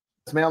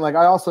 Man, like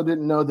I also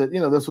didn't know that,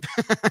 this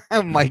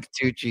was Mike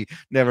Tucci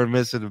never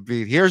missing a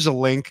beat. Here's a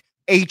link.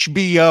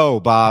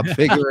 HBO, Bob.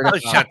 Figure it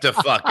out. Shut the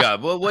fuck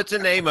up. Well, what's the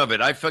name of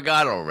it? I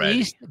forgot already.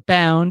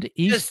 Eastbound.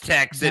 Just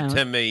text it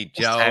to me,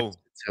 Joe.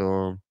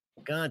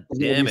 God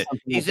damn it.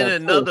 He's in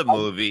another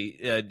movie.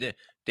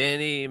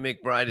 Danny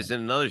McBride is in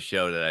another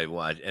show that I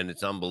watch, and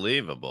it's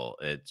unbelievable.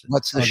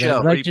 What's the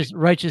show? Righteous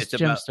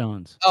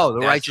Gemstones. The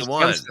Righteous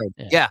Gemstones.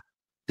 Yeah.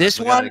 This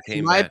one,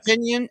 in my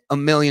opinion, a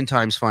million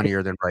times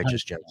funnier than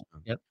Righteous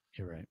Gemstones. Yep,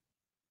 you're right.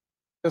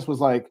 This was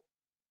like,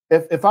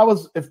 if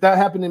that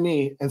happened to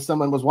me and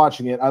someone was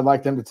watching it, I'd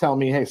like them to tell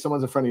me, hey,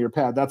 someone's in front of your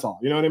pad. That's all.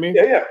 You know what I mean?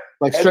 Yeah.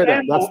 Like straight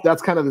up.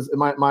 That's kind of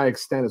my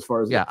extent as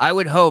far as I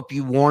would hope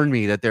you warn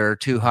me that there are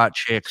two hot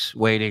chicks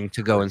waiting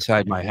to go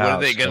inside my house. What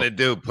are they gonna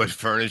do? Put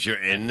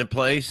furniture in the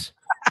place?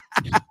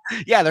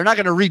 Yeah, they're not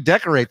gonna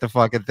redecorate the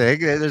fucking thing.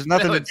 There's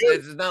nothing.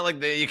 It's not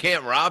like you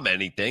can't rob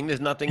anything.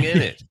 There's nothing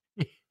in it.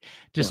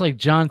 Just like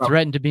John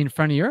threatened to be in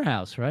front of your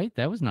house, right?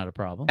 That was not a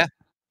problem.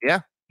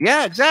 Yeah.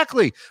 Yeah,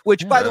 exactly.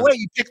 Which, by the way,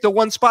 you picked the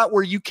one spot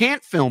where you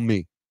can't film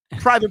me.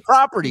 Private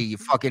property, you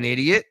fucking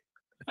idiot.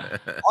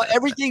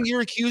 Everything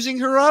you're accusing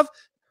her of,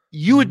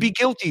 you would be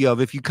guilty of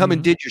if you come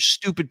and did your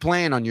stupid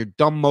plan on your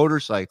dumb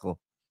motorcycle.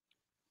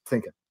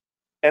 Thinking.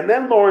 And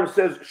then Lauren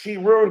says she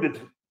ruined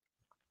it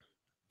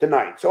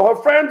tonight. So her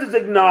friend is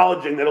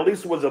acknowledging that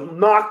Elisa was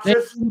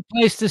obnoxious.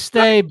 Place to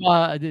stay,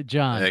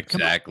 John.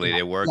 Exactly.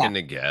 They're working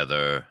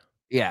together.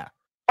 Yeah.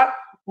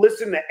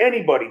 Listen to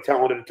anybody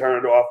telling her to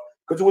turn it off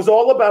because it was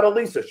all about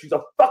Elisa. She's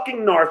a fucking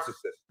narcissist.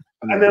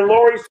 And then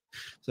Lori's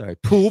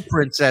Pool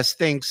Princess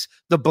thinks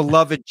the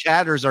beloved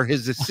chatters are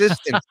his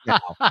assistants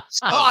now.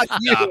 Stop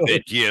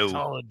it, you.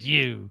 Told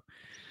you.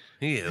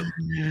 You.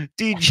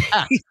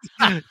 DJ,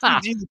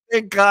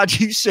 thank God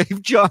you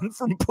saved John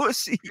from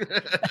pussy.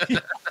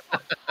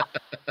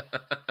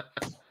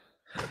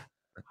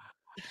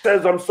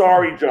 Says, I'm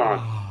sorry,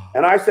 John.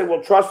 And I said,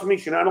 well, trust me,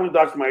 she not only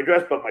doxed my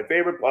address, but my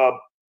favorite pub.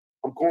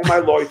 I'm calling my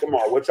lawyer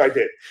tomorrow, which I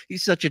did.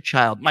 He's such a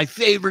child. My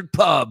favorite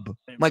pub,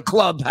 my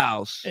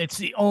clubhouse. It's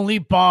the only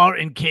bar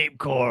in Cape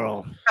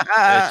Coral.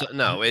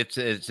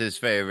 It's his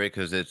favorite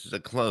because it's the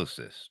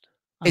closest.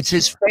 It's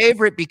his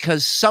favorite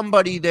because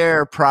somebody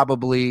there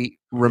probably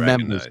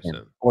remembers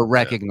him or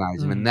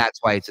recognizes him, and that's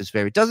why it's his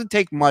favorite. It doesn't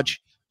take much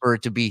for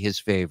it to be his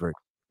favorite.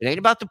 It ain't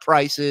about the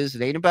prices.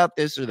 It ain't about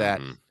this or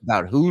that. It's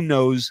about who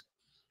knows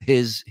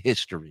his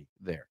history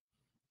there.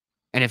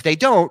 And if they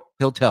don't,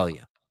 he'll tell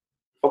you.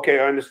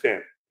 Okay, I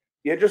understand.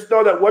 Yeah, just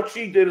know that what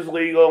she did is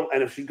legal,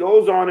 and if she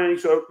goes on any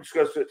show,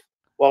 discuss it,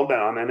 well,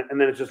 no, and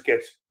then it just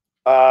gets.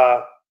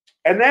 And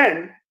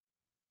then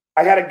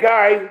I had a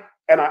guy,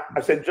 and I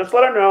said, just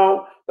let her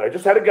know that I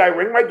just had a guy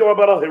ring my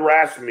doorbell,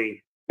 harass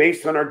me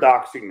based on her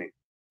doxing me.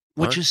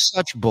 Which is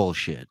such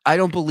bullshit. I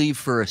don't believe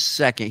for a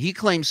second. He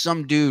claims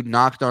some dude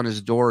knocked on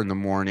his door in the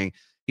morning.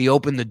 He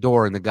opened the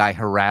door, and the guy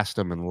harassed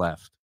him and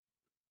left.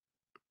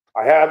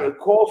 I have a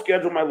call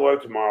scheduled with my lawyer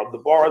tomorrow. The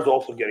bar is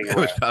also getting It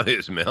was probably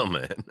his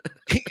mailman.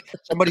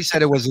 Somebody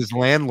said it was his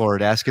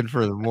landlord asking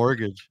for the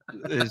mortgage.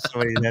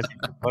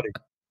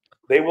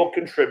 They will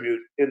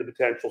contribute in the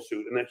potential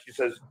suit. And then she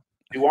says,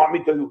 do you want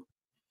me to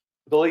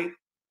delete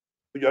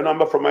your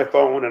number from my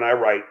phone? And I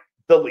write,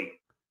 delete.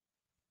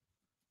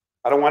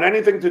 I don't want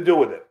anything to do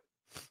with it.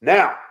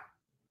 Now.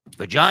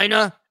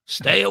 Vagina,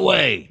 stay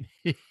away.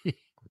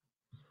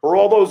 For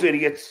all those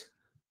idiots,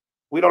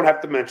 we don't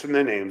have to mention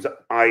their names.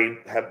 I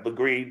have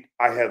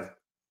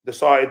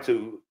decided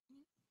to.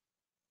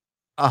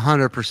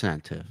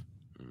 100%, Tiff.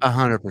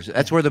 100%.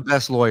 That's where the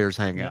best lawyers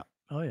hang out.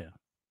 Oh, yeah.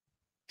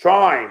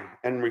 Try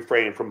and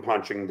refrain from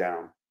punching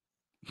down.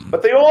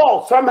 But they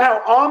all, somehow,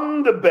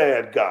 I'm the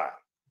bad guy.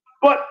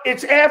 But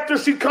it's after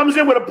she comes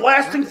in with a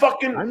blasting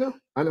fucking I know.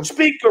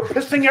 speaker,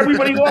 pissing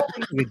everybody off.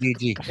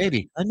 DG,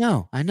 baby. I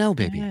know,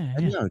 baby. Yeah,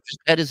 I know.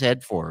 Just pet his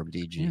head for him,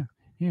 DG. Yeah.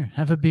 Here,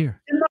 have a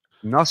beer.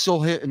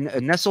 Nestle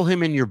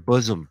him in your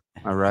bosom,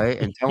 all right,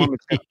 and tell him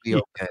it's going to be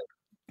okay.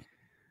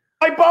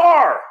 My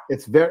bar.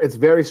 It's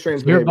very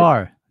strange. It's your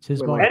bar. It's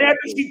his bar. And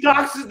after she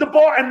doxes the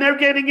bar, and they're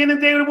getting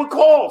inundated with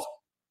calls.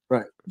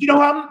 Right. You know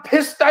how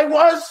pissed I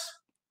was?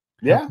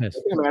 Yeah, I can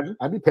imagine.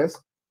 I'd be pissed.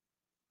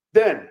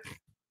 Then,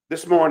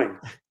 this morning,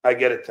 I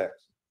get a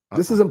text.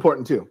 This is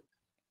important too.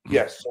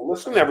 Yes. So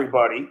listen,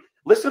 everybody.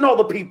 Listen to all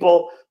the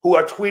people who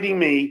are tweeting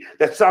me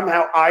that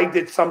somehow I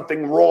did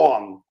something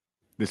wrong.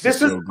 This is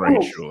so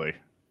great, Julie.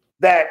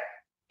 That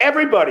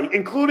everybody,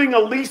 including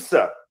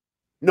Elisa,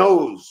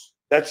 knows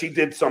that she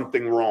did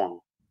something wrong.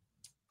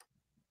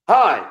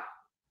 Hi,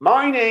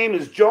 my name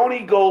is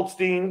Joni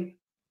Goldstein.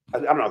 I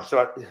don't know.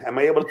 Am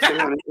I able to say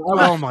that?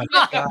 Oh my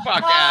God! Get the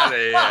fuck out of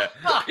here!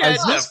 Get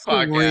the fuck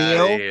out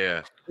of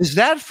here! Is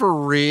that for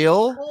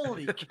real?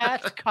 Holy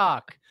cat's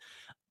cock!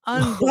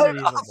 What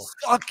a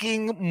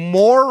fucking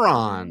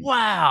moron!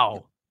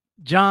 Wow,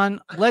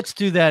 John, let's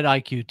do that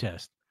IQ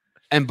test.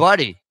 And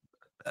buddy,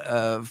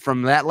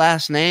 from that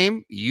last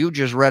name, you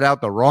just read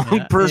out the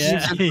wrong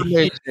person's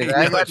information.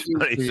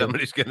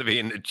 Somebody's going to be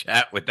in the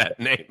chat with that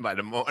name by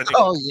the morning.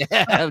 Oh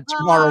yeah,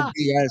 tomorrow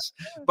BS.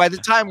 By the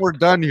time we're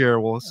done here,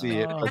 we'll see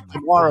it. But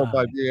tomorrow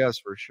by BS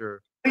for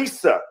sure.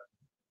 Lisa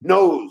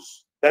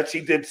knows that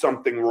she did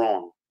something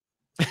wrong.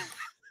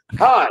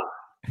 Hi,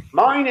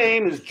 my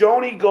name is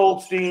Joni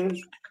Goldstein.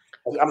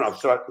 I don't know.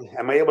 So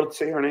am I able to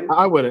say her name?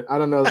 I wouldn't. I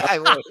don't know. I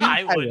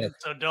wouldn't.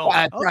 So don't.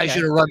 I probably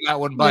should have run that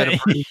one by the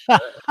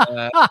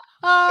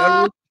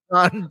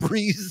everyone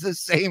breathes the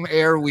same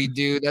air we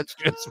do. That's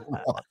just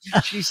wrong.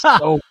 She's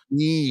so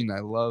mean.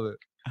 I love it.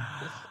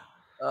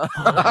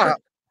 Hi.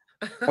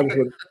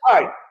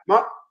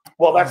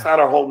 Well, that's not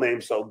our whole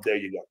name, so there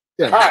you go.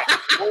 Yeah. Hi.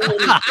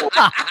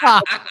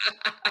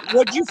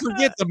 Would you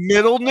forget the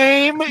middle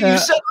name? You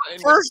said the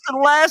first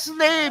and last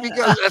name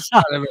because that's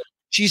not it.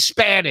 She's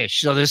Spanish,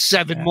 so there's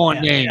 7 more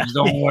names.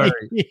 Don't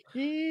worry.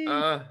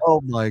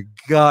 Oh my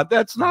God,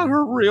 that's not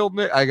her real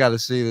name. I got to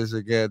see this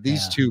again.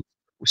 These two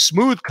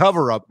smooth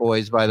cover-up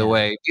boys, by the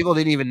way. People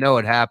didn't even know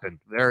it happened.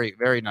 Very,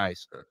 very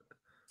nice.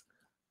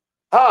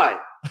 Hi,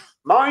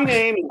 My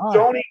name is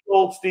Joni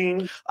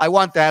Goldstein. I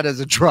want that as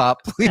a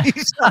drop,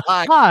 please.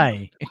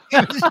 Hi.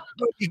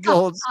 Joni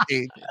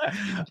Goldstein.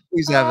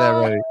 Please have that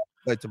ready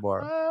by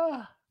tomorrow.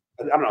 I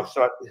don't know.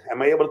 So,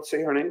 am I able to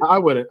say her name? I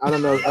wouldn't. I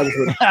don't know. I just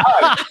wouldn't.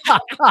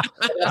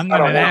 I'm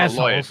not an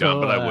asshole, lawyer, John,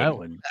 but I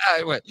wouldn't.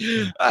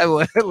 I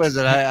would.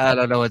 Listen, I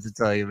don't know what to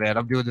tell you, man.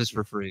 I'm doing this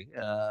for free.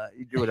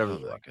 You do whatever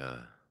you want.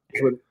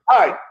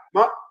 Hi.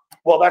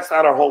 Well, that's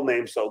not our whole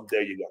name, so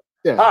there you go.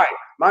 Yeah. Hi,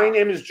 my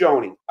name is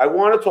Joni. I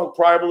want to talk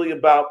privately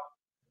about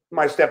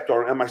my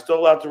stepdaughter. Am I still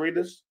allowed to read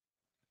this?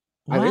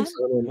 I think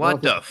so.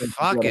 What the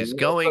fuck is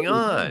going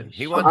on?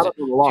 She wanted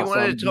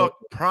to talk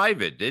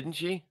private, didn't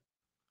she?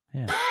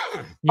 Yeah.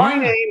 My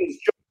name is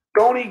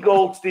Joni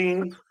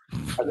Goldstein.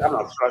 I don't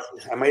know.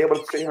 Am I able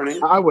to say her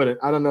name? I wouldn't.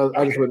 I don't know.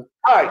 I just wouldn't.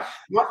 Hi.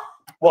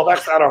 Well,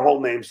 that's not our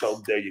whole name,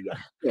 so there you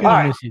go.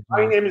 Hi,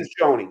 my name is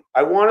Joni.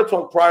 I want to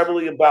talk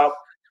privately about.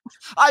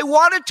 I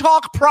want to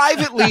talk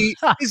privately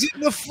is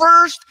in the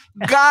first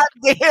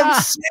goddamn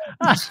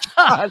sentence,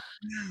 John.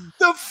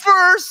 The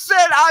first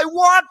said, I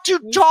want to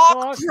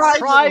talk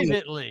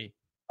privately.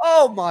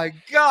 Oh my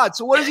God.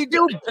 So what does he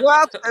do?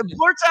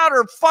 Blurts out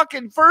her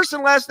fucking first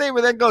and last name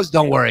and then goes,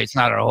 don't worry, it's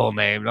not her whole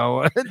name.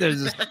 No,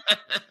 there's this.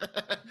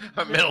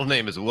 Her middle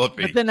name is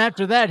Whoopi. But then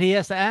after that, he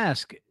has to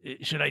ask,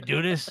 should I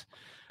do this?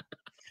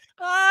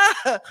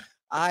 I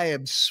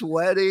am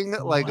sweating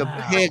like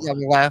a pig. I'm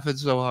laughing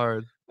so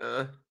hard.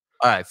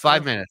 All right,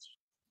 5 minutes.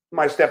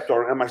 My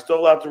stepdaughter. Am I still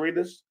allowed to read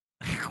this?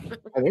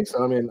 I think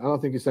so. I mean, I don't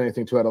think you said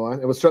anything too out of line.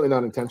 It was certainly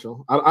not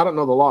intentional. I don't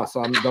know the law,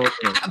 so I don't.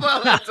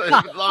 Well, that's as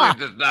long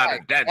as it's not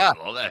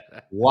intentional.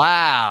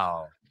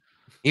 Wow.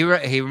 He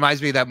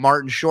reminds me of that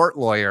Martin Short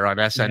lawyer on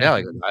SNL. Yeah.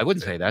 He goes, I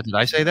wouldn't say that. Did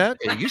I say that?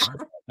 Yeah, you said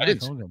I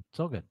didn't. It's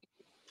all good.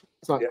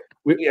 It's not.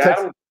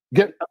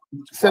 Yeah.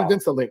 Send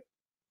Vince a link.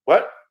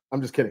 What?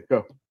 I'm just kidding.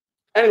 Go.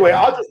 Anyway,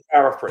 I'll just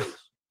paraphrase.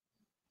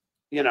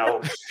 You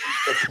know.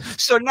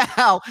 So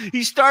now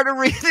he started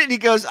reading it. He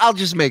goes, I'll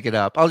just make it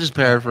up. I'll just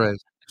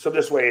paraphrase. So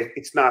this way,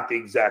 it's not the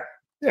exact.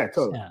 Yeah,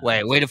 totally.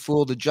 Yeah. Way to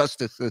fool the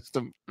justice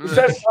system. It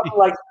says something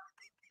like,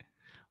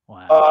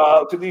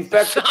 to the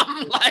effect.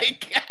 Something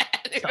like,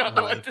 I don't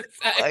know what to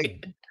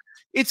say.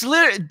 It's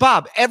literally,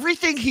 Bob,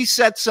 everything he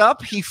sets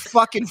up, he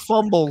fucking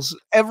fumbles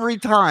every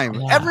time.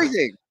 Yeah.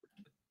 Everything.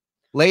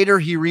 Later,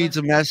 he reads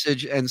a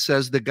message and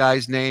says the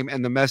guy's name,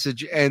 and the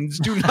message ends.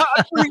 Do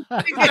not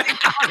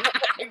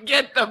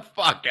get the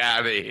fuck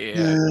out of here.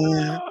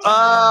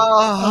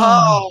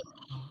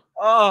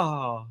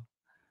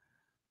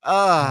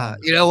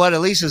 You know what?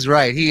 Elisa's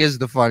right. He is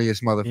the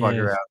funniest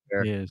motherfucker out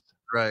there. He is.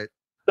 Right.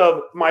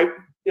 So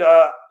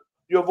your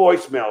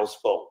voicemail is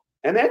full.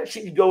 And then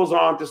she goes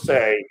on to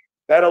say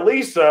that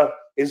Elisa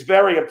is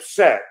very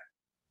upset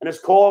and has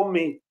called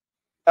me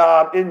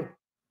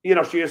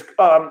she has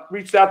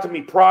reached out to me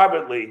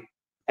privately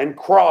and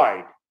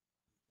cried.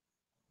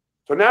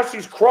 So now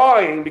she's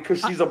crying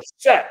because she's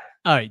upset.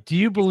 All right. Do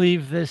you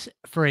believe this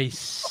for a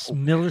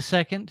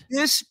millisecond?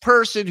 This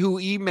person who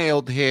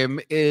emailed him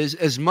is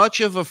as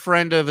much of a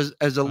friend of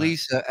as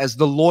Elisa as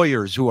the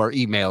lawyers who are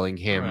emailing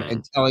him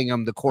and telling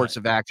him the course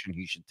of action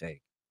he should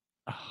take.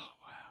 Oh,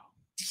 wow.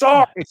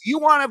 So if you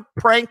want to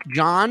prank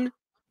John,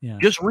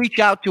 just reach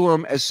out to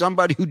him as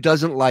somebody who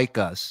doesn't like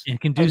us. And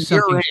can do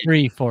something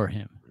free for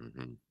him.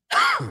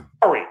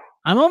 Sorry.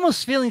 I'm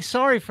almost feeling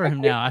sorry for him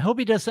now. I hope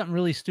he does something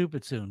really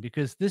stupid soon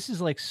because this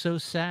is like so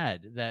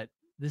sad that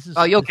this is.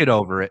 Oh, you'll get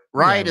over it.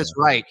 Ryan is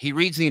right. He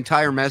reads the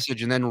entire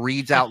message and then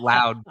reads out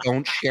loud,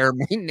 don't share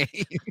my name.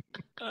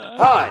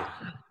 Hi,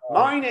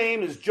 my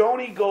name is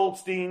Joni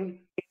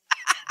Goldstein.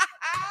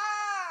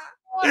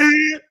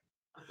 And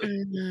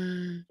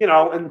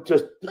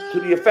just to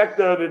the effect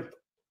of it,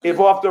 if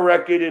off the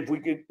record,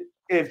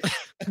 if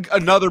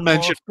another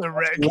mention off the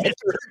record.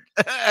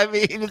 I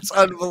mean, it's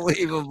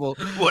unbelievable.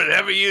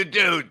 Whatever you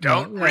do,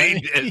 don't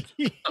read it.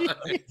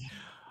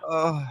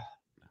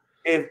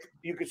 If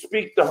you could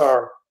speak to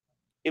her,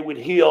 it would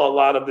heal a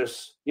lot of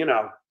this,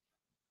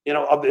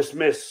 of this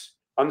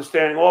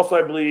misunderstanding. Also,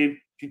 I believe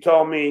she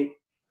told me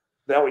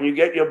that when you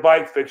get your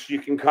bike fixed, you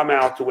can come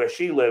out to where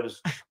she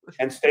lives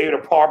and stay in an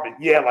apartment.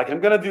 Yeah, like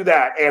I'm going to do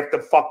that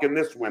after fucking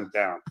this went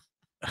down.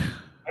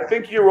 I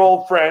think you're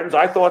old friends.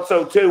 I thought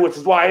so too, which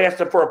is why I asked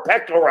her for a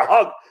peck or a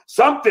hug.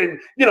 Something,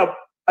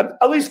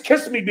 at least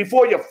kiss me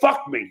before you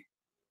fuck me.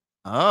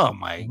 Oh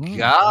my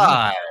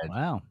God.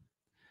 Wow.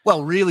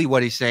 Well, really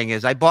what he's saying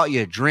is I bought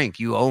you a drink.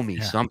 You owe me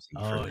something.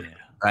 Oh, yeah.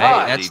 Right?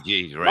 Hi,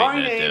 DG's my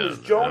name is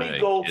Joni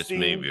Goldstein.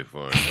 Me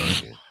before I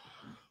fuck you.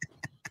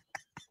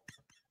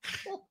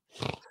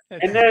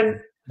 And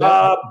then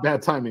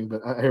bad timing,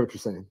 but I hear what you're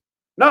saying.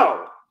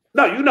 No,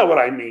 you know what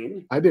I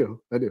mean. I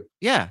do.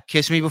 Yeah,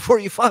 kiss me before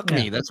you fuck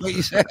me. That's what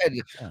you said.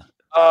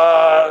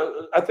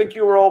 I think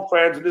you were old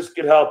friends, and this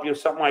could help you,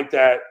 something like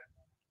that,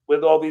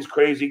 with all these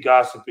crazy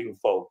gossiping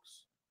folks.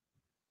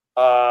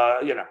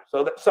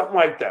 So something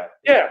like that.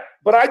 Yeah,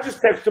 but I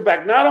just texted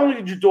back. Not only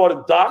did your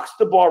daughter dox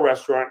the bar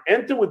restaurant,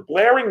 enter with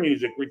blaring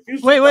music,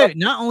 refuse. Wait.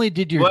 Not only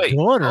did your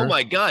daughter. Oh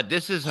my God,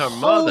 this is her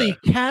Holy mother.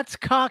 cat's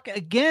cock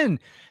again.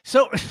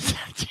 So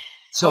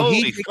So Holy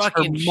he thinks her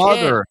fucking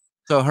mother.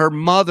 So her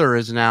mother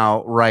is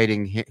now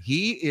writing him.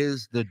 He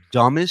is the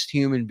dumbest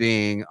human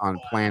being on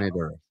planet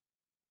Earth.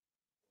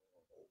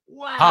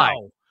 Wow. Hi.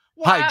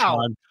 Wow. Hi,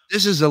 John.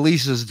 This is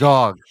Elisa's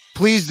dog.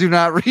 Please do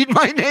not read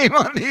my name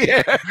on the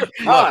air.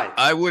 Look,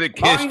 I would have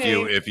kissed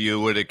you if you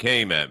would have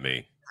came at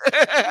me.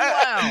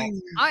 Wow.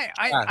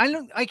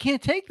 I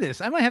can't take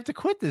this. I might have to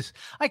quit this.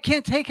 I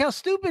can't take how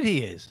stupid he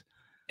is.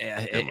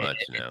 Too much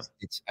now.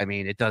 I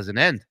mean, it doesn't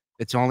end.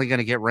 It's only going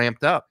to get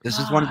ramped up. This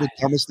is one of the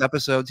dumbest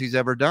episodes he's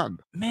ever done.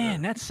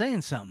 Man, that's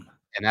saying something.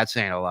 And that's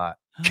saying a lot.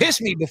 Kiss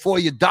me before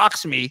you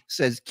dox me,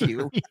 says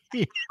Q.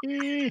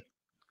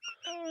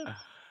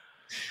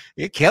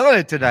 You're killing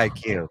it tonight,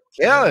 Q.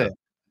 Killing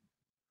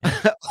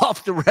it.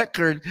 Off the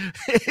record,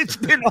 it's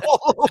been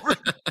all over.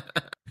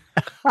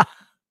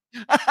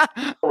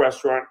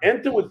 Restaurant,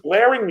 enter with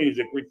blaring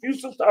music,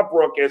 refuse to stop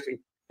broadcasting.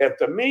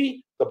 After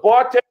me, the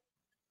bartender.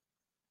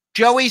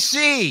 Joey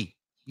C.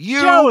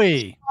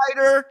 Joey.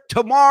 Spider,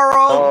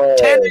 tomorrow,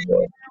 10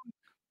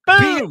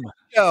 Boom.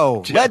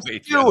 Yo, let's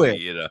do it.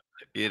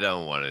 You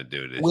don't want to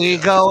do this. We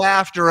go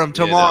after him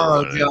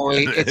tomorrow,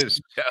 Joey.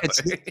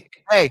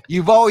 Hey,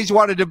 you've always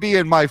wanted to be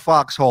in my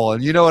foxhole,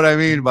 and you know what I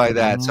mean by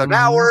that. So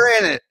now we're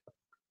in it.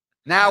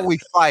 Now we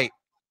fight.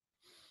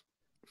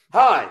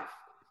 Hi,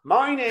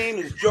 my name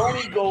is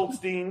Joni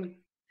Goldstein.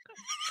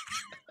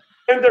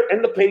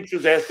 And the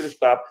patrons asked her to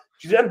stop.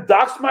 She then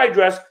doxed my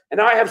address, and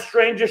I have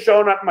strangers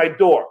showing up at my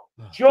door.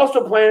 She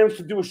also plans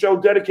to do a show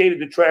dedicated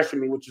to trashing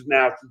me, which is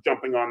now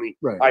jumping on the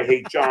I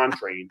Hate John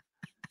train.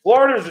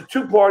 Florida is a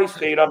two-party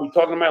state. I'll be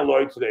talking to my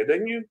lawyer today.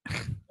 Then you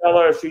tell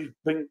her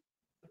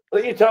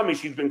you tell me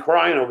she's been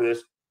crying over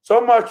this so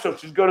much, so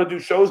she's going to do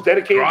shows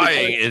dedicated.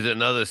 Crying is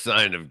another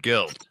sign of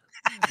guilt.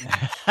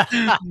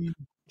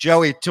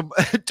 Joey,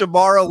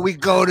 tomorrow we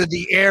go to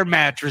the air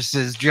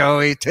mattresses,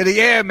 Joey. To the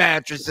air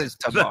mattresses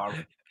tomorrow.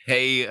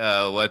 Hey,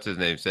 what's his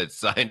name? Said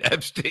sign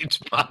Epstein's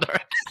mother.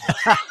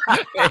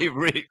 Hey,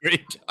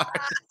 retard.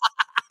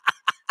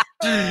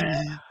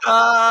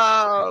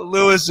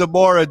 Louis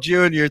Zamora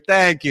Jr.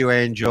 Thank you,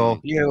 Angel.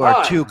 You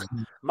are too.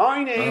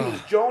 My name is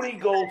Joni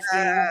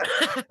Goldstein.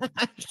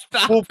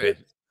 Stop it.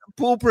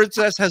 Pool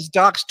Princess has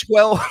doxed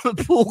 12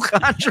 pool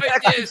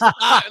contracts.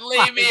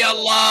 Leave me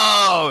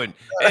alone.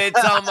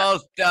 It's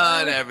almost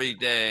done,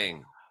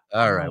 everything.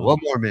 All right, one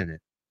more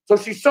minute. So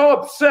she's so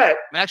upset.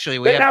 Actually,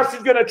 now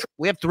she's going to.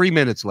 We have 3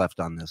 minutes left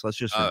on this. Let's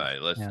just. All right,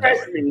 let's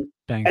trash me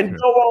and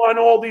go on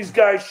all these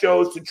guys'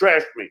 shows to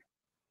trash me.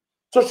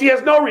 So she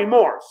has no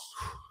remorse.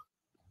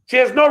 She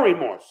has no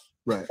remorse.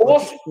 Right.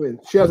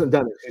 She hasn't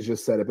done it. She's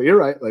just said it. But you're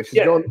right. Like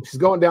she's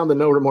going down the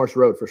no remorse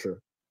road for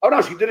sure. Oh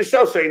no, she did a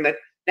show saying that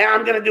now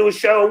I'm going to do a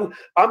show.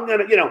 I'm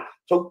going to,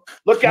 so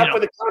look out for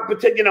the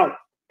competition.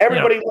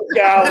 Everybody look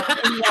out.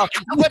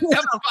 What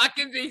the fuck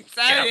is he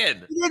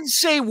saying? He didn't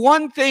say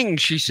one thing.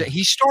 She said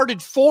he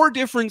started 4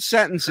 different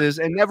sentences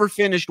and never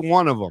finished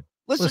one of them.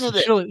 Listen to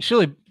this.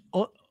 Surely,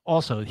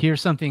 also,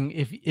 here's something.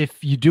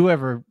 If you do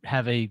ever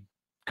have a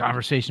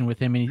conversation with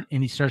him and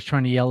he starts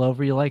trying to yell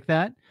over you like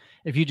that,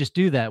 if you just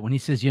do that when he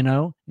says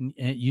and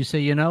you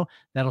say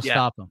that'll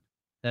stop him.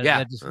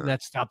 That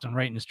stopped him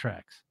right in his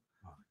tracks.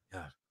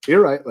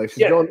 You're right. Like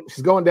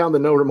she's going down the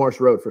no remorse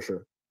road for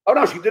sure. Oh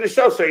no, she did a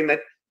show saying that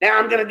now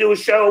I'm going to do a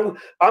show.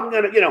 I'm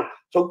going to,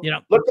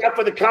 look out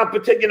for the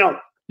competition.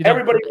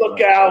 Everybody look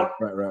out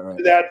right.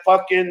 to that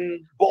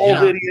fucking bald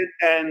idiot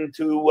and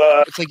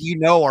to. It's like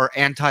our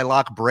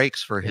anti-lock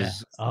brakes for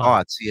his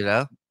thoughts.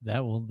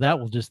 That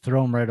will just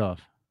throw him right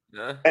off.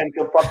 And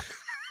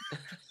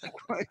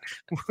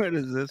what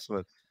is this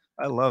one?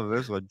 I love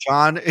this one.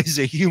 John is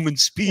a human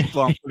speed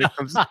bump when it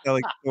comes to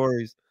telling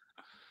stories.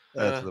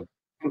 That's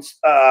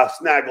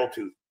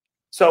Snaggletooth.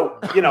 So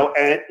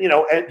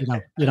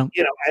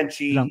and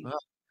she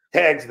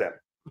tags them.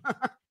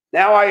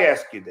 Now I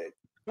ask you, Dave.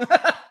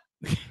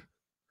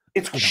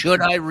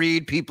 Should I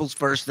read people's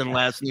first and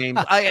last names?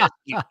 I ask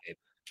you, Dave.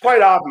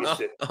 Quite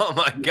obvious. Oh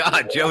my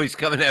God, Joey's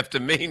coming after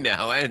me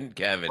now, and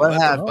Kevin. What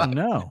happened?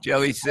 Oh, no.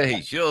 Joey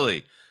say,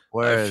 surely.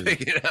 I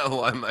figured out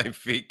why my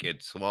feet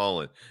get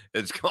swollen.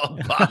 It's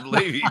called Bob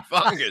Levy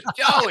fungus.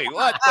 Joey,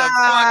 what the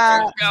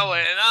fuck is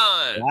going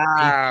on?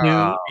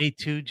 Wow.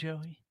 A2,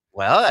 Joey.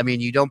 Well, I mean,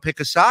 you don't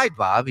pick a side,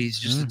 Bob. He's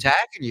just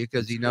attacking you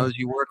because he knows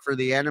you work for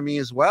the enemy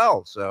as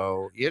well.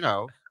 So, it's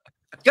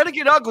going to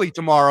get ugly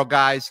tomorrow,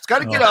 guys. It's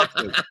going to get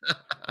ugly.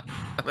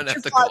 I'm going to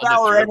have to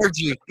 5-hour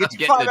energy. Get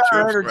your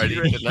 5-hour energy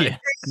ready tonight.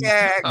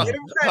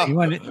 Get him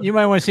ready. You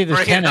might want to see this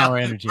 10-hour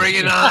energy. Bring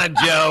it on,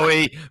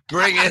 Joey.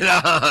 Bring it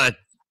on.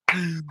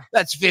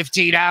 That's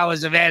 15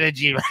 hours of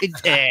energy right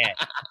there.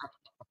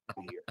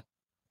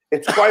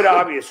 It's quite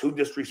obvious who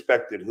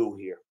disrespected who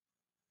here.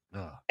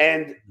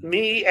 And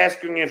me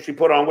asking if she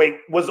put on weight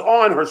was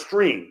on her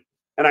stream.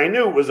 And I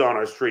knew it was on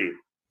her stream.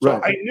 So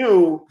I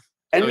knew.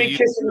 And me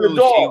kissing the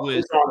dog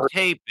was on her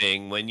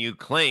taping when you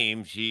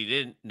claimed you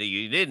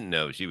didn't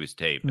know she was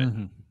taping.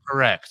 Mm-hmm.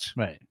 Correct.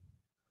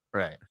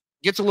 Right.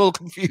 Gets a little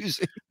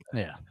confusing.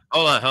 Yeah.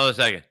 Hold on a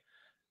second.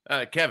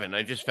 Kevin,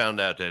 I just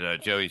found out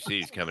that Joey C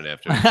is coming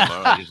after me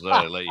tomorrow. I just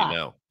thought I'd let you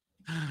know.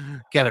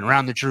 Kevin,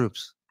 round the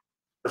troops.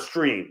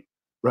 Stream.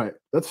 Right.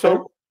 That's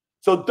so.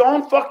 So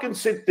don't fucking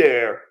sit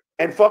there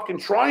and fucking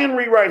try and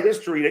rewrite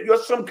history that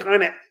you're some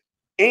kind of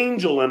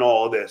angel in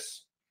all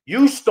this.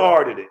 You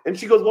started it. And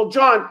she goes, well,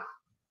 John,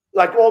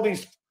 like all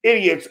these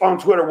idiots on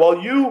Twitter,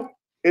 well, you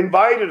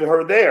invited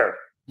her there.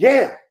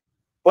 Yeah.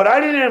 But I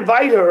didn't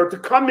invite her to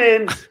come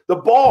in the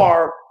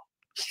bar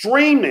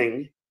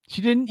streaming.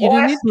 You didn't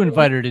need to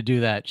invite her to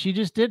do that. She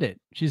just did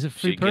it. She's a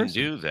free person. She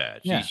can do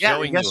that. Yeah. She's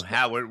showing you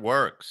how it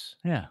works.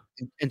 Yeah.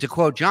 And to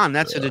quote John,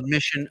 that's an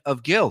admission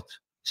of guilt.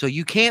 So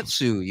you can't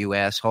sue, you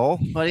asshole.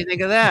 What do you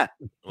think of that?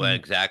 Well,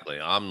 exactly.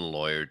 I'm the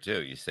lawyer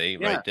too. You see,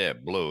 right there,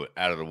 blew it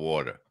out of the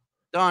water.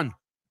 Done.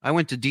 I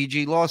went to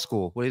DG Law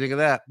School. What do you think of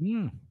that?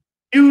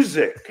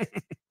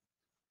 Music.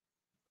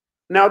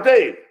 Now,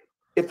 Dave,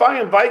 if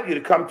I invite you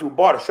to come to a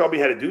bar to show me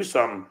how to do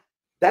something,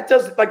 that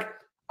doesn't like.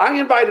 I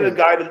invited a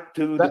guy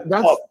to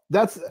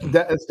that's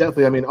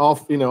definitely. I mean,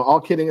 all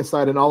kidding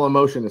aside and all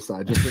emotion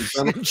aside. Just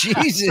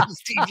Jesus,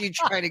 DG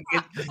trying to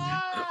get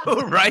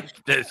who writes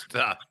this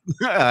stuff?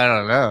 I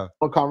don't know.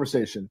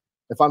 Conversation.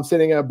 If I'm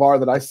sitting at a bar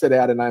that I sit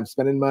at and I'm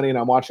spending money and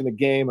I'm watching a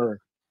game, or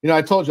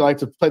I told you I like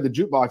to play the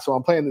jukebox, so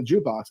I'm playing the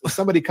jukebox. If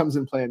somebody comes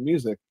in playing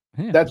music,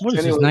 that's what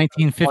is this,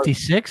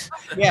 1956?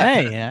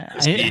 Yeah.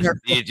 Hey,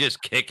 you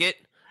just kick it.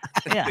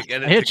 Yeah,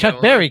 I hear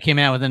Chuck Berry came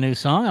out with a new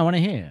song. I want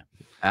to hear.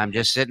 I'm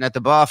just sitting at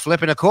the bar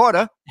flipping a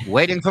quarter,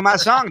 waiting for my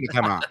song to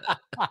come on.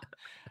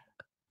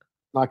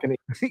 Not gonna.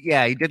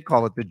 Yeah, he did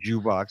call it the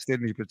jukebox,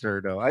 didn't he,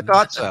 Paterno? I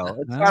thought so.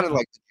 It sounded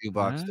like the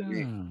jukebox to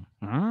me.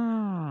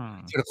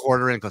 Put a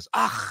quarter in, goes,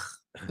 ah.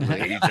 He's a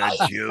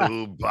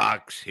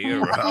jukebox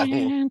hero.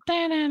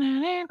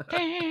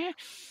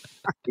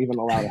 Even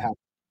allowed to happen.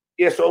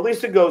 Yeah, so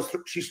Elisa goes.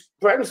 She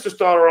threatens to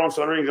start her own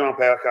Stuttering John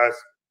podcast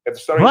at the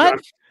Stuttering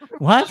What? John.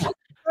 What?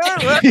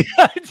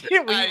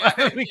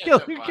 we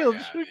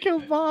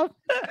killed Bob.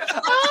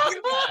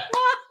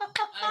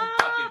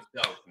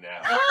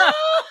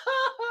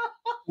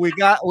 We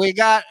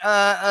got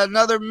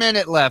another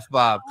minute left,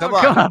 Bob. Come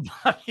on. Come on,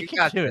 Bob. You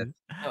got can do this.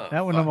 it.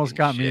 That one almost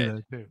got me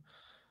though too.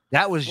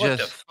 That was What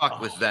just the fuck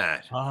was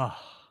that?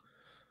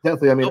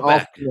 Definitely. I mean,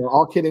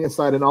 all kidding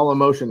aside and all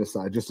emotion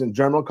aside, just in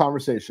general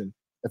conversation.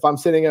 If I'm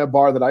sitting at a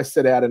bar that I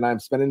sit at and I'm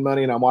spending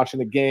money and I'm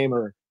watching a game,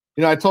 or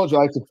I told you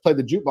I like to play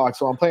the jukebox,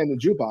 so I'm playing the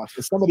jukebox.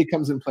 If somebody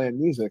comes in playing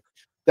music,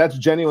 that's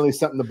genuinely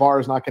something the bar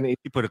is not going to eat.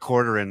 You put a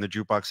quarter in, the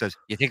jukebox says,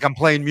 "You think I'm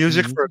playing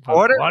music for a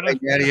quarter? Like,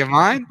 out of your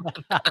mind?"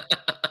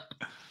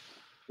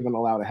 Even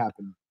allowed to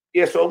happen.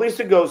 Yeah, so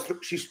Elisa goes.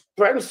 She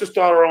threatens to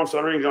start her own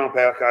Stuttering John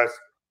podcast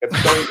at the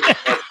Stuttering.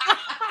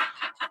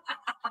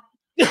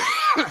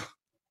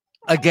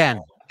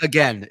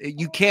 Again,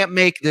 you can't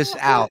make this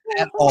out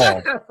at all.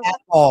 At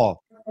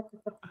all.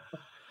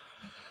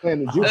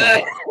 Playing the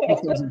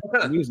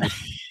jukebox. Music.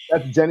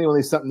 That's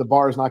genuinely something the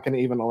bar is not going to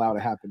even allow to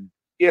happen.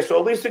 Yeah,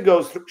 so Elisa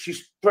goes. She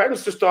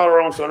threatens to start her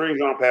own Stuttering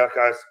John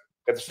podcast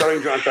at the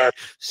Stuttering John podcast.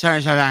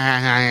 Sorry,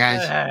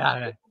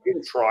 I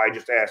didn't try. I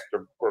just asked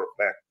her for a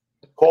fact.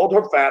 Called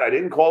her fat. I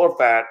didn't call her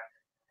fat.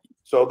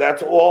 So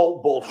that's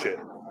all bullshit.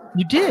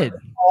 You did.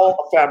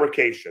 All a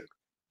fabrication.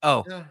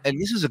 Oh, and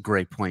this is a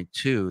great point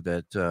too.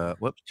 That 2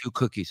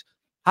 cookies.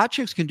 Hot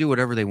chicks can do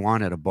whatever they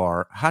want at a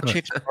bar. Hot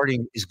chicks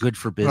partying is good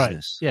for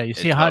business. Right. Yeah, you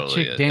see a hot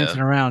chick dancing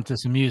around to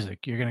some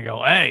music, you're gonna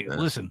go, "Hey,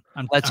 listen,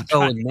 let's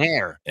go in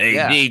there." Hey,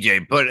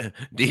 DJ,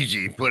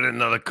 put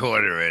another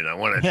quarter in. I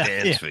want to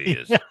dance for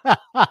you.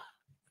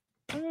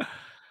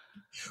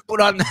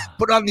 Put on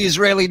the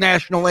Israeli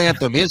national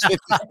anthem. Here's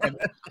 50 cents.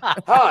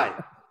 Hi,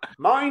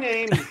 my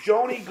name is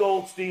Joni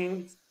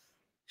Goldstein.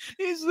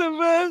 He's the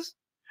best.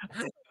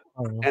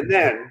 And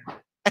then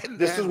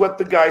this is what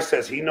the guy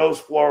says. He knows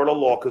Florida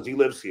law because he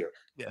lives here.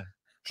 Yeah.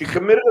 She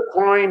committed a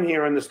crime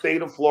here in the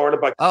state of Florida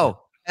by.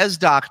 Oh,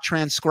 SDoc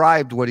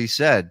transcribed what he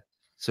said,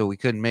 so we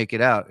couldn't make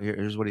it out.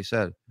 Here's what he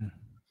said.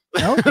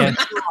 Okay.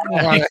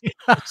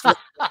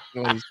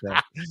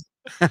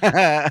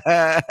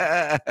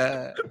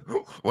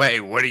 Wait,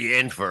 what are you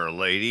in for,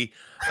 lady?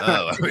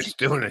 I was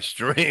doing a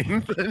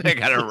stream. They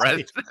got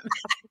arrested.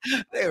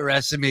 They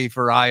arrested me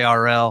for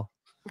IRL.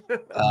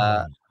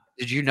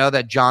 Did you know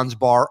that John's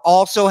bar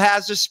also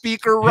has a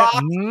speaker rock?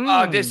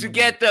 Oh, just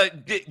get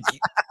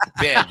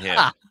ban him.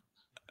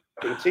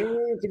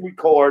 Continuing to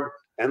record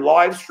and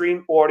live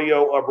stream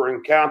audio of her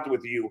encounter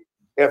with you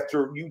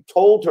after you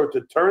told her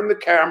to turn the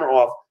camera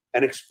off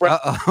and express.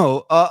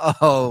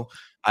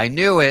 I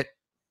knew it.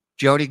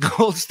 Joni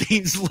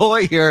Goldstein's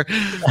lawyer,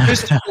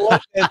 Mr.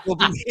 Lopez, will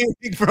be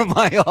hearing from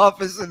my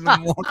office in the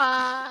morning.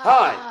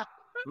 Hi,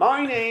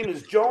 my name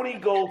is Joni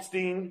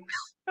Goldstein.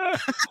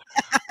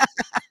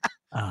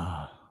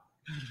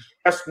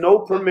 Has no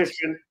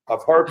permission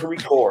of her to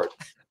record.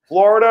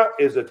 Florida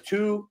is a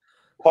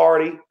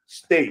 2-party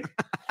state.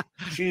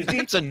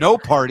 It's a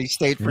no-party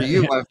state for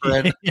you, my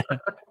friend.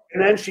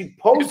 And then she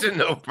posted. It's a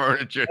no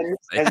furniture.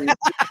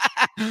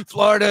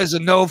 Florida is a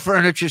no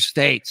furniture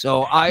state,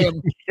 so I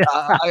am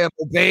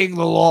obeying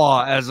the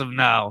law as of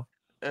now.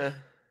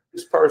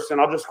 This person,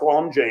 I'll just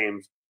call him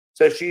James,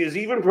 says she is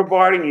even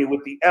providing you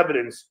with the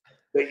evidence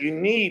that you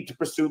need to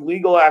pursue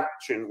legal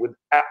action with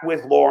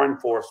law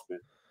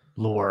enforcement.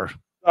 Lore.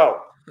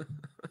 So,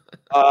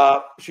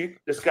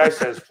 this guy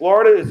says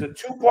Florida is a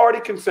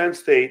two-party consent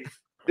state.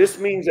 This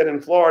means that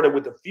in Florida,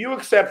 with a few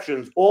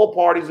exceptions, all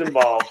parties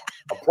involved,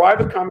 a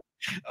private company,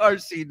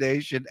 RC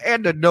Nation,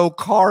 and a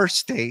no-car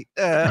state.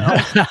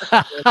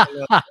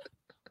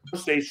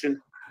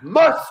 Conversation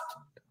must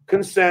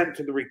consent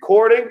to the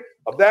recording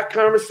of that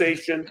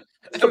conversation.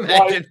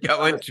 Imagine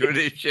going through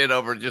this shit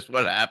over just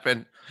what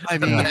happened. I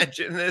mean,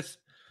 imagine this.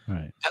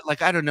 Right.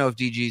 Like, I don't know if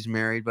DG's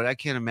married, but I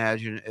can't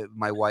imagine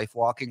my wife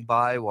walking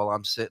by while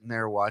I'm sitting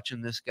there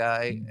watching this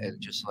guy, and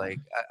just like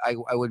I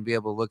wouldn't be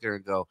able to look at her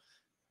and go,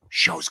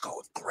 "Show's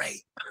going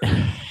great."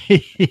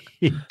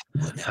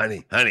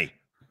 honey,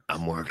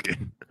 I'm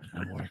working.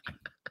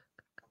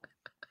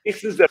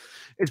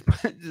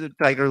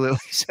 Tiger Lily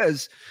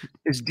says,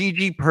 "Is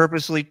DG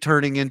purposely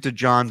turning into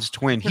John's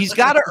twin? He's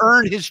got to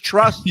earn his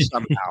trust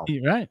somehow."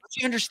 Right? Don't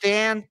you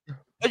understand?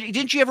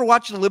 Didn't you ever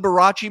watch the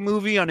Liberace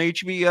movie on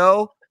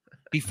HBO?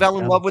 He fell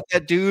in love with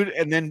that dude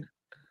and then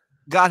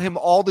got him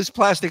all this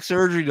plastic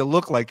surgery to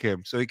look like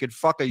him so he could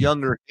fuck a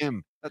younger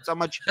him. That's how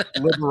much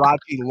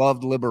Liberace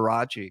loved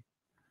Liberace.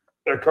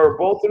 They occur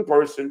both in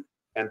person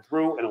and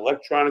through an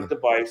electronic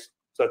device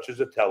such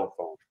as a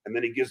telephone. And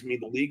then he gives me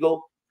the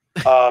legal,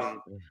 information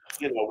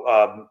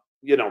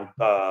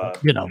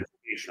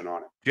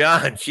on it.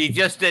 John, she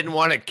just didn't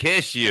want to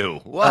kiss you.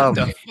 What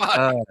the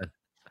fuck?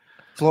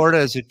 Florida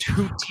is a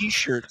 2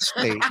 t-shirt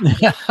state.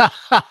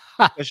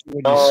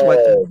 Especially when you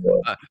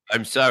sweat.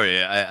 I'm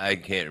sorry, I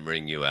can't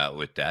bring you out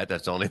with that.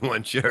 That's only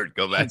one shirt.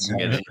 Go back and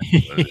get it.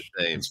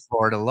 It's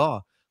Florida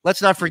law.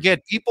 Let's not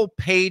forget, people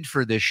paid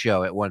for this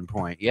show at one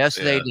point. Yes,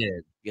 they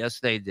did. Yes,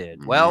 they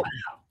did. Well,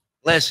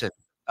 listen,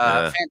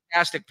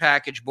 fantastic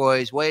package,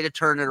 boys. Way to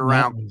turn it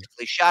around.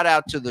 Shout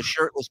out to the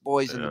shirtless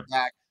boys in the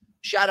back.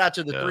 Shout out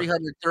to the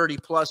 330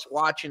 plus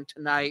watching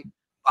tonight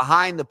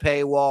behind the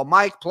paywall.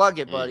 Mike, plug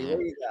it, buddy. What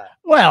do you got?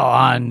 Well,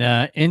 on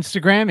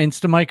Instagram,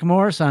 Insta Mike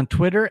Morris, on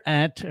Twitter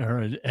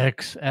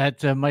X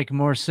at Mike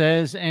Morris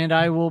Says, and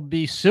I will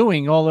be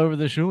suing all over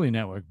the Shuli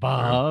Network.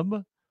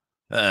 Bob.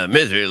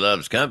 Misery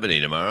Loves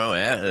Company tomorrow.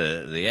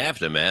 The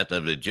aftermath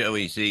of the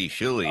Joey C.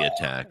 Shuli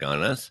attack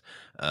on us.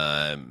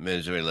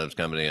 Misery Loves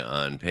Company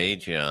on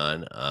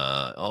Patreon.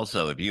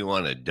 Also, if you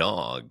want a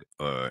dog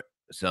or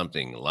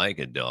something like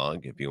a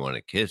dog, if you want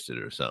to kiss it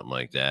or something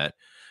like that,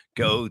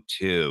 go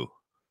to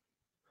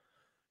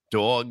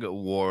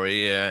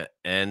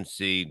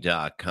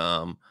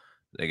dogwarriornc.com.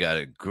 They got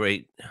a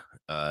great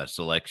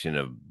selection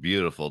of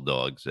beautiful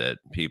dogs that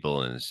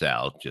people in the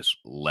South just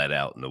let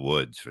out in the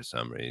woods for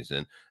some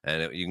reason.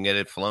 And you can get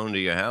it flown to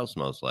your house,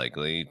 most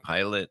likely.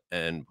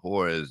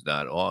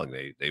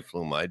 Pilotandpoors.org. They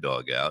flew my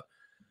dog out.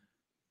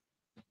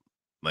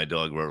 My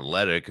dog wrote a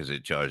letter because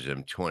it charged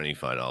him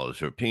 $25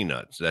 for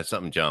peanuts. That's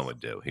something John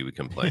would do. He would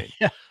complain.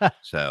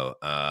 So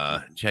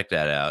check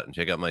that out. And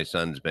check out my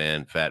son's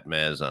band, Fat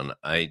Maz, on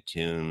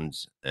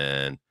iTunes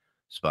and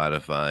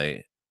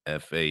Spotify,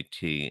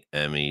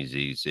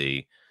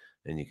 FATMEZZ.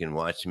 And you can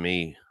watch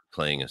me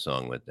playing a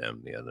song with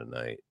them the other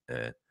night.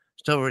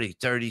 It's already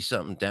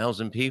 30-something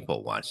thousand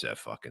people watch that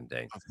fucking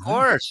thing. Of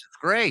course. It's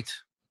great.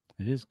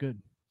 It is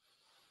good.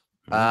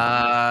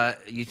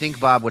 You think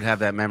Bob would have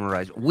that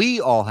memorized?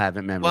 We all have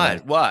it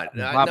memorized. What?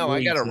 No,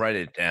 I got to write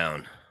it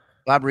down.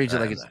 Bob reads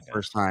it like it's the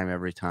first time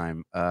every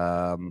time.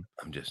 I'm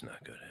just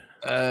not good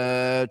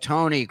at it.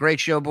 Tony, great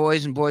show,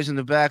 boys and boys in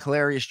the back.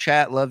 Hilarious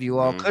chat. Love you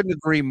all. Couldn't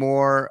agree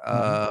more.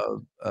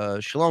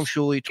 Shalom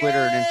Shuli, Twitter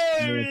and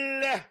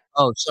Instagram.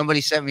 Oh,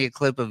 somebody sent me a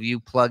clip of you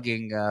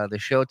plugging the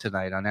show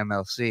tonight on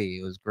MLC.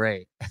 It was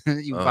great.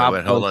 Bob,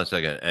 wait, hold on a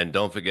second. And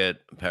don't forget,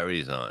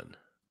 Perry's on.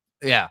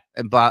 Yeah.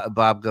 And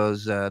Bob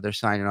goes, they're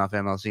signing off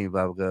MLC. And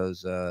Bob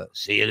goes,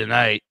 see you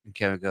tonight. And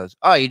Kevin goes,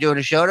 oh, you doing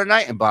a show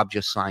tonight? And Bob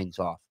just signs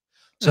off.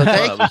 So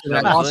thank you for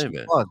that awesome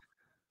plug.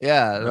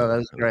 Yeah, no, that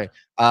was great.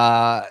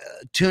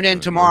 Tune in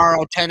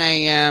tomorrow, 10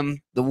 a.m.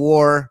 The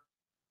war.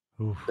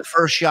 Oof. The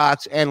first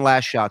shots and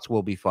last shots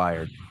will be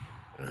fired.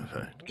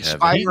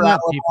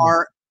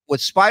 With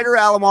Spider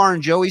Alomar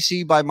and Joey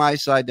C by my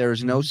side, there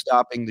is no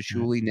stopping the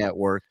Shuli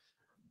Network.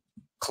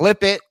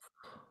 Clip it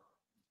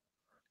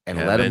and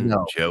let him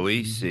know.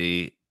 Joey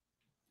C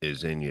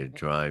is in your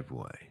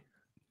driveway.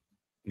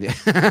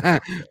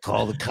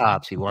 Call the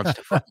cops. He wants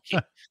to fuck you.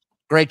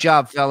 Great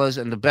job, fellas,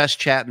 and the best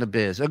chat in the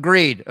biz.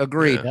 Agreed.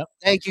 Yeah.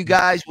 Thank you,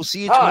 guys. We'll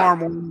see you tomorrow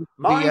morning.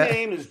 My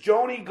name is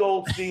Joni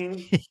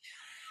Goldstein.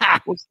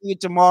 We'll see you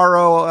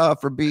tomorrow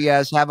for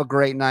BS. Have a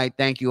great night.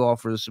 Thank you all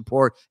for the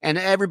support. And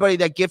everybody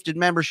that gifted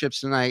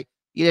memberships tonight,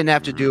 you didn't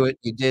have to do it.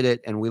 You did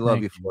it, and we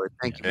love you for it.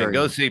 Thank you very much.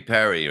 Go see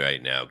Perry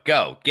right now.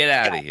 Go. Get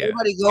out of here.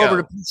 Everybody go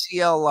over to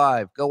PCL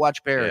Live. Go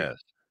watch Perry.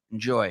 Yes.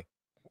 Enjoy.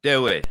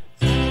 Do it.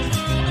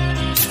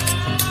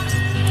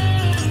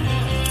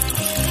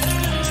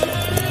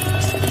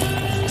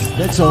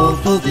 That's all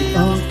for the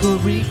Uncle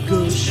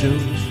Rico Show.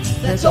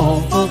 That's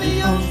all for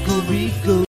the Uncle Rico